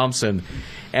James Thompson,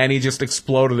 and he just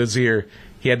exploded his ear.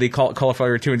 He had the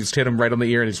cauliflower too, and just hit him right on the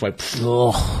ear, and he just went.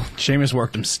 Ugh. Sheamus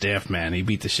worked him stiff, man. He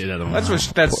beat the shit out of him. Sheamus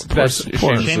beat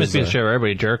the shit out of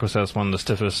everybody. Jericho says one of the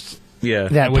stiffest. Yeah,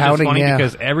 that which pounding, is funny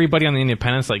because everybody on the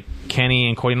independents, like Kenny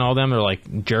and Cody and all them, they're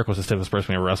like, Jericho's the stiffest person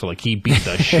we ever wrestled. Like, he beat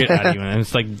the shit out of you, and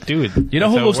it's like, dude, you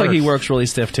know who looks like he works really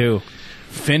stiff too?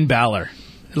 Finn Balor.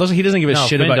 It looks like he doesn't give a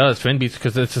shit Finn about. Does Finn beats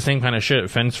because it's the same kind of shit.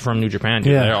 Finn's from New Japan,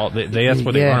 dude. Yeah. That's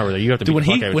what they run over there. You have to dude,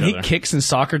 beat when he kicks in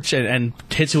soccer and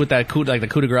hits it with that coup de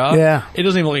grace. Yeah, it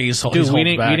doesn't even look like he's dude. We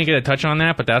didn't get a touch on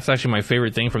that, but that's actually my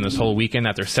favorite thing from this whole weekend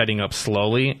that they're setting up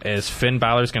slowly. Is Finn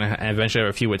Balor's going to eventually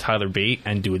have a feud with Tyler Bate,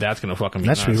 and dude, that's going to fucking be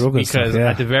nuts. Real good because stuff,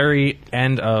 at the very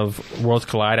end of Worlds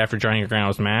Collide, after Johnny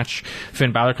Gargano's match,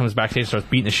 Finn Balor comes backstage and starts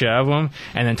beating the shit out of him,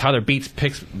 and then Tyler Bate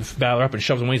picks Balor up and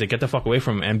shoves him away. He's like, "Get the fuck away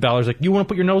from him!" And Balor's like, "You want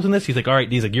to put your nose in this?" He's like, "All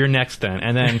right." He's like, "You're next then."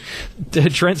 And then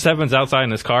Trent Seven's outside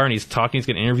in his car and he's talking, he's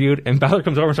getting interviewed, and Balor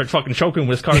comes over and starts fucking choking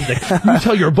with his car. He's like, "You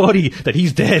tell your buddy that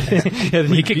he's dead." And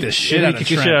he kicked the shit out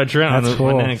of Trent on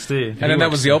cool. NXT. And then that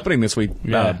was the opening this week.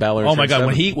 Balor. Oh my god,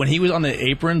 when he was on the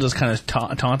apron, just kind of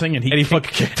taunting, and he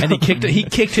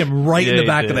kicked him right in the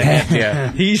back of the head.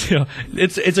 Yeah,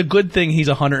 it's a good thing he's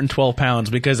 112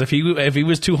 pounds, because if he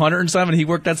was 207, he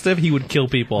worked that stiff, he would kill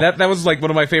people. That was like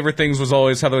one of my favorite things was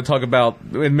always how they would talk about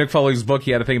in Mick Foley's book.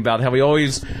 He had a thing about how he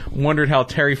always wondered how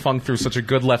Terry Funk threw such a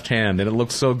good left hand, and it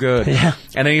looked so good. Yeah.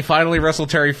 And then he finally wrestled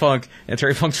Terry Funk, and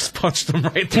Terry Funk just punched him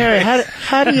right there. Terry,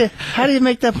 how do you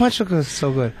make that punch look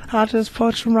so good? I just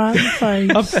punch him right in the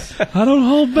face. I don't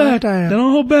hold back. I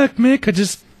don't hold back, Mick. I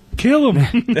just kill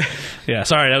him. Yeah,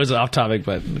 sorry, that was off topic,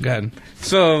 but go ahead.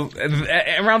 So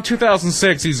around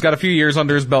 2006, he's got a few years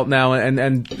under his belt now,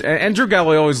 and Drew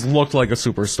Galloway always looked like a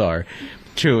superstar.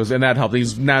 Too, and that helped.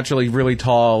 He's naturally really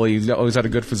tall. He's always had a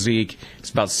good physique. He's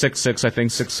about 6'6", I think,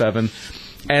 6'7".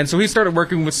 And so he started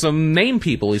working with some name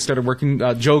people. He started working, Go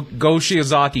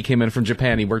Shiozaki came in from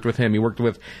Japan. He worked with him. He worked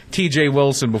with T.J.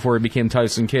 Wilson before he became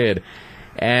Tyson Kidd.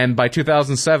 And by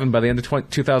 2007, by the end of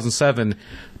 2007,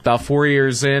 about 4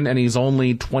 years in, and he's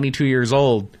only 22 years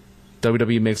old,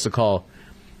 WWE makes a call.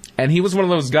 And he was one of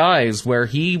those guys where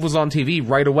he was on TV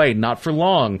right away, not for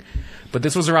long. But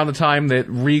this was around the time that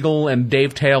Regal and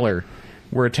Dave Taylor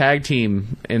were a tag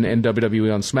team in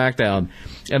WWE on SmackDown.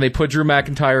 And they put Drew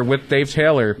McIntyre with Dave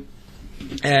Taylor.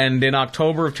 And in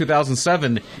October of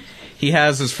 2007, he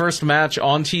has his first match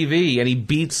on TV, and he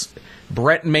beats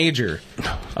Brett Major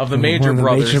of the Major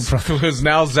Brothers, who is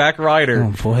now Zack Ryder.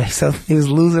 Oh, boy. So he was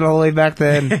losing all the way back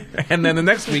then. And then the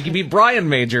next week, he beat Brian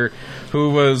Major,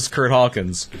 who was Kurt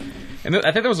Hawkins. And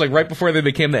I think that was like right before they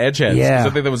became the Edgeheads. Yeah. I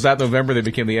think that was that November they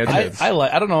became the Edgeheads.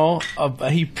 I don't know.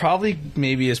 He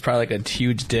is probably like a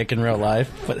huge dick in real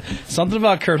life, but something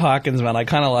about Kurt Hawkins, man, I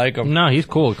kind of like him. No, he's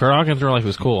cool. Kurt Hawkins in real life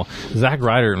was cool. Zack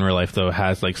Ryder in real life, though,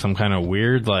 has like some kind of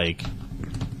weird, like,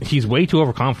 he's way too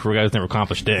overconfident for a guy who's never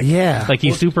accomplished dick. Yeah. Like,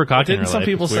 he's super cocky in real life. Didn't some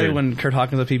people say when Kurt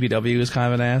Hawkins at PPW was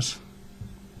kind of an ass?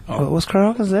 Was Kurt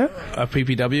Hawkins there? A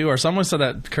PPW, or someone said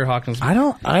that Kurt Hawkins I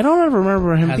don't ever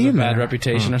remember him has being a bad there.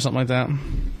 reputation or something like that.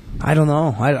 I don't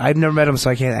know. I've never met him,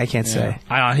 so I can't say.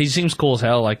 He seems cool as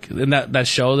hell. Like in that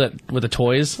show that with the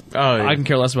toys. Oh, yeah. I can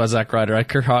care less about Zack Ryder.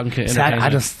 Kurt Hawkins.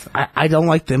 I don't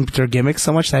like their gimmicks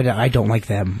so much that I don't like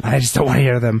them. I just don't want to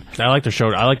hear them. I like the show.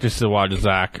 I like to watch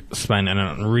Zach spend an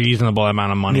unreasonable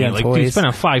amount of money. Like, toys. dude,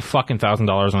 spending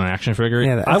 $5,000 on an action figure.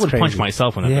 Yeah, I would crazy. punch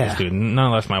myself in the face, dude.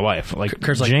 None less my wife. Like,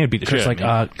 Kurt's Jane would beat the Kurt's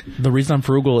shit. the reason I'm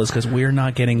frugal is because we're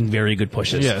not getting very good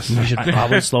pushes. Yes. We should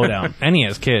probably slow down. And he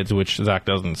has kids, which Zach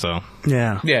doesn't. So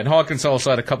Yeah. Yeah, and Hawkins also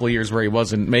had a couple of years where he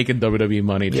wasn't making WWE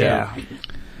money, too. Yeah.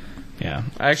 Yeah.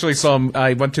 I actually saw him.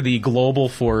 I went to the Global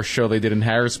Force show they did in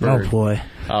Harrisburg. Oh boy.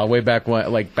 Way back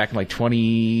when, back in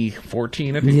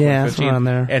 2014, I think. Yeah, 2015. around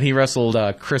there. And he wrestled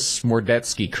Chris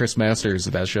Masters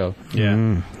at that show.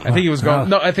 Yeah. I think he was going.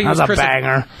 No, I think That it was was a Chris.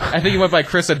 banger. I think he went by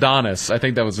Chris Adonis. I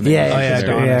think that was the name. Yeah,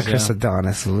 Adonis, Chris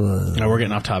Adonis. Ugh. No, we're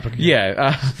getting off topic.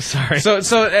 Yeah. Sorry.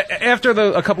 So after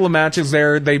a couple of matches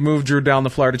there, they moved Drew down to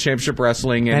Florida Championship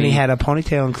Wrestling, And he had a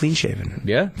ponytail and clean shaven.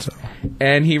 yeah. So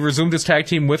And he resumed his tag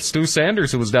team with Stu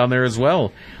Sanders, who was down there as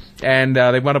well. And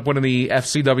they wound up winning the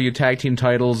FCW tag team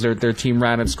titles. Their team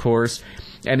ran its course.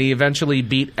 And he eventually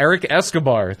beat Eric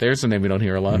Escobar. There's a name we don't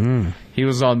hear a lot. He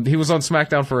was on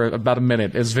SmackDown for about a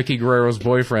minute as Vicky Guerrero's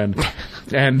boyfriend,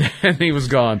 and he was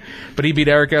gone. But he beat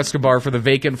Eric Escobar for the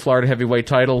vacant Florida Heavyweight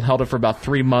title, held it for about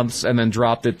 3 months, and then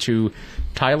dropped it to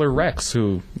Tyler Rex,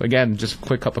 who, again, just a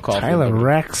quick cup of coffee. Tyler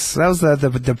Rex. That was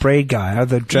the braid guy, or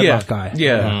the dreadlock guy.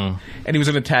 Yeah. And he was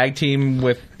in a tag team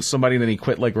with somebody, and then he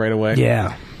quit right away.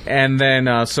 Yeah. And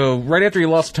then, so right after he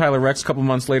lost to Tyler Rex, a couple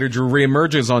months later, Drew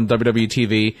reemerges on WWE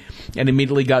TV and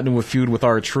immediately got into a feud with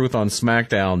R-Truth on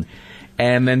SmackDown.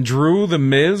 And then Drew, The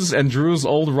Miz, and Drew's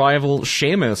old rival,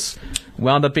 Sheamus,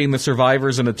 wound up being the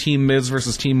survivors in a Team Miz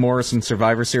versus Team Morrison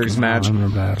Survivor Series match. I don't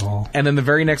remember that at all. And then the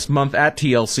very next month at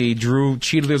TLC, Drew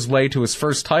cheated his way to his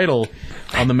first title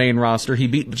on the main roster. He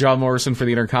beat John Morrison for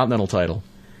the Intercontinental title.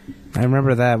 I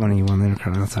remember that when he won the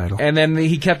Intercontinental title. And then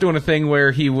he kept doing a thing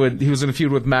where he was in a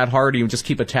feud with Matt Hardy and would just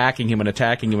keep attacking him and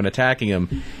attacking him and attacking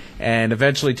him. And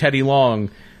eventually Teddy Long,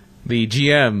 the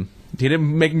GM, he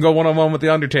didn't make him go one-on-one with The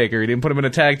Undertaker. He didn't put him in a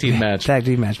tag team match. Tag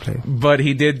team match, play. But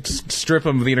he did strip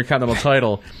him of the Intercontinental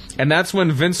title. And that's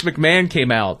when Vince McMahon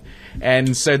came out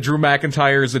and said Drew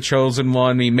McIntyre is the chosen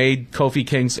one. He made Kofi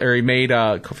Kingston,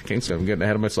 I'm getting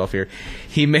ahead of myself here.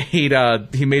 He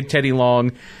made Teddy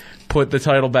Long put the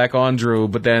title back on Drew,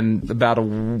 but then about a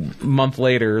month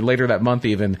later that month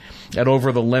even, at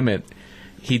Over the Limit,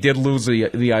 he did lose the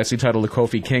IC title to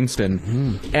Kofi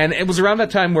Kingston. And it was around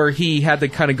that time where he had to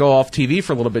kind of go off TV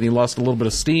for a little bit. He lost a little bit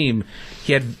of steam.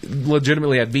 He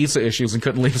legitimately had visa issues and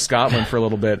couldn't leave Scotland for a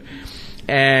little bit.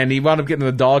 And he wound up getting in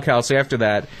the doghouse after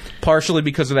that, partially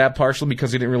because of that, partially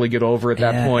because he didn't really get over at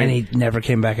that point. And he never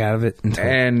came back out of it until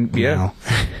now.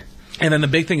 And then the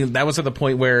big thing, that was at the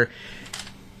point where,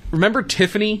 remember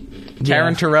Tiffany,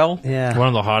 Taryn Terrell? Yeah. One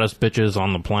of the hottest bitches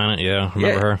on the planet. Yeah,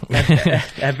 remember her?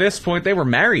 At this point, they were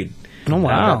married. Oh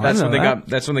wow! That's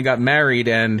when they got married,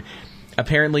 and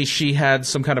apparently she had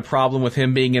some kind of problem with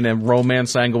him being in a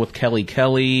romance angle with Kelly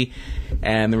Kelly,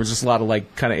 and there was just a lot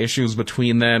of kind of issues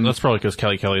between them. That's probably because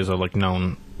Kelly Kelly is a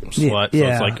known slut.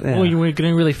 Yeah, so it's like, yeah. oh, you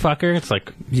gonna really fuck her? It's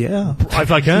like, Yeah.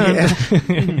 if I can,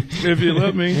 if you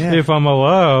let me. Yeah. if I'm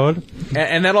allowed.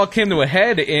 And that all came to a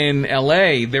head in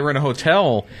L.A. They were in a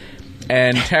hotel,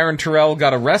 and Taryn Terrell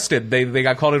got arrested. They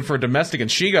got called in for a domestic,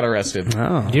 and she got arrested.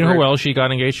 Oh. Do you know who else she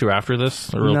got engaged to after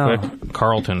this? Real No. quick,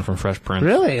 Carlton from Fresh Prince.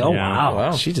 Really? Oh Yeah. wow.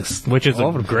 Wow. She just Which is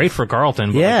great for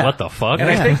Carlton. But Yeah. what the fuck? And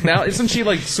I think now, isn't she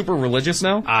super religious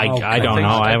now? I don't know.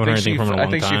 I haven't heard anything from her in a long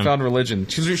I think time. she found religion.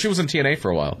 She was in TNA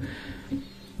for a while.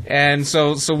 And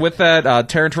so with that,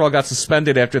 Taryn Terrell got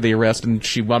suspended after the arrest, and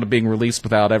she wound up being released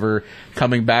without ever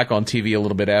coming back on TV a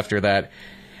little bit after that.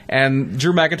 And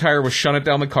Drew McIntyre was shunted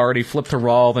down the card. He flipped to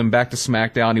Raw, then back to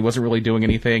SmackDown. He wasn't really doing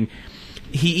anything.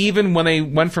 He even, when they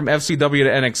went from FCW to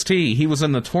NXT, he was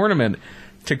in the tournament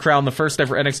to crown the first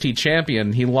ever NXT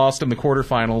champion. He lost in the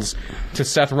quarterfinals to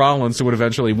Seth Rollins, who would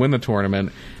eventually win the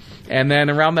tournament. And then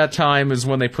around that time is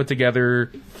when they put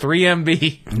together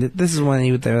 3MB. This is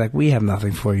when they're like, we have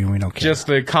nothing for you and we don't care. Just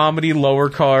the comedy lower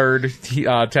card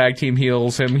tag team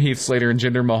heels, him, Heath Slater, and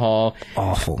Jinder Mahal.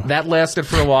 Awful. That lasted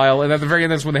for a while, and at the very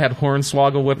end, that's when they had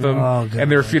Hornswoggle with them, Oh, God. and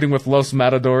they were feuding with Los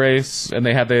Matadores, and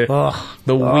they had the Ugh.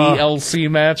 Wii LC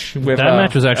match. With That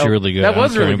match was actually really good. That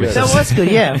was really good. That was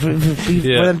good, yeah. For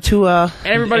them to,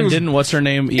 Everybody And was didn't what's her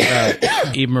name?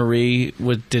 Eve Marie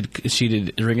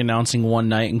did ring announcing one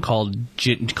night and called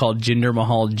Jinder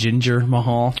Mahal Ginger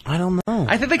Mahal. I don't know.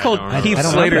 I think they called Heath I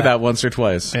don't Slater know that once or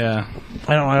twice. Yeah.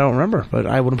 I don't remember, but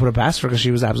I wouldn't put it past her because she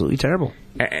was absolutely terrible.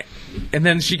 And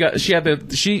then she got in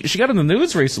the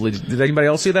news recently. Did anybody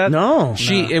else see that? No.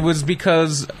 It was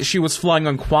because she was flying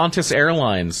on Qantas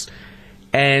Airlines,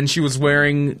 and she was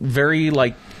wearing very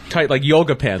tight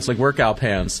yoga pants, workout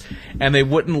pants, and they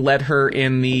wouldn't let her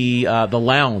in the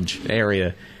lounge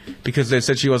area. because they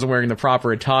said she wasn't wearing the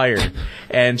proper attire,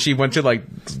 and she went to like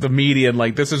the media and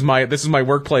like this is my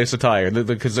workplace attire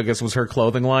because I guess it was her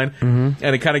clothing line, and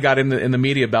it kind of got in the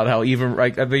media about how even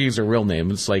like they use her real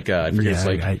name. It's like I forget, it's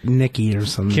like Nikki or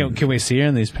something. Can we see her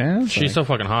in these pants? She's so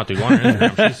fucking hot, dude. Go on her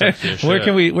Instagram. She's sexy as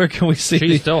shit. Where can we see?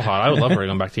 She's still hot. I would love her to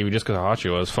come back to TV just because how hot she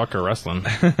was. Fuck her wrestling.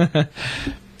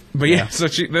 But yeah, so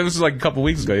this was like a couple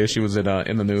weeks ago. Yeah, she was in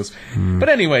the news. But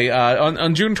anyway,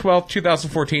 on June 12th,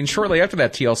 2014, shortly after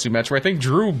that TLC match, where I think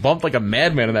Drew bumped like a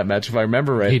madman in that match, if I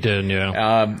remember right. He did,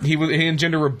 yeah. He and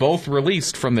Jinder were both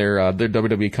released from their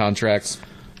WWE contracts,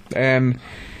 and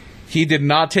he did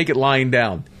not take it lying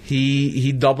down.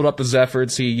 He doubled up his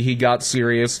efforts. He got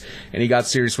serious, and he got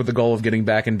serious with the goal of getting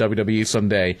back in WWE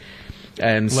someday.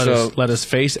 And let his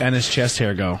face and his chest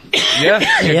hair go.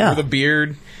 Yeah, with a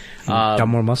beard. Got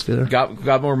more muscular.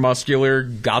 Got more muscular,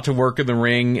 got to work in the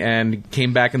ring, and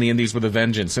came back in the Indies with a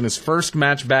vengeance. In his first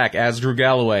match back as Drew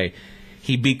Galloway,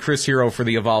 he beat Chris Hero for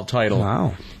the Evolve title.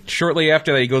 Wow. Shortly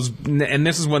after that, he goes, and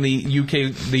this is when the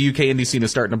UK indie scene is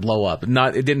starting to blow up.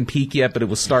 It didn't peak yet, but it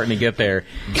was starting to get there.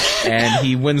 And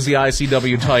he wins the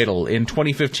ICW title. In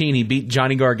 2015, he beat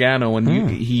Johnny Gargano, and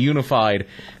he unified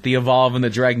the Evolve and the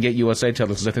Dragon Gate USA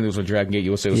titles, because I think it was when Dragon Gate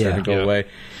USA was starting to go away.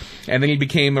 And then he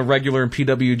became a regular in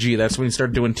PWG. That's when he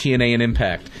started doing TNA and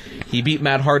Impact. He beat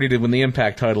Matt Hardy to win the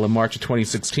Impact title in March of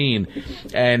 2016.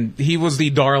 And he was the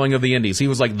darling of the Indies. He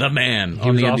was like the man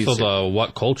on the Indies. He was also the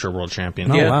What Culture World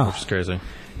Champion. Oh, wow. Which is crazy.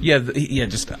 Yeah,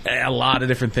 just a lot of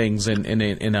different things in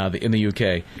the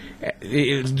UK.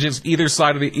 It was just either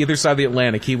side of the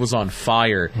Atlantic, he was on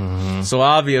fire. So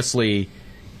obviously,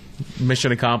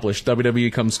 mission accomplished.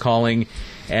 WWE comes calling,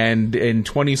 and in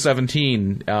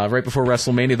 2017, right before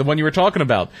WrestleMania, the one you were talking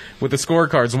about with the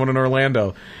scorecards, the one in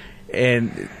Orlando,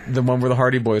 and the one where the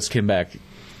Hardy Boys came back.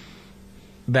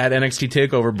 That NXT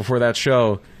takeover before that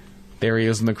show, there he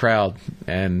is in the crowd,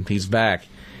 and he's back.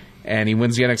 And he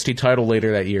wins the NXT title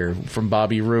later that year from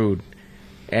Bobby Roode.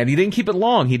 And he didn't keep it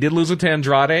long. He did lose it to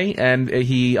Andrade, and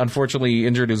he unfortunately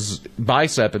injured his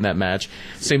bicep in that match.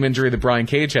 Same injury that Brian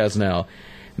Cage has now.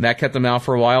 And that kept him out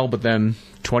for a while, but then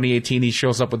 2018 he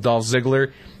shows up with Dolph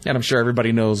Ziggler, and I'm sure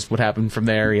everybody knows what happened from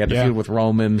there. He had to feud with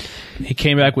Roman. He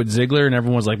came back with Ziggler, and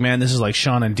everyone was like, man, this is like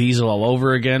Shawn and Diesel all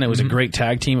over again. It was a great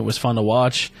tag team. It was fun to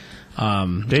watch.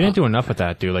 They didn't do enough with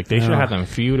that, dude. Like, they should have had them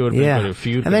feud. It would have been a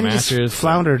feud. And then matches. just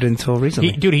floundered until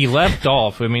recently. He left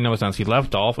Dolph. I mean, no sense. He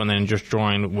left Dolph and then just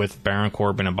joined with Baron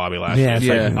Corbin and Bobby Lashley. Yeah, it's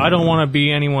like, I don't want to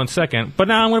be anyone's second, but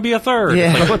now I'm going to be a third.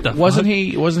 Yeah. It's like, what the Wasn't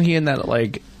he in that,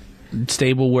 like,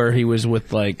 stable where he was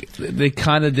with, like, they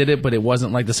kind of did it, but it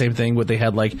wasn't like the same thing, but they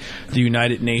had like the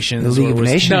United Nations. The League of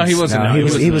Nations. No, he wasn't. No,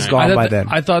 he was gone by then.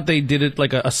 I thought they did it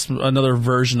like another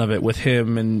version of it with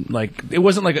him, and like it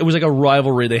wasn't like, it was like a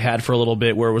rivalry they had for a little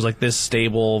bit where it was like this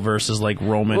stable versus like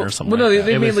Roman or something. Well, no, like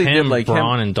they it was mainly him, did like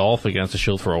Braun and Dolph against the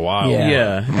Shield for a while.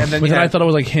 Yeah. and then but then I thought it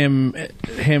was like him.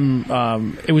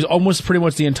 It was almost pretty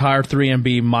much the entire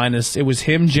 3MB minus. It was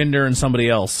him, Jinder, and somebody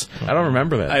else. I don't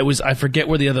remember that. I forget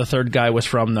where the other third guy was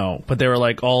from though, but they were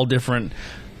like all different.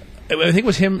 I think it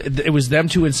was him. It was them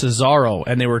two and Cesaro,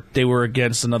 and they were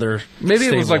against another. Maybe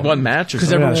stable. it was like one match or Because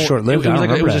something. Yeah, short-lived.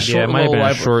 It was a short it might have little been a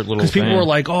rivalry. short little Because people thing. were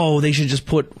like, "Oh, they should just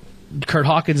put Kurt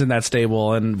Hawkins in that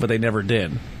stable," but they never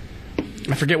did.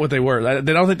 I forget what they were. I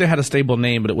don't think they had a stable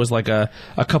name, but it was like a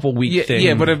couple week thing.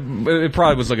 Yeah, but it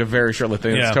probably was like a very short-lived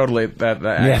thing. Yeah. It's totally that.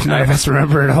 Yeah, none of us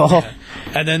remember it all.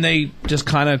 And then they just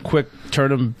kind of quick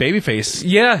turned him babyface.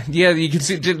 Yeah, you can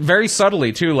see it very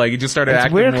subtly too. Like he just started It's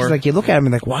acting weird more. because like you look at him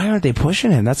and like, why aren't they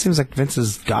pushing him? That seems like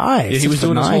Vince's guy. Yeah, he was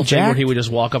doing this whole thing where jacked. he would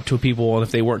just walk up to people, and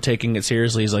if they weren't taking it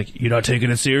seriously, he's like, "You're not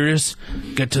taking it serious?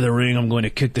 Get to the ring. I'm going to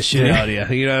kick the shit out of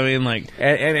you." You know what I mean? Like,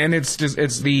 and it's just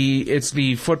it's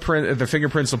the footprint, the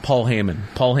fingerprints of Paul Heyman.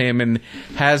 Paul Heyman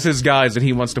has his guys that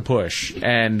he wants to push,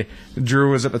 and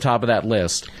Drew is at the top of that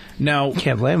list. now,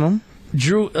 Can't blame him.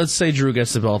 Drew. Let's say Drew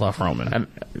gets the belt off Roman. And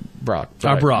Brock.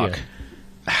 Brock. Yeah.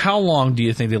 How long do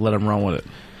you think they let him run with it?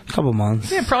 A couple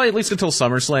months. Yeah, probably at least until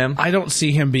SummerSlam. I don't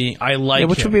see him being. I like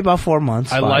Which him. would be about 4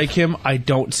 months. I 5. like him. I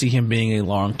don't see him being a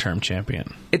long-term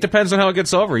champion. It depends on how it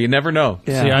gets over. You never know.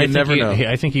 Yeah. See, You I think never know.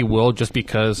 I think he will, just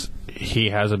because he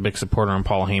has a big supporter in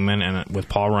Paul Heyman, and with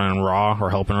Paul running Raw or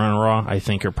helping run Raw, I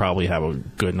think he'll probably have a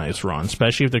good, nice run.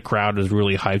 Especially if the crowd is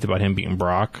really hyped about him beating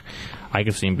Brock. I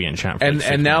could see him being champ. For And like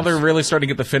 6 and now months. they're really starting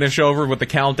to get the finish over with the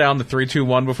countdown, the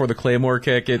 3-2-1 before the Claymore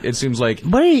kick. It seems like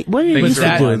What did he Things used to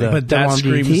that- do? The but that Devon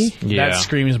screams DT? Yeah. that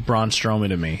screams Braun Strowman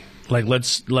to me. Like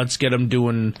let's get him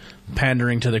doing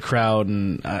pandering to the crowd,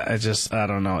 and I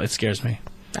don't know. It scares me.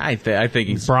 I think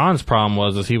he's... Braun's problem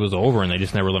was he was over and they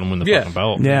just never let him win the fucking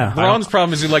belt. Yeah. Braun's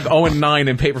problem is he's like 0-9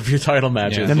 in pay-per-view title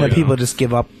matches. Then the people just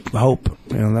give up hope.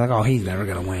 They're like, oh, he's never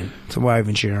going to win. So why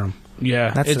even cheer him?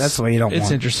 Yeah. That's the way you don't want.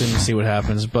 It's interesting to see what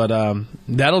happens. But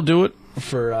that'll do it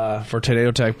for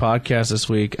Tornado Tag Podcast this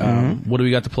week. What do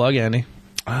we got to plug, Andy?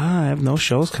 I have no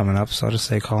shows coming up, so I'll just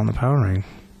say call in the Power Ring.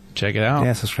 Check it out.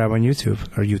 Yeah, subscribe on YouTube.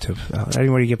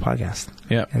 Anywhere you get podcasts.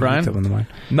 Yeah. Brian? YouTube on the mind.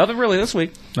 Nothing really this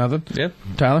week. Nothing? Yeah.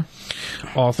 Tyler?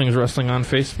 All Things Wrestling on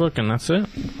Facebook, and that's it.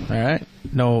 All right.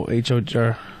 No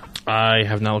HO... I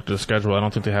have not looked at the schedule. I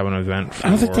don't think they have an event for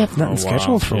I don't think they have nothing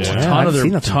scheduled for a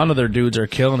while. Ton of their dudes are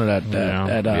killing it at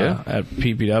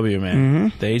PPW,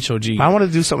 man. The HOG. I wanted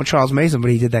to do something with Charles Mason, but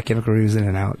he did that gimmick where he was in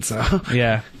and out. So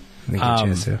yeah. I didn't get a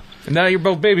chance to. And now you're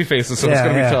both baby faces, so it's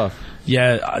going to be tough.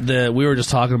 Yeah, we were just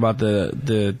talking about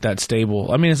that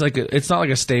stable. I mean, it's not like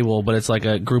a stable, but it's like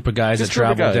a group of guys that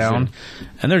travel down,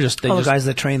 and they're just the guys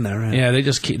that train there. Right? Yeah, they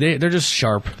just they're just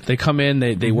sharp. They come in,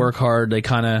 they work hard. They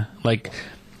kind of like.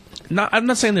 I'm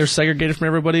not saying they're segregated from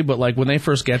everybody, but like when they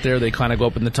first get there, they kind of go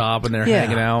up in the top and they're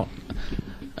hanging out,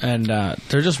 and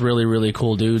they're just really really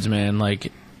cool dudes, man.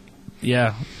 Like,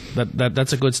 yeah,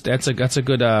 that's a good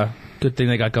good thing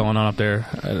they got going on up there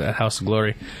at House of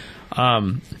Glory.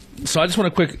 So I just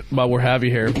want to while we have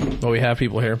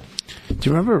people here. Do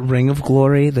you remember Ring of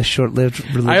Glory, the short-lived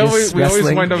religious we always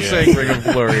wind up saying Ring of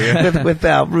Glory with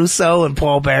Russo and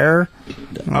Paul Bearer.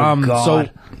 God. So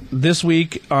this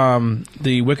week,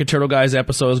 the Wicked Turtle Guys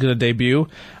episode is going to debut.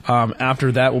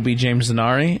 After that will be James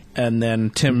Zanari and then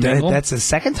Tim Mingle. That's the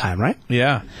second time, right?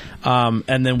 Yeah.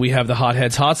 And then we have the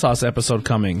Hotheads Hot Sauce episode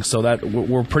coming. So that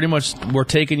we're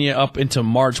taking you up into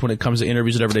March when it comes to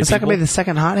interviews with everyday people. Is that going to be the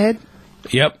second Hothead?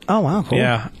 Yep. Oh wow, cool.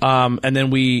 Yeah. And then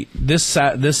this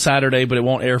Saturday, but it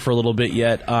won't air for a little bit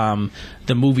yet.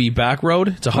 The movie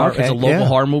Backroad. It's a local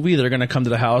horror movie. They're gonna come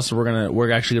to the house.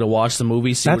 We're actually gonna watch the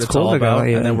movie, see what it's all about,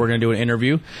 and then we're gonna do an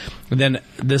interview. And then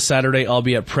this Saturday, I'll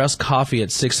be at Press Coffee at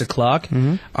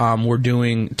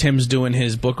 6:00. Tim's doing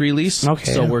his book release.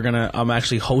 Okay. So I'm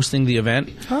actually hosting the event.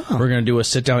 Oh. We're gonna do a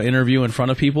sit down interview in front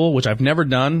of people, which I've never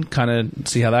done. Kind of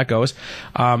see how that goes.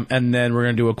 And then we're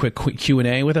gonna do a quick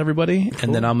Q&A with everybody. Cool.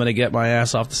 And then I'm going to get my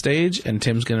ass off the stage, and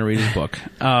Tim's going to read his book.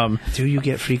 Do you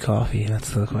get free coffee? That's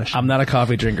the question. I'm not a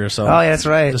coffee drinker, so... Oh, yeah, that's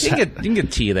right. You can get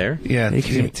tea there. Yeah. You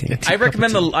can get tea. I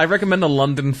recommend the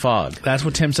London Fog. That's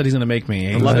what Tim said he's going to make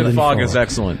me. The London Fog is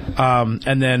excellent.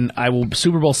 And then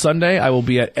Super Bowl Sunday, I will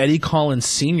be at Eddie Collins'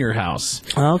 senior house.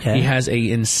 Oh, okay. He has a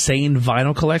insane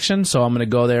vinyl collection, so I'm going to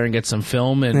go there and get some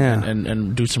film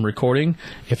and do some recording.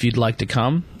 If you'd like to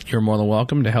come, you're more than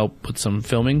welcome to help with some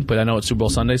filming, but I know it's Super Bowl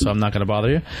Sunday, so I'm not going to bother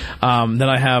you. Then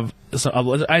I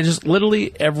just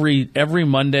literally every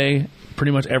Monday,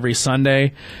 pretty much every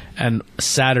Sunday and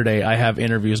Saturday, I have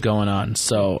interviews going on.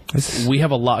 So we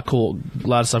have a lot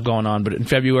of stuff going on. But in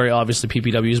February, obviously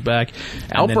PPW is back.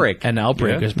 Outbreak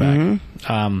is back.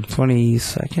 Mm-hmm.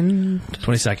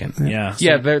 22nd. Yeah.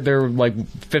 Yeah, they're like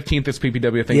 15th is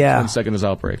PPW. I think 22nd is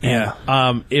Outbreak. Yeah.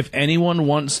 If anyone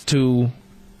wants to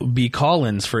be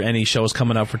call-ins for any shows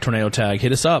coming up for Tornado Tag,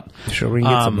 hit us up. Sure, we can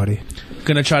get somebody.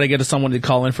 Gonna try to get someone to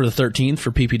call in for the 13th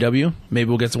for PPW. Maybe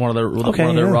we'll get one of their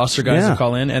roster guys to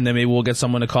call in, and then maybe we'll get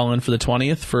someone to call in for the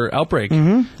 20th for Outbreak.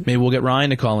 Mm-hmm. Maybe we'll get Ryan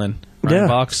to call in. Ryan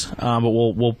Box, but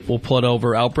we'll pull it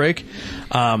over Outbreak.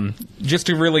 Just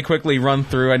to really quickly run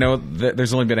through, I know that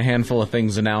there's only been a handful of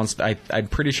things announced. I'm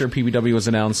pretty sure PPW was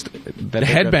announced. That the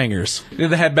Headbangers.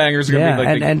 The Headbangers are going to be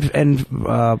like and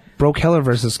Broke Heller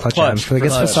versus Clutch Adams. For the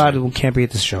guest facade, who can't be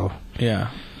at this show. Yeah.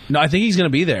 No, I think he's going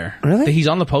to be there. Really? He's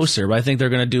on the poster, but I think they're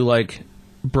going to do like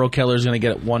Broke Keller's going to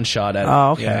get one shot at it.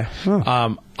 Oh, okay.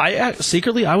 Yeah.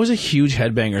 Secretly, I was a huge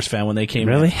Headbangers fan when they came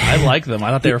in. Really? I liked them.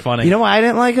 I thought they were funny. You know why I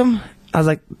didn't like them? I was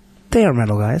like, they are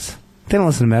metal guys. They don't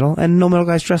listen to metal, and no metal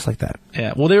guys dress like that.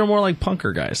 Yeah, well, they were more like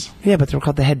punker guys. Yeah, but they were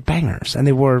called the Headbangers, and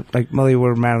they wore they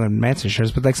wore Marilyn Manson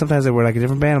shirts, but like sometimes they were like a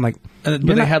different band. I'm like, but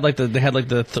they had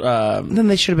the then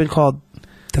they should have been called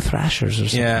the Thrashers or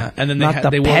something. Yeah, and then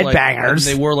they wore Headbangers.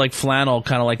 They wore like flannel,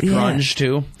 kind of like grunge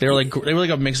too. They were like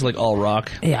a mix of like all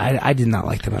rock. Yeah, I did not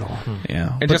like them at all.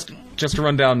 Yeah, and just to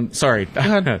run down, sorry,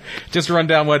 just to run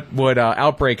down what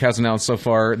Outbreak has announced so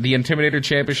far. The Intimidator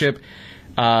Championship.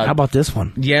 How about this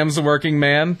one? Yams the Working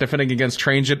Man defending against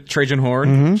Trajan Horn.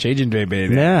 Mm-hmm. Trajan Day,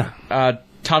 baby. Yeah.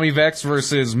 Tommy Vex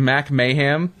versus Mac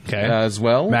Mayhem as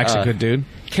well. Mac's a good dude.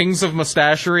 Kings of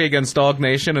Mustachery against Dog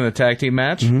Nation in a tag team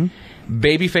match. Mm-hmm.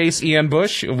 Babyface Ian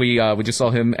Bush. We just saw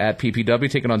him at PPW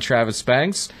taking on Travis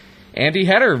Spanks. Andy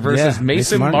Header versus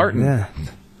Mason Martin. Yeah.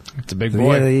 It's a big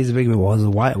boy. Yeah, he's a big boy. Well, he's a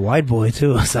wide boy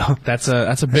too. So that's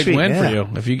a big win for you.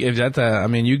 If that, I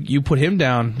mean, you put him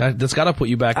down, that's got to put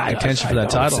you back in contention for that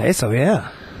title. I would say so.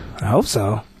 Yeah, I hope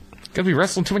so. Gonna be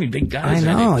wrestling too many big guys.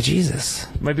 I know, Jesus.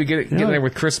 Might be getting there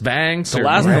with Chris Banks. The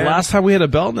last time we had a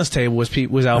belt in this table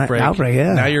was Outbreak. Outbreak,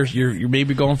 yeah. Now you're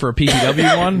maybe going for a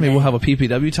PPW one. Maybe we'll have a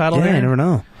PPW title there. Yeah, I never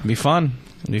know. It'd be fun.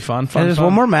 It'd be fun. There's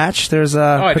one more match. There's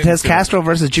Cortez Castro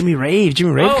versus Jimmy Rave.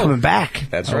 Jimmy Rave coming back.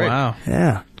 That's right. Wow.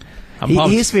 Yeah.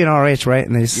 He used to be an RH, right?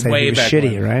 And they say he was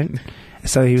shitty, right?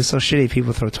 So he was so shitty,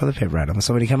 people throw toilet paper at him.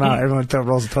 So when he come out, everyone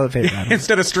rolls the toilet paper at him.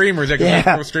 Instead of streamers, they can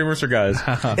throw streamers for guys.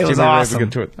 It was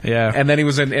awesome. Yeah. And then he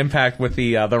was in Impact with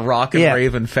the Rock and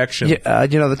Rave infection. Yeah,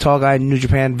 you know the tall guy in New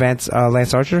Japan, Lance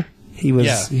Archer? He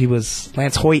was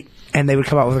Lance Hoyt. And they would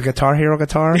come out with a Guitar Hero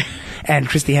guitar, and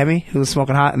Christy Hemme, who was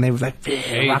smoking hot, and they would rock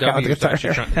out with the guitar.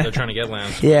 They're trying to get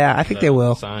Lance. Yeah, I think they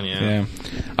will. Yeah.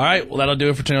 All right, well, that'll do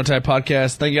it for Tornado Tag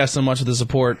Podcast. Thank you guys so much for the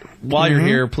support. While you're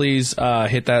here, please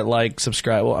hit that like,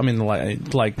 subscribe. Well, I mean,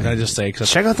 like I just say.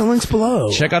 Check out the links below.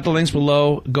 Check out the links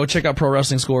below. Go check out Pro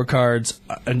Wrestling Scorecards,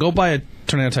 and go buy a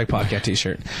Tornado Tag Podcast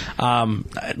t-shirt.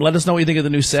 Let us know what you think of the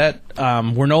new set.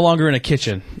 We're no longer in a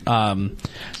kitchen.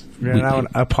 We're now in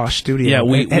a posh studio.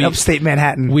 Yeah, in upstate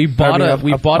Manhattan. We bought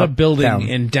a building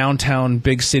in downtown,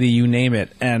 big city, you name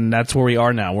it, and that's where we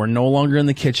are now. We're no longer in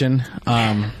the kitchen.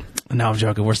 No, I'm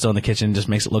joking. We're still in the kitchen. Just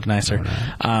makes it look nicer.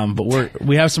 But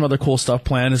we have some other cool stuff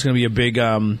planned. It's going to be a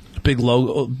big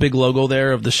logo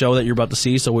there of the show that you're about to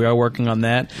see. So we are working on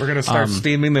that. We're going to start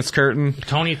steaming this curtain.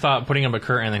 Tony thought putting up a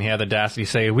curtain, and then he had the audacity to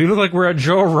say, "We look like we're at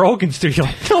Joe Rogan's studio."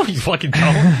 No, you fucking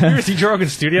don't. You ever see Joe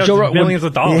Rogan's studio? Millions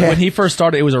of dollars. When he first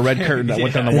started, it was a red curtain that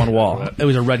went down the one wall. It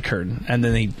was a red curtain, and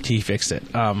then he fixed it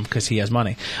because he has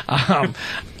money.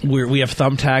 We have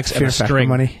thumbtacks and a string.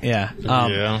 Money. Yeah.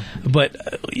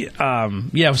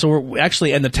 So we're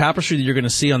actually, and the tapestry that you're going to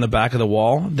see on the back of the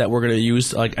wall that we're going to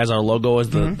use like as our logo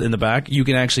as in the back, you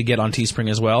can actually get on Teespring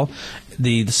as well.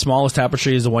 The smallest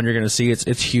tapestry is the one you're going to see.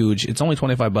 It's huge. It's only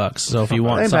 $25. So if you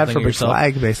want something for yourself,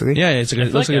 flag basically. Yeah, it's a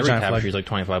good. Looks like a giant tapestry is like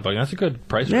 $25. That's a good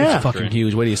price. Yeah, it's fucking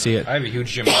huge. Where do you see it? I have a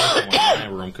huge Jim Morrison one in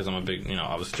my room because I'm a big,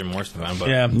 obviously Jim Morrison fan. But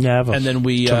yeah. And then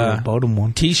we bottom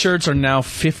one. T-shirts are now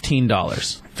 $15.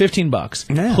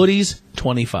 $15. Yeah. Hoodies,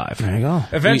 $25. There you go.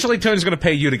 Eventually, Tony's going to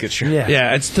pay you to get shirts.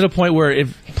 Yeah, it's to the point where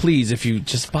if you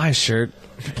just buy a shirt,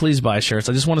 please buy shirts.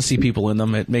 I just want to see people in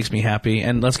them. It makes me happy.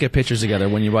 And let's get pictures together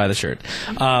when you buy the shirt.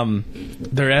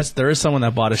 There is someone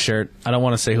that bought a shirt. I don't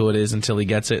want to say who it is until he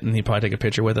gets it, and he probably take a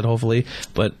picture with it, hopefully.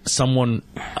 But someone,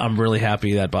 I'm really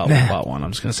happy that bought one.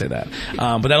 I'm just going to say that.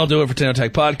 But that'll do it for Tornado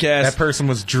Tag Podcast. That person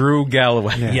was Drew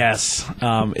Galloway. Yeah. Yes.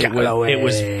 It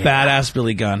was badass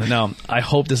Billy Gunn. No, I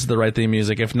hope this is the right theme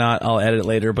music. If not, I'll edit it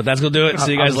later. But that's going to do it.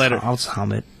 See you guys later. I'll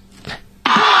hum it.